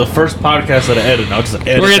the first podcast that I edit. I'll just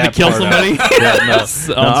edit. We're gonna that kill part out. somebody. Yeah, no. Yes,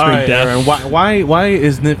 No, on-screen all right, death. Aaron. Why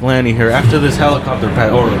is Nick Laney here after this helicopter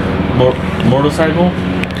pad or motorcycle?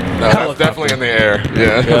 No, that's definitely in the air.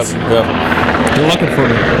 Yeah. Yep. They're looking for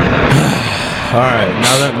me. All right.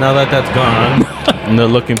 Now that that's gone, and they're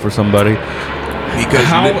looking for somebody. because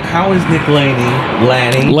How is Nick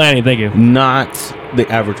Laney Lanny, thank you. not the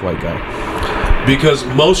average white guy? because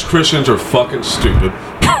most Christians are fucking stupid.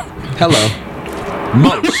 Hello.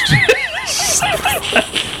 Most.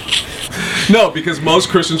 No, because most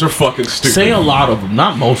Christians are fucking stupid. Say a lot of them,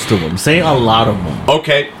 not most of them. Say a lot of them.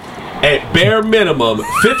 Okay. At bare minimum,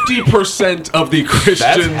 50% of the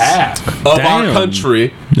Christians half. of our Damn.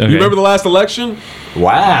 country. Okay. You remember the last election?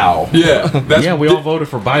 Wow. Yeah. That's Yeah, we all voted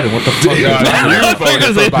for Biden. What the fuck? You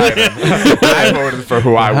voted for Biden. I voted for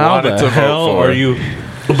who I How wanted the to hell vote for. are you?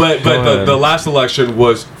 But ahead. the last election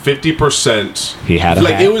was 50%. He had a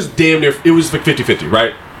like hat. it was damn near. It was like 50-50,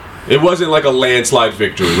 right? It wasn't like a landslide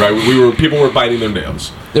victory, right? People were biting their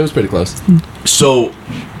nails. It was pretty close. So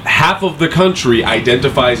half of the country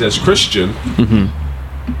identifies as Christian,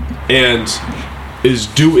 and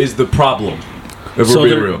is the problem. If So we're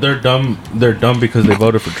being real. they're dumb. They're dumb because they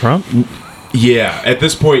voted for Trump. Yeah, at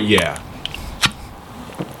this point, yeah.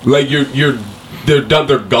 Like they're dumb,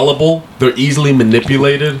 they're gullible, they're easily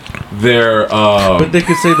manipulated. they're But they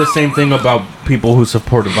could say the same thing about people who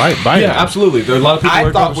supported Biden. yeah, absolutely. There are a lot of people.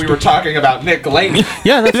 I thought we were talking about Nick Laney.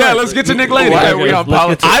 Yeah, that's Yeah, right. let's get to Nick Laney. Why Yeah, are we on let's get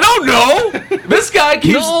politics? to- I don't know. This guy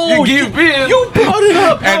keeps No, keep being. You brought it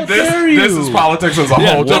up. How And this, dare you? this is politics as a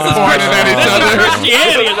whole. this is pointing at each other.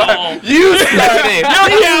 Christianity is all. You started.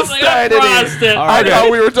 You started it. I thought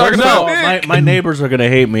we were talking No, about Nick. my neighbors are gonna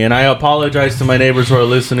hate me, and I apologize to my neighbors who are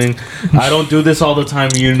listening. I don't do this all the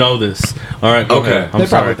time. You know this. All right. Go Okay. ahead. I'm They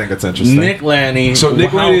sorry. probably think it's interesting. Nick Laney. So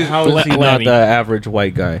Nick Laney is- how is he not Laney. the average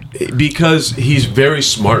white guy? Because he's very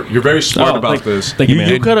smart. You're very smart about this. Thank you, man.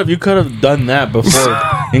 You could have done that before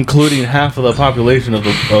including half of the population of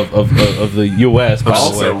the U.S. By the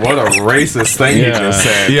Also, way. what a racist thing you Yeah. just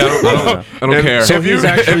said. Yeah, I don't care. So If you he's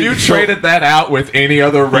actually- if you traded that out with any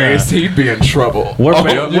other race, he'd be in trouble. We're Oh,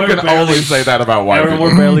 ba- you we're can barely- only say that about white Aaron, people.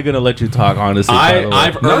 we're barely gonna let you talk. Honestly, by the way.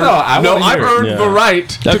 I've earned, No, I wanna I've hear it. earned Yeah. the right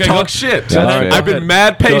to Okay, talk go- shit. That's fair. I've been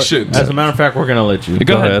mad patient. As a matter of fact, we're gonna let you.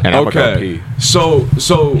 Go ahead. And I'm gonna go Okay, pee. so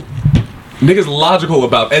Nick is logical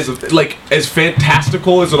about as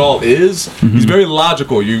fantastical as it all is. He's very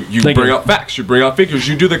logical. You Thank bring you. out facts. You bring out figures.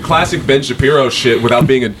 You do the classic Ben Shapiro shit without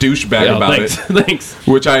being a douchebag Yeah, about thanks. it, Thanks.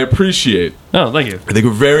 which I appreciate. Oh, thank you. I think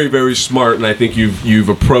you're very, very smart, and I think you've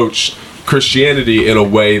approached Christianity in a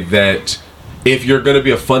way that if you're going to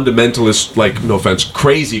be a fundamentalist, like, no offense,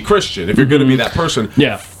 crazy Christian, if you're going to be that person,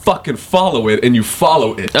 Yeah. fucking follow it, and you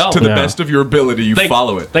follow it Oh. to the Yeah. best of your ability. You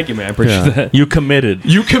follow it. Thank you, man. I appreciate Yeah. that. You committed.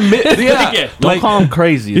 You commit. Yeah, Thank you. Don't call him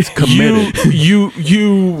crazy. It's committed.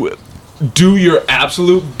 you do your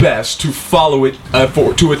absolute best to follow it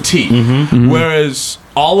to a T. Whereas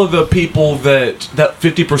all of the people that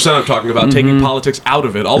 50% I'm talking about taking politics out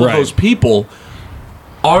of it, all of Right. those people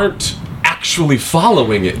aren't actually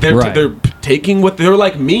following it. They're Right. they're taking what they're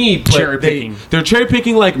like me, but Cherry picking. They're cherry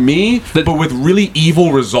picking like me, but with really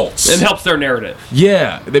evil results. It helps their narrative.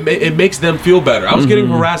 Yeah, it makes them feel better. I was getting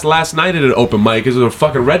harassed last night at an open mic. It was a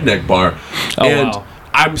fucking redneck bar. Oh, and wow.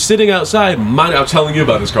 I'm sitting outside. I'm telling you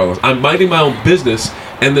about this, Carlos. I'm minding my own business.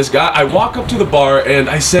 And this guy, I walk up to the bar and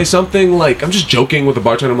I say something like, I'm just joking with the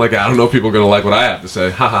bartender. I'm like, I don't know if people are going to like what I have to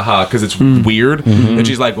say. Ha ha ha. Because it's weird. And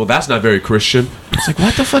she's like, well, that's not very Christian. It's like,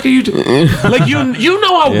 what the fuck are you doing? Like, you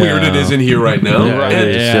know how weird it is in here right now. Yeah, Right,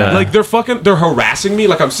 And yeah. like, they're harassing me.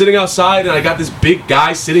 Like, I'm sitting outside and I got this big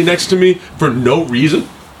guy sitting next to me for no reason.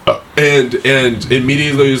 And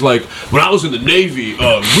immediately he's like, when I was in the Navy,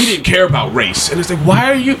 we didn't care about race. And it's like,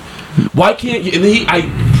 why can't you? And I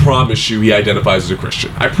promise you, he identifies as a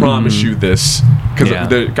Christian. I promise you this, because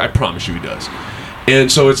Yeah. I promise you he does.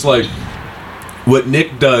 And so it's like, what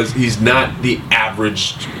Nick does, he's not the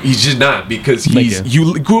average. He's just not, because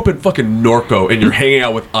you grew up in fucking Norco and you're hanging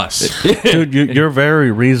out with us. Dude, you're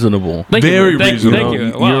very reasonable. Thank Very you. Thank, reasonable. Thank you.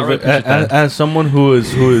 You're Wow, I ve- really appreciate that. as someone who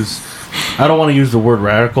is I don't want to use the word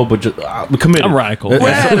radical, but just committed. I'm radical.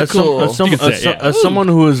 Radical. You can say it, yeah. As someone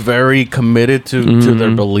who is very committed to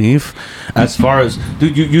their belief, as far as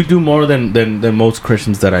dude, you do more than most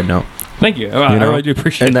Christians that I know. Thank you. Wow, I know? really do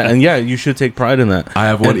appreciate And, that. and yeah, you should take pride in that. I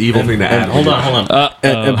have one evil thing to add. Hold on.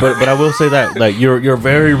 But I will say that like you're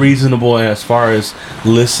very reasonable as far as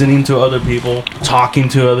listening to other people, talking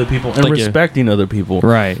to other people, and Thank you. respecting other people.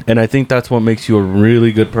 Right. And I think that's what makes you a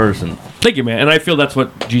really good person. Thank you, man. And I feel that's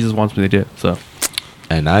what Jesus wants me to do. So.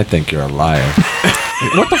 And I think you're a liar.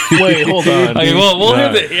 Wait, hold on. Okay, well, we'll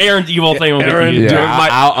hear the Aaron's evil thing. We'll Aaron, get to you. Yeah,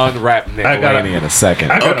 I'll unwrap Nick I gotta- Laney in a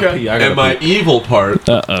second. I gotta Okay. pee. I gotta And my pee. evil part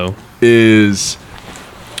Uh-oh. is,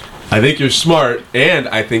 I think you're smart, and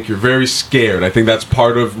I think you're very scared. I think that's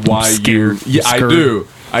part of why you. Scared. Yeah, Scared.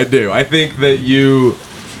 I do. I think that you.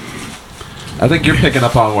 I think you're picking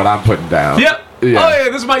up on what I'm putting down. Yep. Yeah. Oh yeah,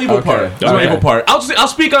 this is my evil Okay. part. This is my Okay. evil part. I'll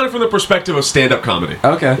speak on it from the perspective of stand-up comedy.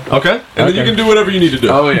 Okay. Okay, and then you Okay. can do whatever you need to do.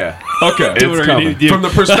 Oh yeah. Okay. It's coming. From the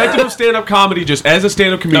perspective of stand-up comedy, just as a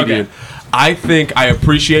stand-up comedian, Okay. I think I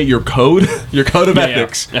appreciate your code of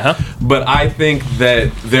ethics, Uh-huh. but I think that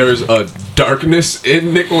there's a darkness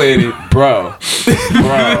in Nick Laney. Bro,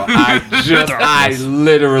 I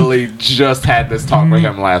literally just had this talk with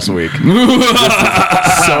him last week. This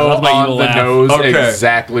is so my on evil the laugh. nose, Okay.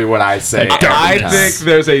 exactly what I say. I every time. think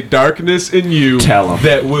there's a darkness in you Tell 'em.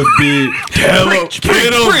 that would be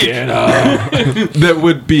that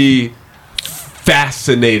would be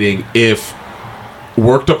fascinating if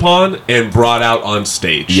worked upon and brought out on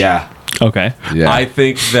stage. Yeah. Okay. Yeah. I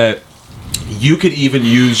think that you could even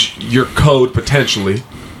use your code potentially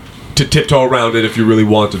to tiptoe around it if you really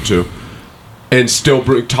wanted to, and still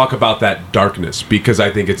talk about that darkness, because I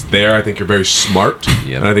think it's there. I think you're very smart,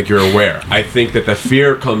 Yep. and I think you're aware. I think that the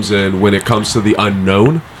fear comes in when it comes to the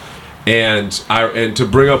unknown, and to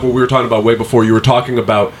bring up what we were talking about way before. You were talking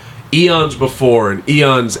about eons before and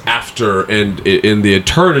eons after, and in the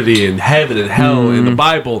eternity and heaven and hell in the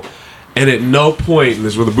Bible. And at no point, and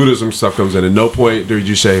this is where the Buddhism stuff comes in, at no point did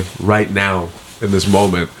you say, right now, in this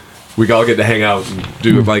moment, we all get to hang out and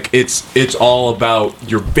do like it's all about,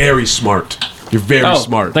 you're very smart. You're very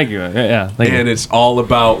smart. Thank you. Yeah, thank you. And it's all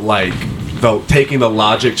about like taking the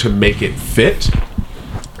logic to make it fit.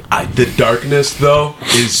 The darkness, though,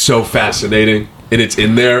 is so fascinating, and it's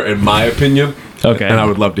in there, in my opinion. Okay. And I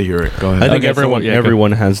would love to hear it. Go ahead. I think Okay, so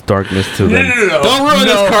everyone has darkness to them. No. Don't ruin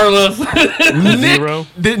this, Carlos. Zero.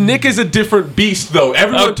 Nick is a different beast, though.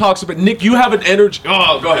 Everyone talks about Nick. You have an energy.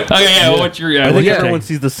 Oh, go ahead. Okay, yeah. What's your? I think what's your everyone take?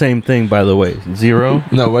 sees the same thing. By the way, zero.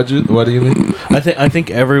 No, what do you mean? I think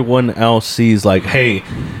everyone else sees like, hey,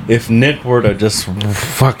 if Nick were to just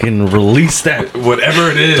fucking release that, Whatever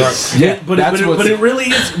it is. Yeah, but it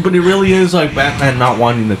really is like Batman not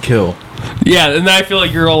wanting to kill. Yeah, and then I feel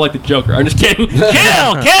like you're all like the Joker. I'm just kidding. Kill!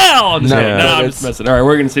 I'm just kidding. No, I'm just messing. All right,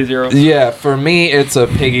 we're gonna say zero. Yeah, for me, it's a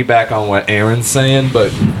piggyback on what Aaron's saying,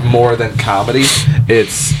 but more than comedy,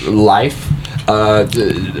 it's life.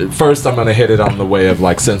 First, I'm going to hit it on the way of,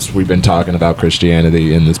 like, since we've been talking about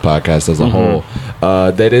Christianity in this podcast as a whole,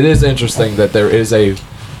 that it is interesting that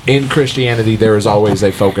in Christianity, there is always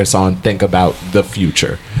a focus on think about the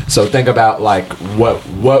future. So think about, like, what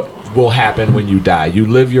will happen when you die. You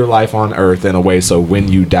live your life on earth in a way so when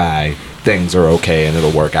you die, things are okay and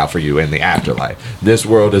it'll work out for you in the afterlife. This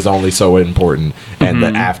world is only so important, and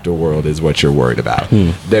the afterworld is what you're worried about.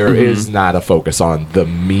 There is not a focus on the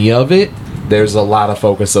me of it. There's a lot of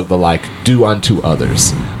focus of the, like, do unto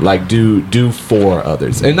others, like do for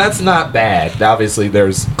others, and that's not bad. Obviously,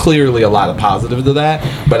 there's clearly a lot of positive to that,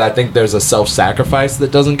 but I think there's a self-sacrifice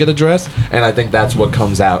that doesn't get addressed, and I think that's what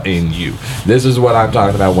comes out in you. This is what I'm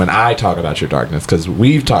talking about when I talk about your darkness, because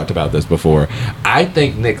we've talked about this before. I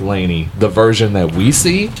think Nick Laney, the version that we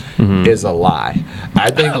see, is a lie.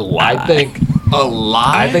 I think A lie.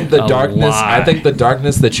 I think the darkness. lie. I think the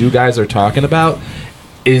darkness that you guys are talking about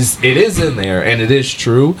is in there and it is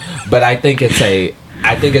true, but I think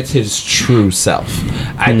it's his true self.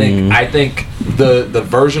 I think the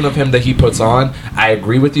version of him that he puts on, I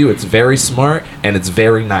agree with you, it's very smart and it's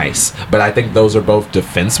very nice, but I think those are both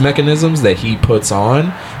defense mechanisms that he puts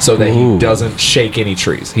on so that he doesn't shake any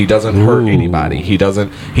trees. He doesn't hurt anybody. He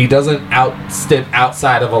doesn't step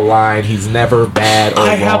outside of a line. He's never bad or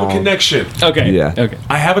I have a wrong. connection. Okay. Yeah. Okay.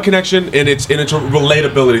 I have a connection, and it's a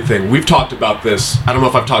relatability thing. We've talked about this. I don't know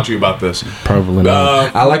if I've talked to you about this. Probably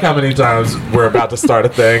not. I like how many times we're about to start a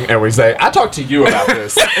thing and we say, I talked to you about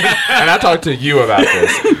this. And I talked to you about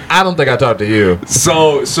this. I don't think I talked to you.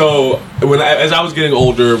 So as I was getting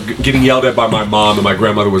older, getting yelled at by my mom and my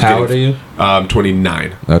grandmother was How old are you?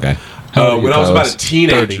 29. Okay. When I was about a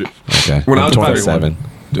teenager. Okay. When I was about 27.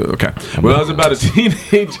 Okay. When I was about a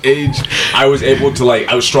teenage age, I was able to, like,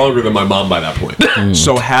 I was stronger than my mom by that point.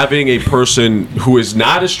 So having a person who is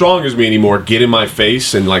not as strong as me anymore get in my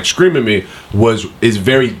face and, like, scream at me is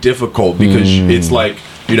very difficult, because it's like,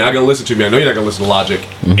 you're not going to listen to me. I know you're not going to listen to logic.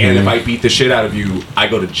 And if I beat the shit out of you, I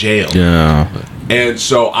go to jail. Yeah. And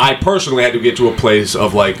so I personally had to get to a place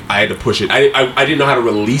of, like, I had to push it. I didn't know how to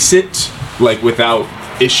release it, like, without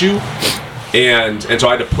issue. And so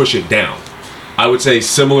I had to push it down. I would say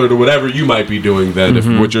similar to whatever you might be doing then, if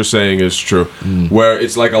what you're saying is true. Where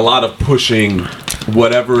it's like a lot of pushing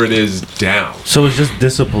whatever it is down. So it's just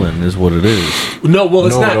discipline, is what it is. No, well,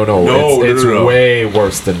 it's not. No. It's no. way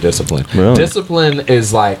worse than discipline. Really? Discipline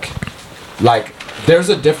is like there's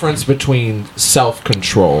a difference between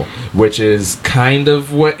self-control, which is kind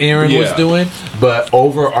of what Aaron was Yeah. doing, but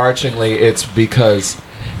overarchingly, it's because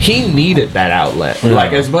he needed that outlet.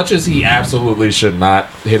 Like, as much as he absolutely should not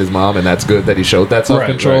hit his mom, and that's good that he showed that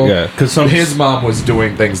self-control. right, yeah. 'Cause his mom was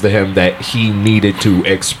doing things to him that he needed to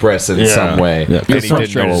express in some way, Yeah. and he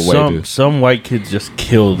didn't know a way to. Some white kids just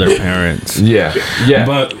kill their parents. Yeah.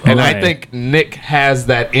 But- and I okay. think Nick has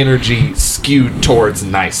that energy skewed towards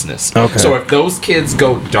niceness. Okay. So if those kids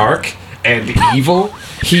go dark and evil,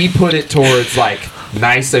 he put it towards, like,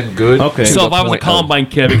 nice and good. Okay. to So the if I was a point of- Columbine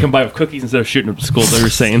kid, I'd be coming by with cookies instead of shooting up to school. They were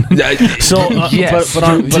saying. So, Yes,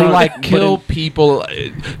 to like kill people.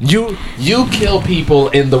 You kill people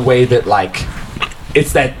in the way that, like,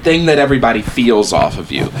 it's that thing that everybody feels off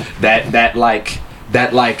of you. That like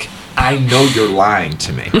I know you're lying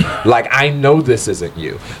to me. Like, I know this isn't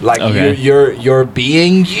you. Like, Okay. you're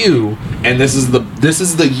being you, and this is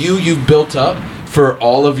the you you've built up for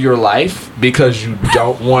all of your life because you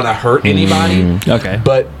don't want to hurt anybody. Okay.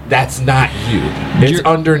 But that's not you. It's You're-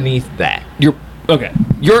 underneath that. You're okay.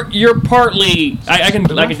 You're partly. I can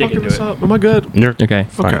dig into it. Am I good? You're Okay.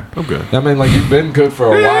 fine. Okay, I'm good. I mean, like, you've been good for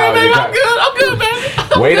a while. You got- I'm good, man.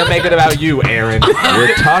 Way to make it about you, Aaron.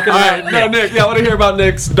 We're talking about No, Nick. Yeah, I want to hear about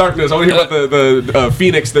Nick's darkness. I want to hear about the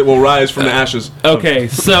phoenix that will rise from the ashes. Okay,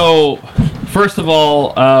 so first of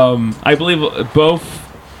all, I believe both,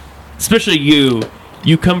 especially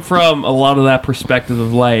you come from a lot of that perspective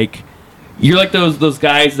of like, you're like those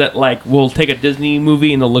guys that like will take a Disney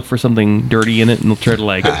movie and they'll look for something dirty in it and they'll try to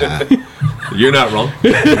like. You're not wrong.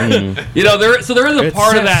 You know, there is a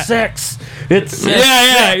part of that. Sex. It's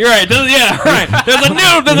Yeah, you're right. Right.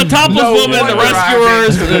 There's a topless woman in the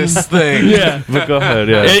rescuers. this thing. Yeah, But go ahead.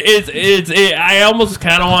 Yeah. I almost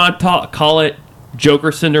kind of want to call it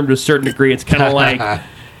Joker syndrome to a certain degree. It's kind of like,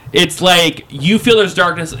 it's like you feel there's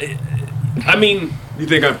darkness. I mean, You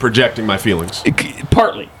think I'm projecting my feelings?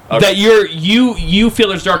 partly Okay. that you feel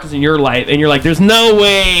there's darkness in your life, and you're like, there's no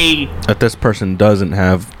way. That this person doesn't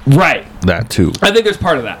have Right. that too. I think there's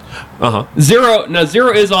part of that. Uh-huh.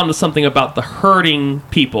 Zero is onto something about the hurting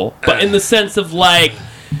people, but in the sense of like,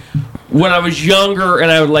 when I was younger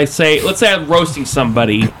and I would like say, let's say I'm roasting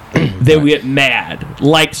somebody, they would get mad.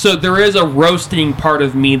 Like, so there is a roasting part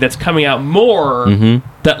of me that's coming out more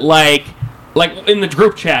that like in the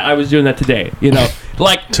group chat, I was doing that today, you know,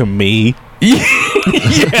 like, To me, yeah,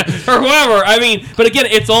 or whoever. I mean, but again,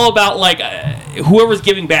 it's all about like whoever's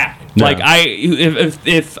giving back. Yeah. Like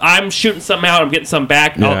if I'm shooting something out, I'm getting something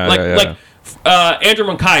back. Yeah, like Andrew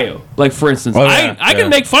Moncayo, like for instance, Oh, yeah, I can yeah.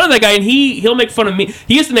 make fun of that guy, and he'll make fun of me.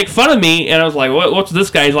 He used to make fun of me, and I was like, what's this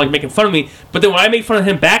guy? He's like making fun of me. But then when I make fun of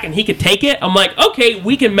him back, and he could take it, I'm like, okay,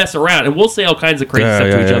 we can mess around, and we'll say all kinds of crazy stuff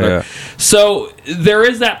to each other. Yeah. So there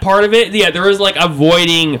is that part of it. Yeah, there is like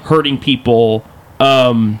avoiding hurting people.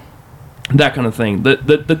 That kind of thing. The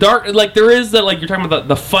dark, like there is that, like you're talking about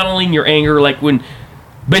the funneling your anger, like when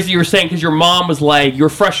basically you were saying because your mom was like, you're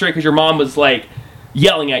frustrated because your mom was like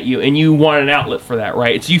yelling at you and you want an outlet for that,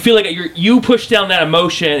 right? So you feel like you push down that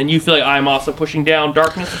emotion and you feel like I'm also pushing down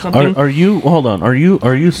darkness or something. are you? Hold on. Are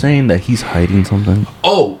you saying that he's hiding something?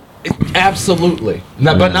 Oh, absolutely.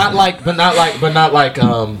 No, but not like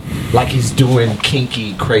he's doing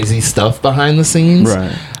kinky, crazy stuff behind the scenes.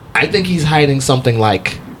 Right. I think he's hiding something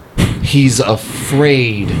like he's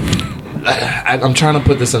afraid. I'm trying to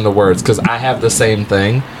put this into words because I have the same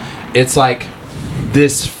thing. It's like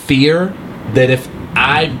this fear that if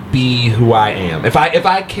I be who I am, if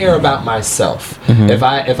I care about myself, if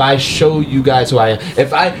I show you guys who I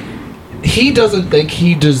am, he doesn't think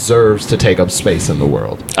he deserves to take up space in the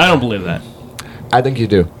world. I don't believe that. I think you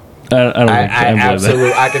do. I don't I believe that.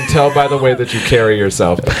 absolutely. I can tell by the way that you carry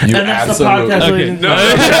yourself. You absolutely. Okay.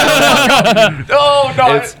 Oh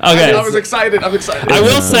no! okay. I was excited. I'm excited. I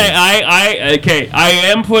will say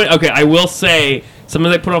I will say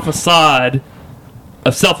sometimes I put on a facade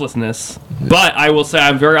of selflessness, but I will say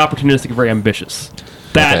I'm very opportunistic and very ambitious.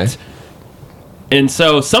 That, Okay. and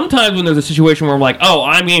so sometimes when there's a situation where I'm like, oh,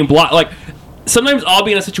 I'm getting blocked, like. Sometimes I'll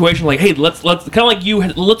be in a situation like, hey, let's kind of like you,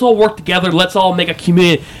 let's all work together, let's all make a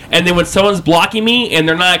community. And then when someone's blocking me and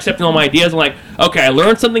they're not accepting all my ideas, I'm like, okay, I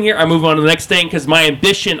learned something here, I move on to the next thing because my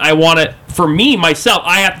ambition, I want it for me, myself.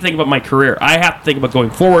 I have to think about my career. I have to think about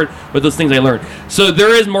going forward with those things I learned. So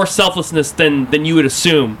there is more selflessness than you would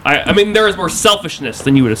assume. I mean, there is more selfishness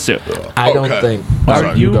than you would assume. I don't Okay. think.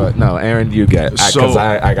 Sorry. You go. No, Aaron, you get. Because So-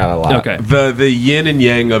 I got a lot. Okay. The yin and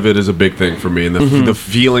yang of it is a big thing for me, and the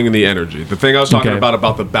feeling and the energy. The thing I was talking Okay.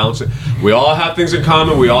 about the bouncing. We all have things in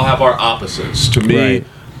common. We all have our opposites. To me,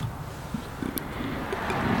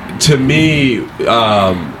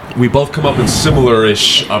 we both come up in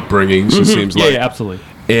similar-ish upbringings. It seems like, Yeah, absolutely.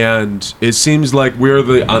 and it seems like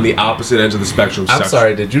we're on the opposite ends of the spectrum. I'm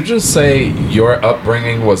sorry. Did you just say your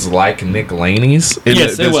upbringing was like Nick Laney's? In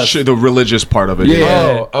Yes, it was. the religious part of it.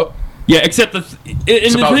 Oh, Yeah, except the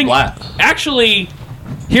about thing. black. Actually,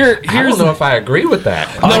 I here's don't know if I agree with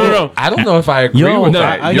that. No. I don't know if I agree Yo, with no,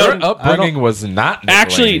 that. I Your don't- upbringing was not Nick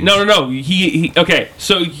Actually, Laney's. no. He okay.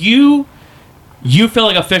 So you feel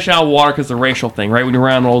like a fish out of water because the racial thing, right? When you're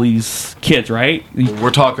around all these kids, right? We're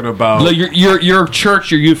talking about. Like your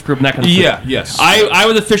church, your youth group, and that kind of Yeah, thing. yes. I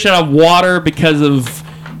was a fish out of water because of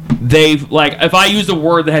if I used a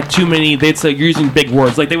word that had too many, they'd say you're using big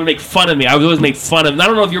words. Like they would make fun of me. I was always made fun of. And I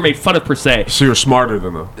don't know if you were made fun of per se. So you're smarter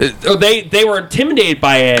than them. Or they were intimidated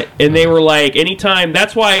by it, and they were like, anytime.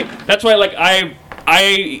 That's why like I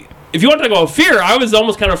if you want to talk about fear, I was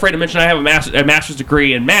almost kind of afraid to mention I have a master's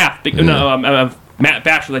degree in math. No, I'm a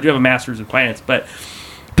bachelor's. I do have a master's in finance, but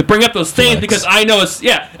to bring up those things because I know as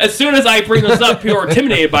soon as I bring this up, people are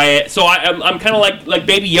intimidated by it. So I'm kind of like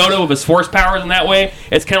Baby Yoda with his force powers in that way.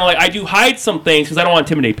 It's kind of like I do hide some things because I don't want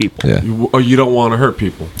to intimidate people. Yeah. You don't want to hurt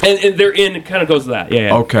people. And they're in. It kind of goes to that.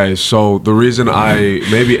 Yeah. Okay, so the reason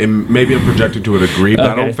maybe I'm projecting to a degree, but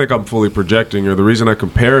I don't think I'm fully projecting. Or the reason I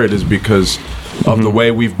compare it is because of the way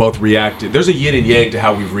we've both reacted. There's a yin and yang to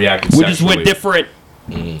how we've reacted. We just went different.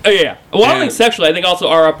 Oh, yeah. Well, I don't think sexually. I think also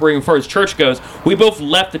our upbringing, as far as church goes, we both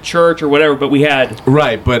left the church or whatever, but we had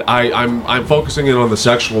right. But I'm focusing in on the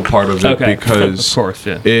sexual part of it because, of course,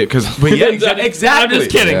 yeah. But yeah, exactly. I'm just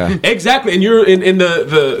kidding. Yeah. Exactly, and you're in the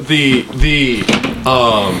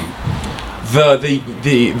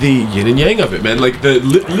yin and yang of it, man. Like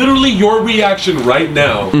literally, your reaction right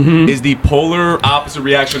now is the polar opposite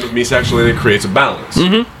reaction of me sexually, and it creates a balance.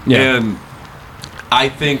 Yeah. And I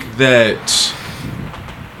think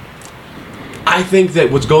that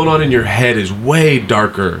what's going on in your head is way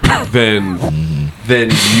darker than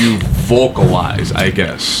you vocalize, I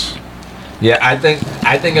guess. Yeah, I think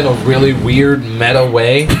in a really weird meta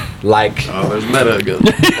way, like Oh, there's meta again.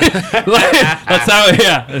 That's how.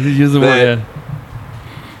 Yeah. Use the word.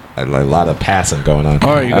 a lot of passing going on.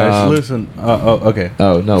 All right, you guys, listen. Okay.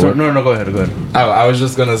 Oh no, No, go ahead. Oh, I was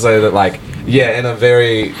just gonna say that, like, yeah, in a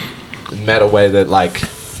very meta way, that like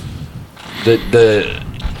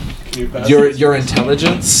your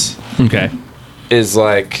intelligence Okay. is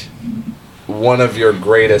like one of your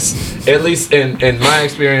greatest, at least in my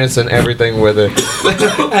experience and everything. Whether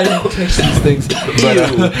I don't touch these things, but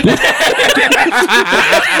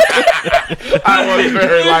I was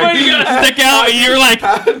very Like, you gotta stick out. And you're like,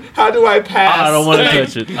 how do I pass? I don't want to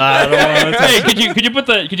touch it. I don't want to touch hey, could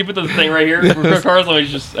you put the thing right here for cars? I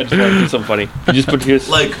just want to do something funny. You just put this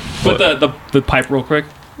Like put the pipe real quick.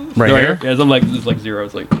 it. Right here? Yeah, so I'm like, this is like zero.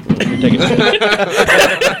 It's like, you're taking it.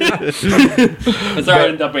 I'm sorry I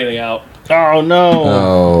didn't dump anything out. Oh, no.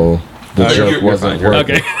 Oh, the joke you're wasn't fine.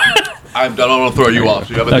 working. Okay. I don't want to throw you off.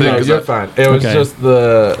 So you have a Okay. thing. No, 'cause you're fine. It was Okay. just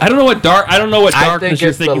the. I don't know what I darkness think you're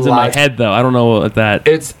it's the thinking in my light. head though. I don't know what that.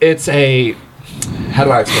 It's a. How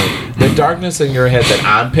do I explain? The darkness in your head that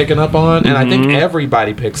I'm picking up on, and I think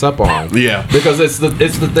everybody picks up on. Yeah. Because it's the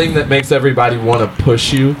thing that makes everybody want to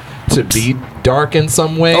push you to be dark in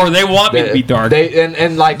some way. Or they want me to be dark.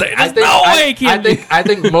 And like There's I think no way it can be. I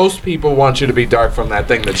think most people want you to be dark from that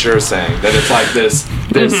thing that you're saying. That it's like this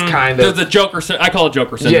kind There's of. the Joker. I call it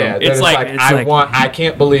Joker syndrome. Yeah, it's like I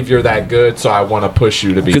can't believe you're that good, so I want to push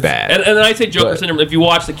you to be bad. And then I say Joker But- syndrome. If you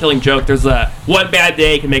watch The Killing Joke, there's a one bad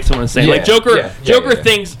day can make someone insane. Yeah, Like Joker, yeah, Joker yeah.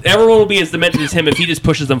 thinks everyone will be as demented as him if he just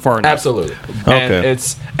pushes them far enough. Absolutely. Okay.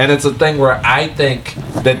 And it's a thing where I think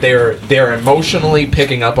that they're emotionally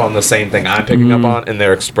picking up on the same thing I'm picking up on, and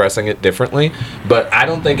they're expressing it differently. But I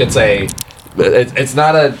don't think it's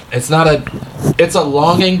a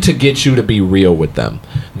longing to get you to be real with them.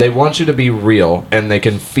 They want you to be real, and they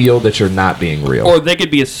can feel that you're not being real. Or they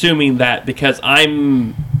could be assuming that because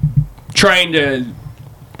I'm trying to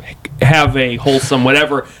have a wholesome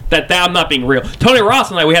whatever that I'm not being real. Tony Ross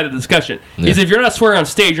and I, we had a discussion. He said, if you're not swearing on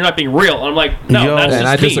stage, you're not being real. And I'm like, no, Yo, that's and just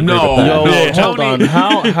I me. disagree No. with that. Yo, Yeah, hold on.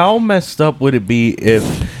 How messed up would it be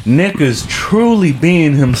if Nick is truly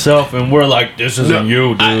being himself and we're like, this isn't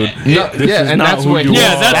you, dude. Yeah, This is and not that's who what you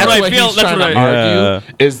Yeah, are. that's what I feel- he's that's trying what to I-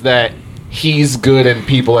 argue is that he's good and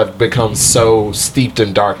people have become so steeped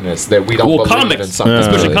in darkness that we don't Well, believe comics, in something.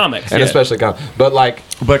 especially really. comics, and yeah. especially comics. But like,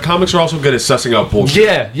 But comics are also good at sussing out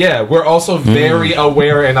bullshit. yeah, we're also very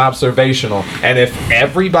aware and observational. And if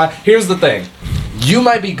everybody, here's the thing, you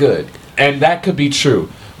might be good, and that could be true.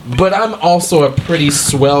 But I'm also a pretty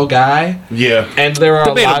swell guy. Yeah. And there are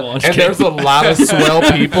Debatable, a I'm lot, just and there's a lot of swell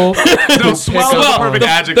people. No, swell is the perfect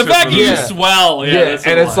adjective. The fact for you this. use swell, yeah, that's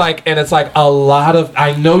and a it's lot. like a lot of.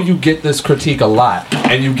 I know you get this critique a lot,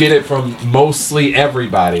 and you get it from mostly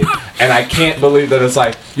everybody. And I can't believe that it's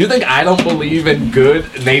like, you think I don't believe in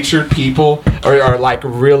good-natured people or like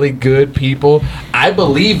really good people? I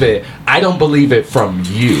believe it. I don't believe it from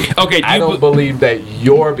you. Okay, do I you don't believe that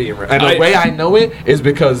you're being real. And the way I know it is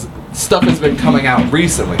because stuff has been coming out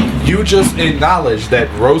recently. You just acknowledge that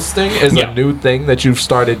roasting is Yeah. a new thing that you've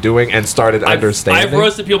started doing and started understanding. I've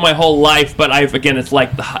roasted people my whole life, but it's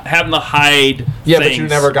like having to hide. Yeah, things.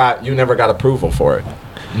 but you never got approval for it.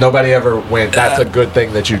 Nobody ever went, that's a good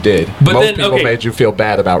thing that you did. But Most then, people okay. made you feel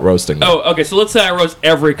bad about roasting them. Oh, okay. So let's say I roast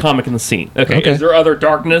every comic in the scene. Okay. Is there other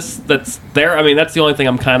darkness that's there? I mean, that's the only thing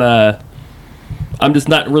I'm just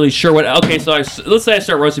not really sure what. Okay, so let's say I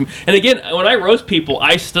start roasting, and again, when I roast people,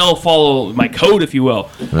 I still follow my code, if you will.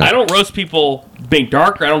 Right. I don't roast people being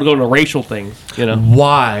dark. Or I don't go into racial things. You know.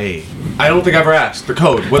 Why? I don't think I ever asked. The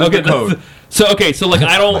code. What is the code? So like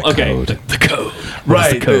I don't. My Okay. code. The code.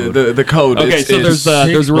 Right. The code. Okay, so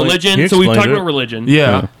there's religion. he So we've explained talked it. about religion.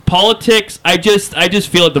 Yeah. Politics. I just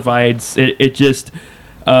feel it divides. It just.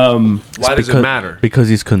 Why does it matter? Because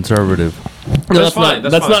he's conservative. No, that's fine,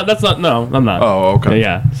 not. that's fine. That's not. No, I'm not. Oh, okay.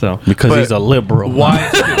 Yeah. So. Because But he's a liberal. Why?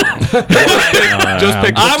 Just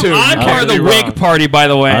pick the two. I'm You part can't of the be Whig wrong. party, by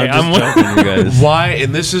the way. I'm just joking, you guys. Why?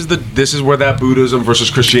 And this is where that Buddhism versus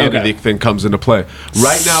Christianity thing comes into play.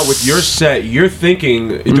 Right now, with your set, you're thinking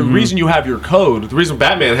the reason you have your code, the reason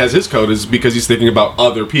Batman has his code is because he's thinking about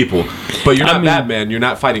other people. But you're not Batman. You're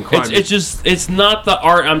not fighting crime. It's not the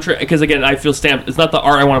art I'm trying, because again I feel stamped. It's not the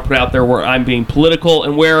art I want to put out there where I'm being political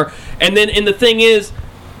and the thing is,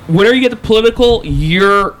 whenever you get to political,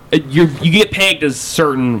 you get pegged a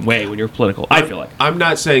certain way when you're political. I feel like. I'm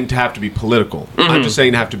not saying to have to be political. I'm just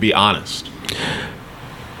saying to have to be honest.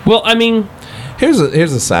 Well, I mean, Here's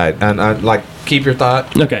a side, and I like keep your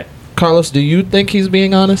thought. okay. Carlos, do you think he's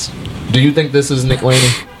being honest? Do you think this is Nick Laney?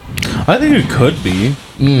 I think it could be.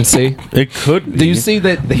 See, It could be. do you see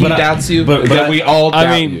that he But I- doubts you? but that I- we all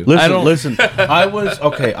doubt you. Listen. I was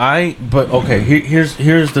okay. Here's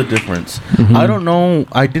the difference. I don't know.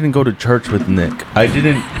 I didn't go to church with Nick. I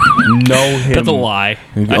didn't know him. That's a lie.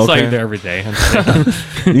 I saw Okay. you there every day.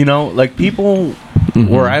 You know, like people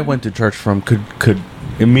where I went to church from could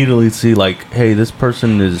immediately see like, hey, this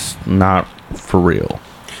person is not for real.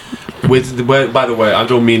 By the way, I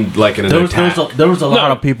don't mean like in an attack. There was a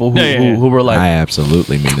lot of people who were like,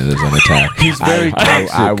 absolutely mean it as an attack. he's very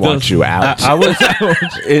toxic. I want you out. I was,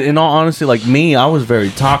 in all honesty, like me, I was very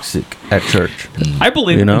toxic at church. I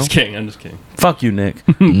believe. You know? I'm just kidding. Fuck you, Nick.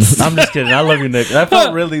 I'm just kidding. I love you, Nick. That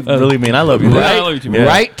felt really mean. I love you, Nick. I love you too, man.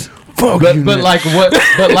 Right? Fuck you, But Nick. like what?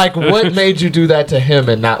 But like what made you do that to him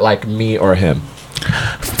and not like me or him?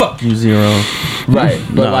 Fuck you, Zero. Right.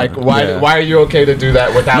 But No, like why? yeah. Why are you okay to do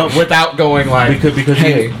that without going like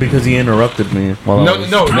Because he interrupted me. While I No,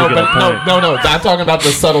 was no, making a point. no. I'm talking about the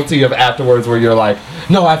subtlety of afterwards, where you're like,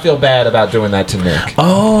 "No, I feel bad about doing that to Nick."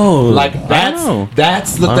 Oh, Like I know.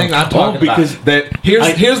 that's the thing I'm talking because about. That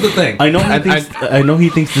here's the thing. I know he And thinks. I know he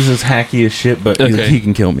thinks this is hacky as shit, but Okay. he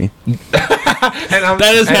can kill me.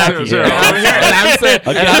 That is happy.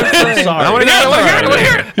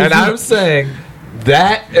 And I'm saying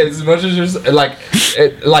that as much as you're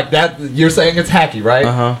like that, you're saying it's hacky, right?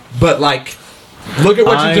 Uh-huh. But like, look at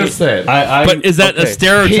what you just said. But is that a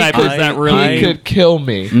stereotype? Or is that really? He could kill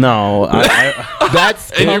me. No,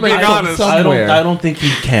 That's you're coming being from honest. somewhere. I don't think he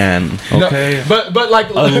can. No, Okay, but like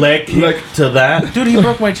a leg kick to that, dude. He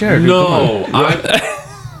broke my chair. Dude, No,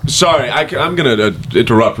 sorry. I'm gonna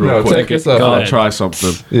interrupt real No, quick. take yourself Go I'll ahead. try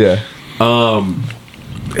something. yeah.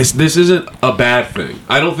 This isn't a bad thing.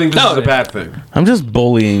 I don't think this is a bad thing. I'm just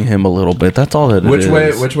bullying him a little bit. That's all that it Which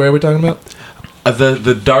is. way are we talking about?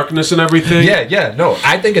 The darkness and everything. Yeah, no.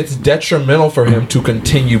 I think it's detrimental for him to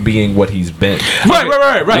continue being what he's been.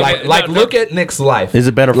 Right. Like look at Nick's life. Is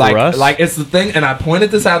it better for like, us? Like, it's the thing, and I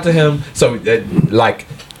pointed this out to him. So, like,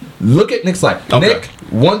 look at Nick's life. Okay. Nick,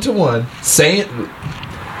 1-to-1, saying,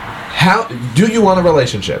 how do you want a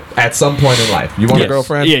relationship at some point in life? You want Yes. a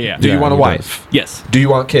girlfriend? Yeah. Do you want a he wife? Yes. Do you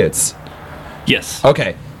want kids? Yes.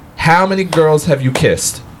 Okay. How many girls have you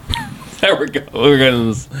kissed? There we go. We're going to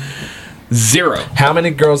this. 0. How many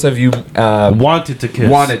girls have you wanted to kiss.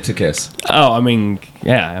 wanted to kiss? Oh, I mean,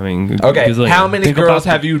 yeah. I mean, Okay. gazillion. How many Think girls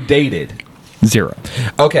about have you dated? 0.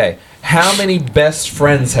 Okay. How many best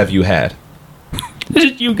friends have you had? Is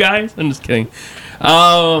it you guys? I'm just kidding. Wait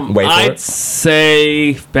for I'd it.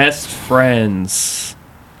 say best friends.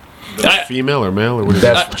 Female or male or what is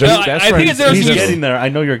Best, it? just I best think friends. it's interesting. He's getting there. I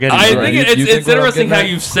know you're getting I there. think right? it's You think it's what I'm interesting getting how at?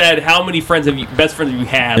 you've said how many friends have you best friends have you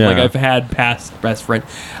had? Yeah. Like I've had past best friend.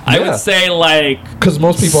 I Yeah. would say like Because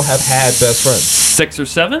most people have had best friends. 6 or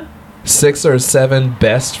 7. 6 or 7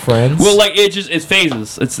 best friends. Well, like it's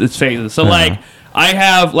phases. It's phases. So like I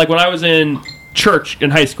have like when I was in church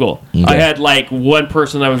in high school, I had like one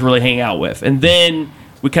person I was really hanging out with, and then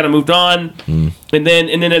we kind of moved on, and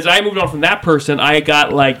then as I moved on from that person, I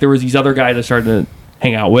got like there was these other guys I started to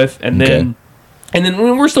hang out with, and then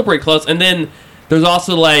we're still pretty close, and then there's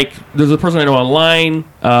also like there's a person I know online,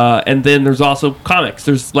 and then there's also comics.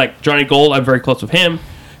 There's like Johnny Gold, I'm very close with him.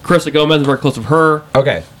 Carissa Gomez, I'm very close with her.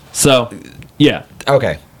 okay. So yeah.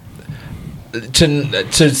 Okay.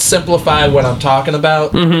 To simplify what I'm talking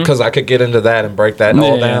about, because I could get into that and break that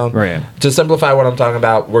all Yeah, down. right. To simplify what I'm talking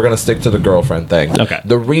about, we're gonna stick to the girlfriend thing. Okay.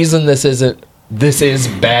 The reason this is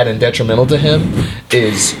bad and detrimental to him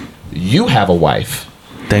is you have a wife.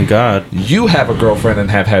 Thank God. You have a girlfriend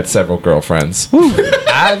and have had several girlfriends.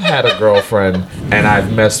 I've had a girlfriend and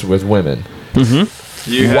I've messed with women.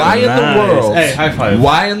 You Why in the Nice. world? Hey, high five.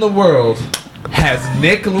 Why in the world has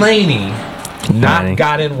Nick Laney not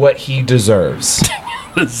gotten what he deserves.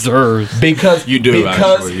 Deserves. Because You do,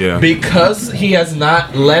 actually, yeah. Because he has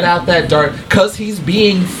not let out that dark. Because he's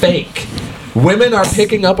being fake. Women are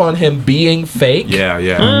picking up on him being fake. Yeah.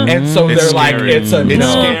 And so It's they're like, scary. it's a It's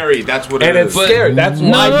no. scary. That's what And it it's is. scary. That's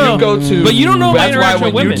why No. you go to. But you don't know my That's why interaction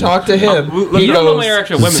when with you women. talk to him, he You don't know goes, my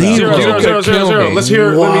interaction with women. Zero. though. You could kill me. Let's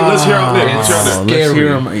hear. Let's hear out Nick. Let's hear out It's Nick. scary. Let's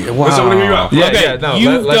hear him. Wow. Let's hear you out. Yeah, Okay, yeah, no, you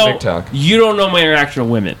let don't. Nick talk. You don't know my interaction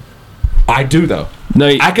with women. I do though. No,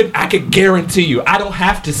 I could guarantee you. I don't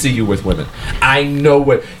have to see you with women. I know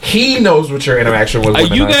what he knows. What your interaction with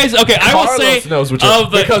women. you are. guys. Okay, I will Carlos say knows what your,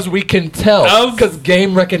 because we can tell. Because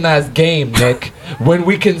game recognized game, Nick. When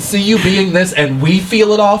we can see you being this and we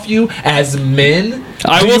feel it off you as men,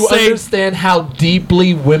 I do will you say- understand how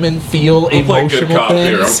deeply women feel I'm playing good emotional cop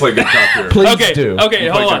here. I'm things? playing good cop here. Please Okay. do. Okay.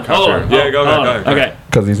 Hold on. Hold on. Yeah, go ahead. Okay.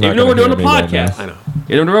 Because he's not. Even though we're gonna doing a hear me right podcast, I know.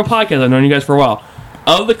 Even though we're doing a podcast, I've known you guys for a while.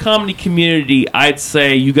 Of the comedy community, I'd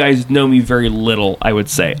say you guys know me very little. I would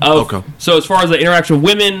say. Okay. So as far as the interaction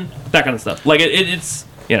with women, that kind of stuff, like it's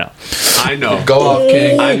you know. I know. Go off,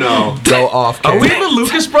 King. I know. Go off, King. Are we the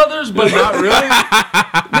Lucas brothers, but not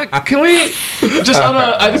really? Nick, can we just on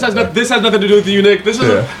a? This has nothing to do with you, Nick. This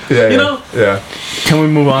is you know. Yeah. Can we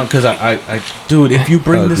move on? Because dude, if you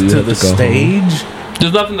bring this do you to have the to go stage,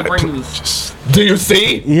 There's nothing to bring to this. Do you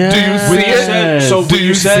see? Yeah. Do you see it? So Do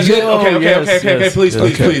you said see it? it? Okay. Yes.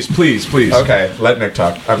 Please. Okay, let Nick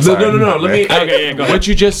talk. I'm No, sorry. no. Let me. Okay, yeah, go ahead. What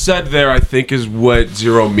you just said there, I think, is what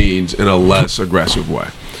Zero means in a less aggressive way.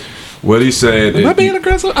 What he's saying. Am I being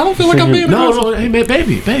aggressive? I don't feel like I'm being aggressive. No. Hey, man,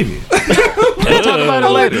 baby. We'll talk about it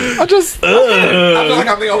later. I feel like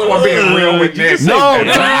I'm the only one being real with Nick. No.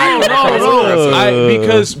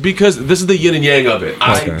 Because this is the yin and yang of it.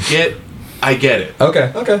 Okay. I get it.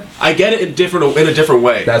 Okay. I get it in a different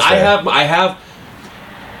way. That's I fair. have.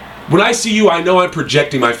 When I see you, I know I'm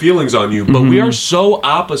projecting my feelings on you, but we are so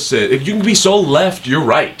opposite. If you can be so left, you're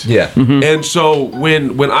right. Yeah. And so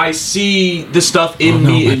when I see this stuff in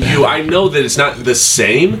me and you, I know that it's not the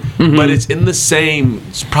same, but it's in the same.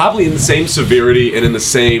 It's probably in the same severity and in the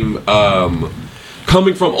same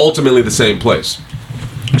coming from ultimately the same place.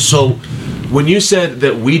 So when you said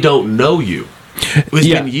that we don't know you, it's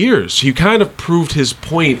been years. He kind of proved his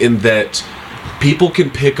point in that people can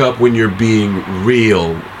pick up when you're being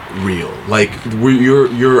real. Like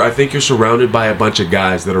you're I think you're surrounded by a bunch of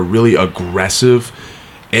guys that are really aggressive,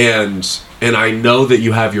 and I know that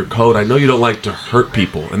you have your code. I know you don't like to hurt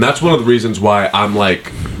people, and that's one of the reasons why I'm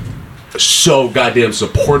like so goddamn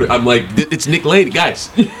supportive. I'm like, it's Nick Lane, guys.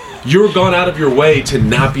 You're gone out of your way to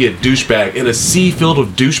not be a douchebag in a sea filled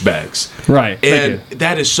with douchebags. Right. And Thank you.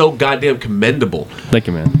 that is so goddamn commendable. Thank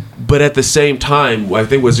you, man. But at the same time, I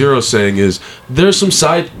think what Zero's saying is there's some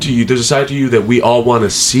side to you. There's a side to you that we all want to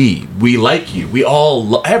see. We like you. We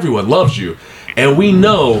all, everyone loves you. And we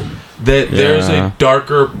know that there's a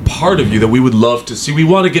darker part of you that we would love to see. We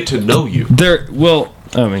want to get to know you.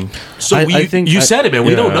 So I think you said it, man.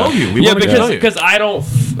 We don't know you. We want to get to know you. because I don't.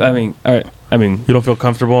 All right. you don't feel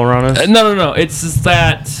comfortable around us. No. It's just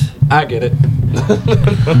that I get it.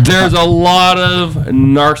 there's a lot of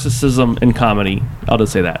narcissism in comedy. I'll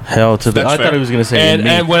just say that. Hell to the. That's I fair. thought he was gonna say. And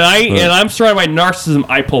me. when I'm surrounded by narcissism,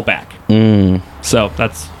 I pull back. So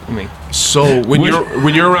that's So when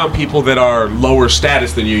you're around people that are lower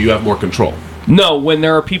status than you, you have more control. No, when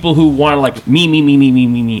there are people who want to like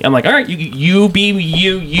me. I'm like, all right, you be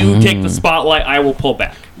you take the spotlight. I will pull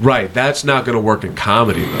back. Right. That's not going to work in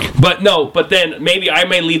comedy, though. But then maybe I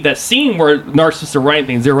may leave that scene where narcissists are writing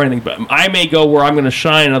things, they're writing things, but I may go where I'm going to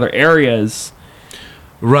shine in other areas.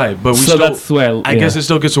 Right, but we So still, that's the way I guess it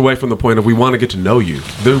still gets away from the point of we want to get to know you.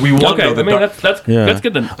 We want to know the dark. that's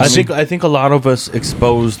good then. I think a lot of us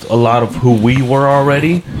exposed a lot of who we were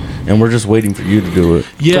already, and we're just waiting for you to do it.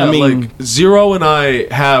 Yeah, I mean- like Zero and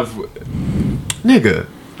I have, nigga.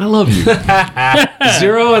 I love you.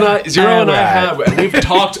 Zero and I have. We've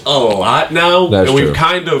talked a lot now, That's and we've true.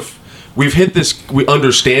 kind of. We've hit this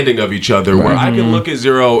understanding of each other where I can look at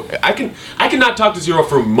Zero. I can not talk to Zero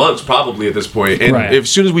for months probably at this point, and Right. as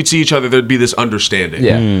soon as we'd see each other, there'd be this understanding.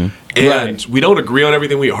 Yeah. And we don't agree on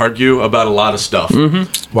everything. We argue about a lot of stuff.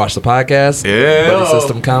 Watch the podcast. Yeah. Buddy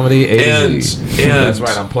System Comedy A to Z. And- That's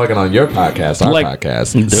right. I'm plugging on your podcast. Our Like-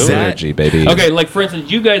 podcast. Do it. Synergy, baby. Okay, like for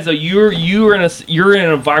instance, you guys though, you're in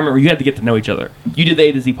an environment where you had to get to know each other. You did the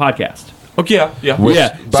A to Z podcast. Okay, yeah. Which,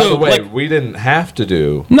 Yeah, by so, the way, like- we didn't have to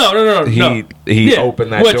do. No. He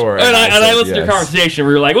opened that door, and I said listened to yes. a conversation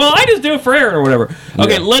where you're like, well, I just do it for Aaron or whatever.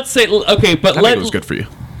 Okay, Yeah. let's say but I think it was good for you.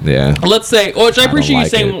 Yeah. let's say, which I appreciate don't you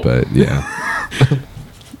saying, it, but yeah.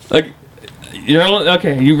 like, you know,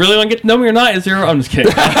 okay, you really want to get to know me or not? Is there? I'm just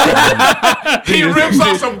kidding. He rips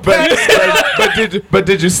off some But But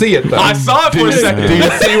did you see it though? I saw it for a second. Do you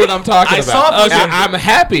see what I'm talking I about? saw it for a second. I'm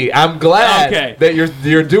happy. I'm glad that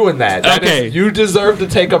you're doing that. Okay. You deserve to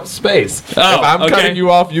take up space. Oh, if I'm cutting you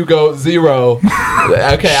off, you go 0.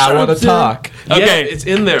 Okay, I want to talk. Okay. Yeah, it's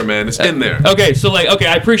in there, man. It's in there. Okay, so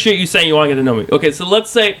I appreciate you saying you want to get to know me. Okay, so let's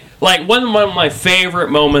say one of my favorite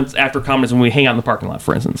moments after comedy is when we hang out in the parking lot,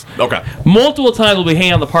 for instance. Okay. Multiple times we'll be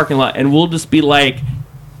hanging out in the parking lot and we'll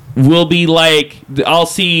be like, I'll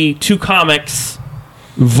see two comics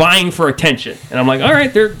vying for attention, and I'm like, all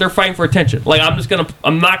right, they're fighting for attention. Like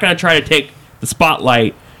I'm not gonna try to take the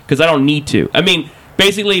spotlight because I don't need to. I mean,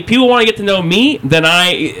 basically, if people want to get to know me, then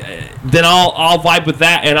I'll vibe with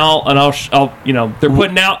that, and I'll they're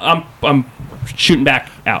putting out, I'm shooting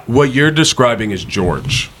back out. What you're describing is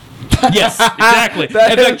George. Yes, exactly. In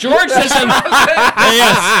fact, George said something.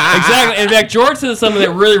 Yes, exactly. In fact, George said something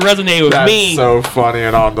that really resonated with me. That's so funny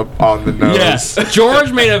and on the nose. Yes,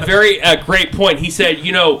 George made a very great point. He said,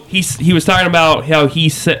 he was talking about how he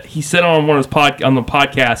said on one of his on the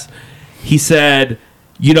podcast, he said,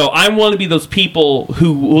 I'm willing to be those people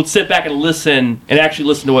who will sit back and listen and actually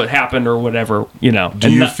listen to what happened or whatever. Do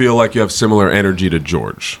you feel like you have similar energy to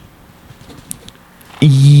George?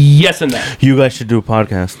 Yes and no. You guys should do a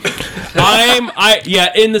podcast.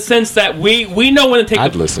 In the sense that we know when to take.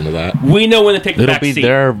 I'd listen to that. We know when to take the It'll back be seat.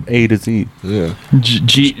 their A to Z. Yeah.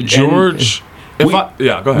 George. Go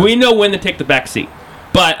ahead. We know when to take the back seat.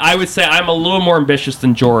 But I would say I'm a little more ambitious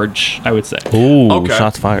than George, I would say. Ooh, Okay.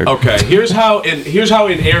 shots fired. Okay, here's how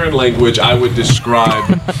in Aaron language I would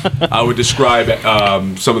describe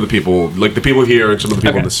some of the people, like the people here and some of the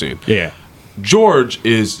people in the scene. Yeah. George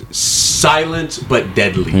is silent but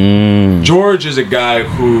deadly. George is a guy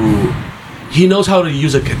who he knows how to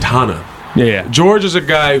use a katana. Yeah. George is a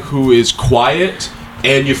guy who is quiet,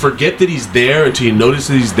 and you forget that he's there until you notice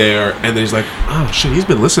that he's there, and then he's like, oh shit, he's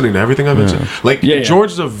been listening to everything I've been saying. Like,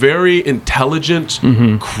 George is a very intelligent,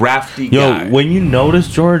 crafty guy. Yo, when you notice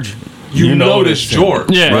George, you notice George,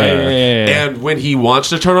 right? Yeah. And when he wants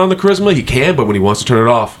to turn on the charisma, he can, but when he wants to turn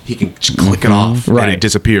it off, he can just click it off, and Right. it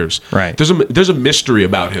disappears. Right. There's a mystery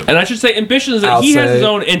about him. And I should say ambition is that he has his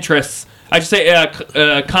own interests. I should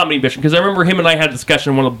say comedy ambition, because I remember him and I had a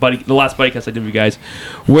discussion in one of the last buddycasts I did with you guys,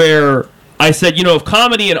 where I said, if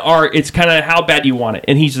comedy and art, it's kind of how bad you want it.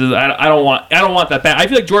 And he says, I don't want that bad. I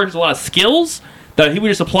feel like George has a lot of skills that he would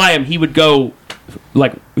just apply them. He would go,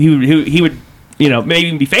 like he would maybe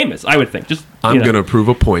even be famous. I would think. I'm gonna prove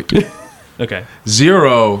a point. Okay.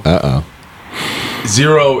 Zero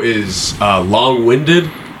is long-winded.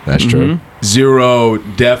 That's true. Zero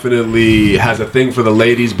definitely has a thing for the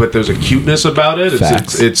ladies, but there's a cuteness about it.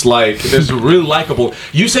 It's like there's a really likable.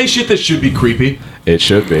 You say shit that should be creepy. It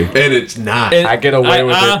should be. And it's not. I get away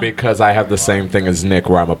with it because I have the same thing as Nick,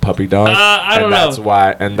 where I'm a puppy dog. I don't know.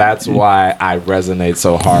 That's why I resonate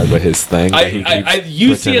so hard with his thing that he keeps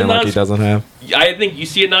you see it pretending like he doesn't have. I think you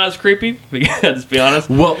see it not as creepy. Let's be honest.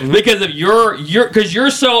 Well, because of you're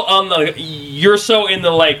so in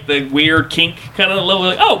the like the weird kink kind of level.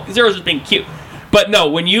 Like, Zero's just being cute. But no,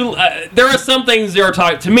 when you there are some things Zero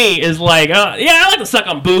talk to me is like, I like to suck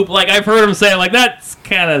on boob. Like I've heard him say like that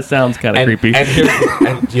kind of sounds kind of creepy.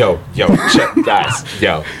 And check, guys,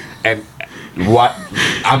 and what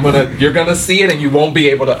you're gonna see it and you won't be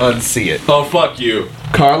able to unsee it. Oh, fuck you,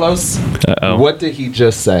 Carlos. What did he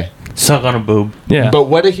just say? Suck on a boob. Yeah. But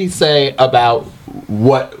what did he say about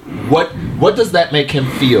what does that make him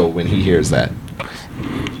feel when he hears that?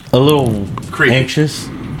 A little Creepy. anxious.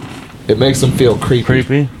 It makes him feel creepy.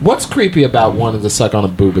 Creepy. What's creepy about wanting to suck on a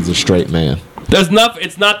boob as a straight man? It's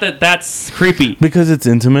not that that's creepy. Because it's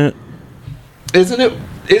intimate. Isn't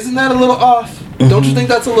that a little off? Mm-hmm. Don't you think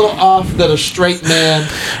that's a little off that a straight man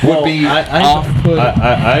would be off-put?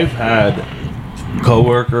 I've had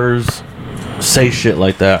coworkers say shit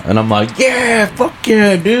like that, and I'm like, yeah, fuck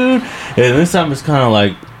yeah, dude. And this time it's kind of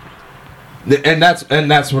like, and that's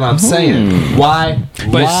what I'm saying. Why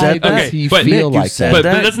does he feel like that? But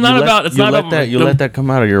that's not about. It's not about. You let that come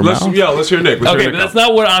out of your mouth. Let's hear Nick. Okay, but that's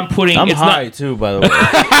not what I'm putting. I'm it's high not, too, by the way.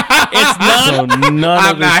 It's not. So none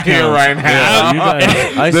I'm of not this here counts. right now. Yeah,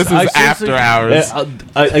 you guys, This is after seriously- hours.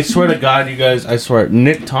 I swear to God, you guys. I swear,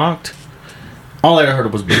 Nick talked. All I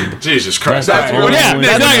heard was boob. Jesus Christ. That's all. Yeah,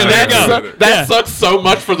 exactly. That sucks so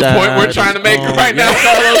much for the point we're trying to make right now,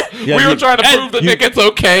 Carlos. Yeah, we were trying to prove that Nick it's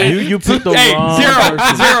okay. You picked the wrong Zero.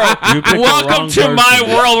 person. You picked the Welcome wrong to my person.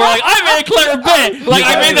 world. Where like I made a clever bit. Like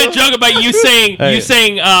I made that joke about you saying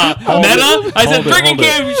meta. I said drinking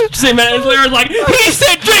game. Say meta. And Larry's like he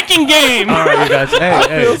said drinking game. All right, you guys. Hey, I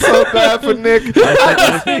feel so bad for Nick.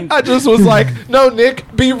 I think- I just was like, no, Nick,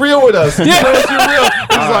 be real with us. Yeah. Tell us you're real.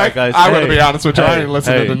 All right, guys. I'm gonna be honest with you. I ain't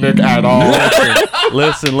listening to Nick at all.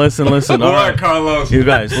 Listen. All right, Carlos. you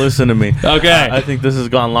guys, listen to me. Okay. I think this has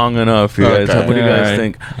gone long enough. You guys, Okay. what do you guys All right.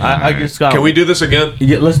 think? I just got. Can we do this again?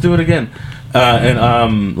 Yeah, let's do it again.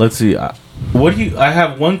 And let's see. What do you? I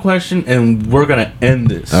have one question, and we're gonna end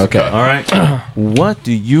this. Okay. All right. What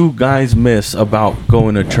do you guys miss about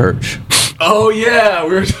going to church? Oh yeah,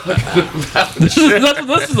 we were talking about this.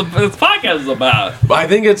 That's what this podcast is about. I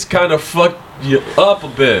think it's kind of fucked you up a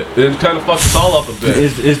bit. It kind of fucked us all up a bit.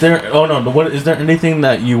 Is there? Oh no. What is there? Anything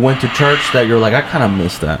that you went to church that you're like, I kind of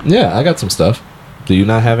miss that? Yeah, I got some stuff. Do you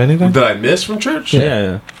not have anything? That I missed from church?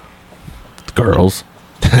 Yeah. Girls.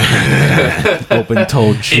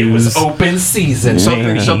 Open-toed shoes. open season.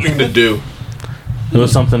 Something to do. It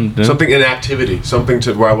was something. Something in activity. Something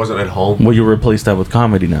to where I wasn't at home. Will you replace that with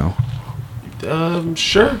comedy now?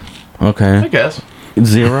 Sure. I Okay. guess.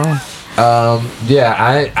 0.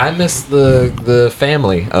 Yeah, I miss the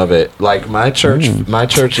family of it. Like my church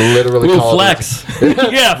literally Little called flex.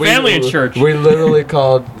 Yeah, family in church. We literally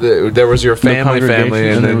called there was your family, congregation,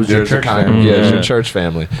 and then was your there's a church family. yeah, Yeah. your church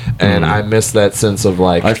family, and I miss that sense of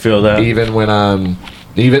like. I feel that. even when I'm.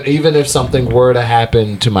 Even if something were to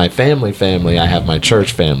happen to my family, I have my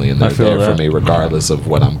church family, and they're feel there for that. me regardless of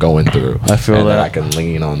what I'm going through. I feel and that. I can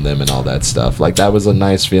lean on them and all that stuff. Like that was a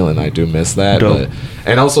nice feeling. I do miss that. Dope.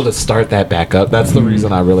 And also to start that back up. That's the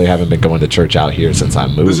reason I really haven't been going to church out here since I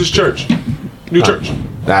moved. This is church. New church.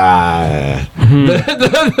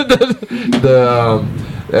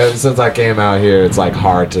 Since I came out here, it's like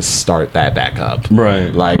hard to start that back up.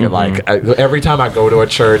 Right. Every time I go to a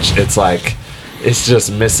church, it's like it's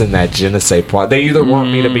just missing that je ne sais quoi. They either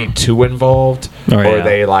want me to be too involved, Oh, or yeah.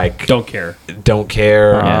 they like Don't care. don't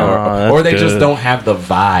care, that's or they just good. don't have the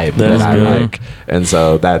vibe That's that I good. like. And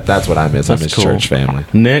so that's what I miss. I That's miss cool. church family.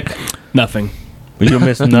 Nick, Nothing. you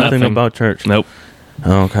miss nothing Nothing. about church. Nope.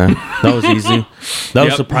 Oh, okay. That was easy. That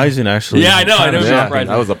was Yep. surprising, actually. Yeah, I know. I know. Kinda Surprising.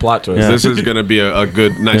 That was a plot twist. Yeah. This is going to be a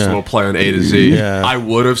good, nice Yeah. little play on A to Z. Yeah. I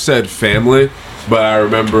would have said family, but I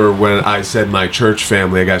remember when I said my church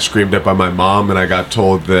family, I got screamed at by my mom, and I got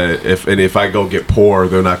told that if I go get poor,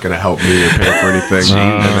 they're not going to help me or pay for anything.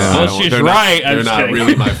 And then Well, she's they're right. Not, I'm they're just not kidding.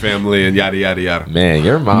 really my family, and yada yada yada. Man,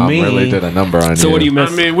 your mom Me- really did a number on you. So what do you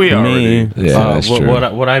miss? I mean, we Me, already. Yeah, that's true.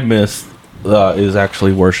 what I miss is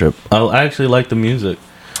actually worship. I actually like the music.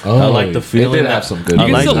 I like the feeling. It did that- have some good. You can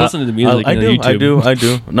music. still listen to the music I on do. YouTube. I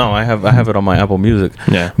do. No, I have it on my Apple Music.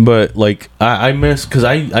 Yeah. But like I miss because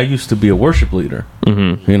I used to be a worship leader.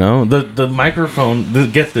 Mm-hmm. You know the microphone.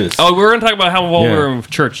 Get this. Oh, we're gonna talk about how well Yeah. we're in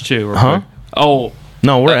church too. real Huh? quick. Oh,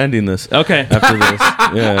 No, we're ending this okay. after this.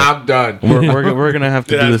 Yeah. I'm done. We're gonna have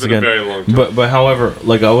to It do has this been a again. very long time. But however,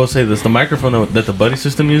 like I will say this, the microphone that the buddy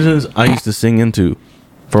system uses, I used to sing into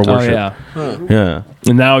for Oh worship. yeah. Yeah.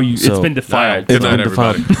 And now it's So- been defiled. Good It's night, been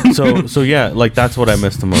defiled. So yeah, like that's what I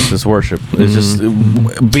miss the most is worship. It's just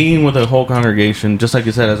being with a whole congregation, just like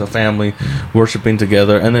you said, as a family, worshiping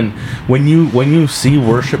together. And then when you see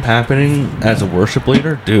worship happening as a worship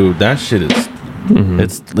leader, dude, that shit is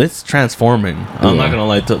it's transforming. I'm not gonna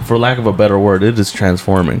lie, for lack of a better word, it is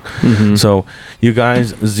transforming. So you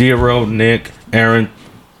guys, Zero, Nick, Aaron,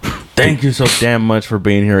 thank you so damn much for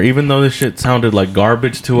being here. Even though this shit sounded like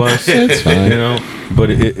garbage to us, It's fine. you know, but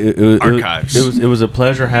Archives. it was a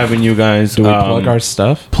pleasure having you guys. Do we plug our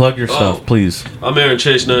stuff? plug your stuff, please? I'm Aaron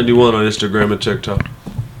Chase 91 on Instagram and TikTok.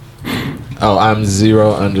 Oh, I'm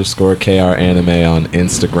 _KR anime on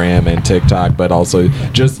Instagram and TikTok, but also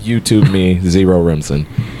just YouTube me, Zero Rimson.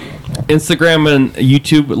 Instagram and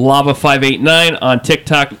YouTube Lava589, on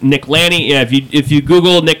TikTok Nick Lanny. Yeah, if you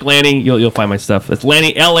Google Nick Lanny, you'll find my stuff. It's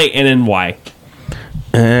Lanny LANNY.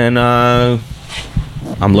 And I'm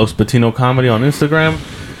Los Patino Comedy on Instagram.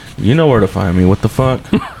 You know where to find me. What the fuck?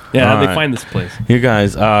 Yeah, how All they right. find this place. You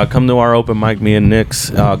guys, come to our open mic, me and Nick's.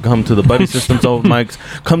 Come to the Buddy Systems open mics.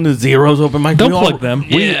 Come to Zero's open mic. Don't We plug all, them.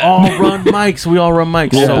 We Yeah. all run mics. We all run mics.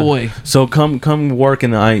 Oh, so, boy. So come work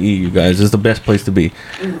in the IE, you guys. It's the best place to be.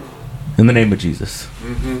 In the name of Jesus.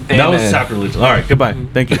 That was Amen. sacrilegious. All right, goodbye.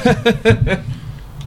 Thank you.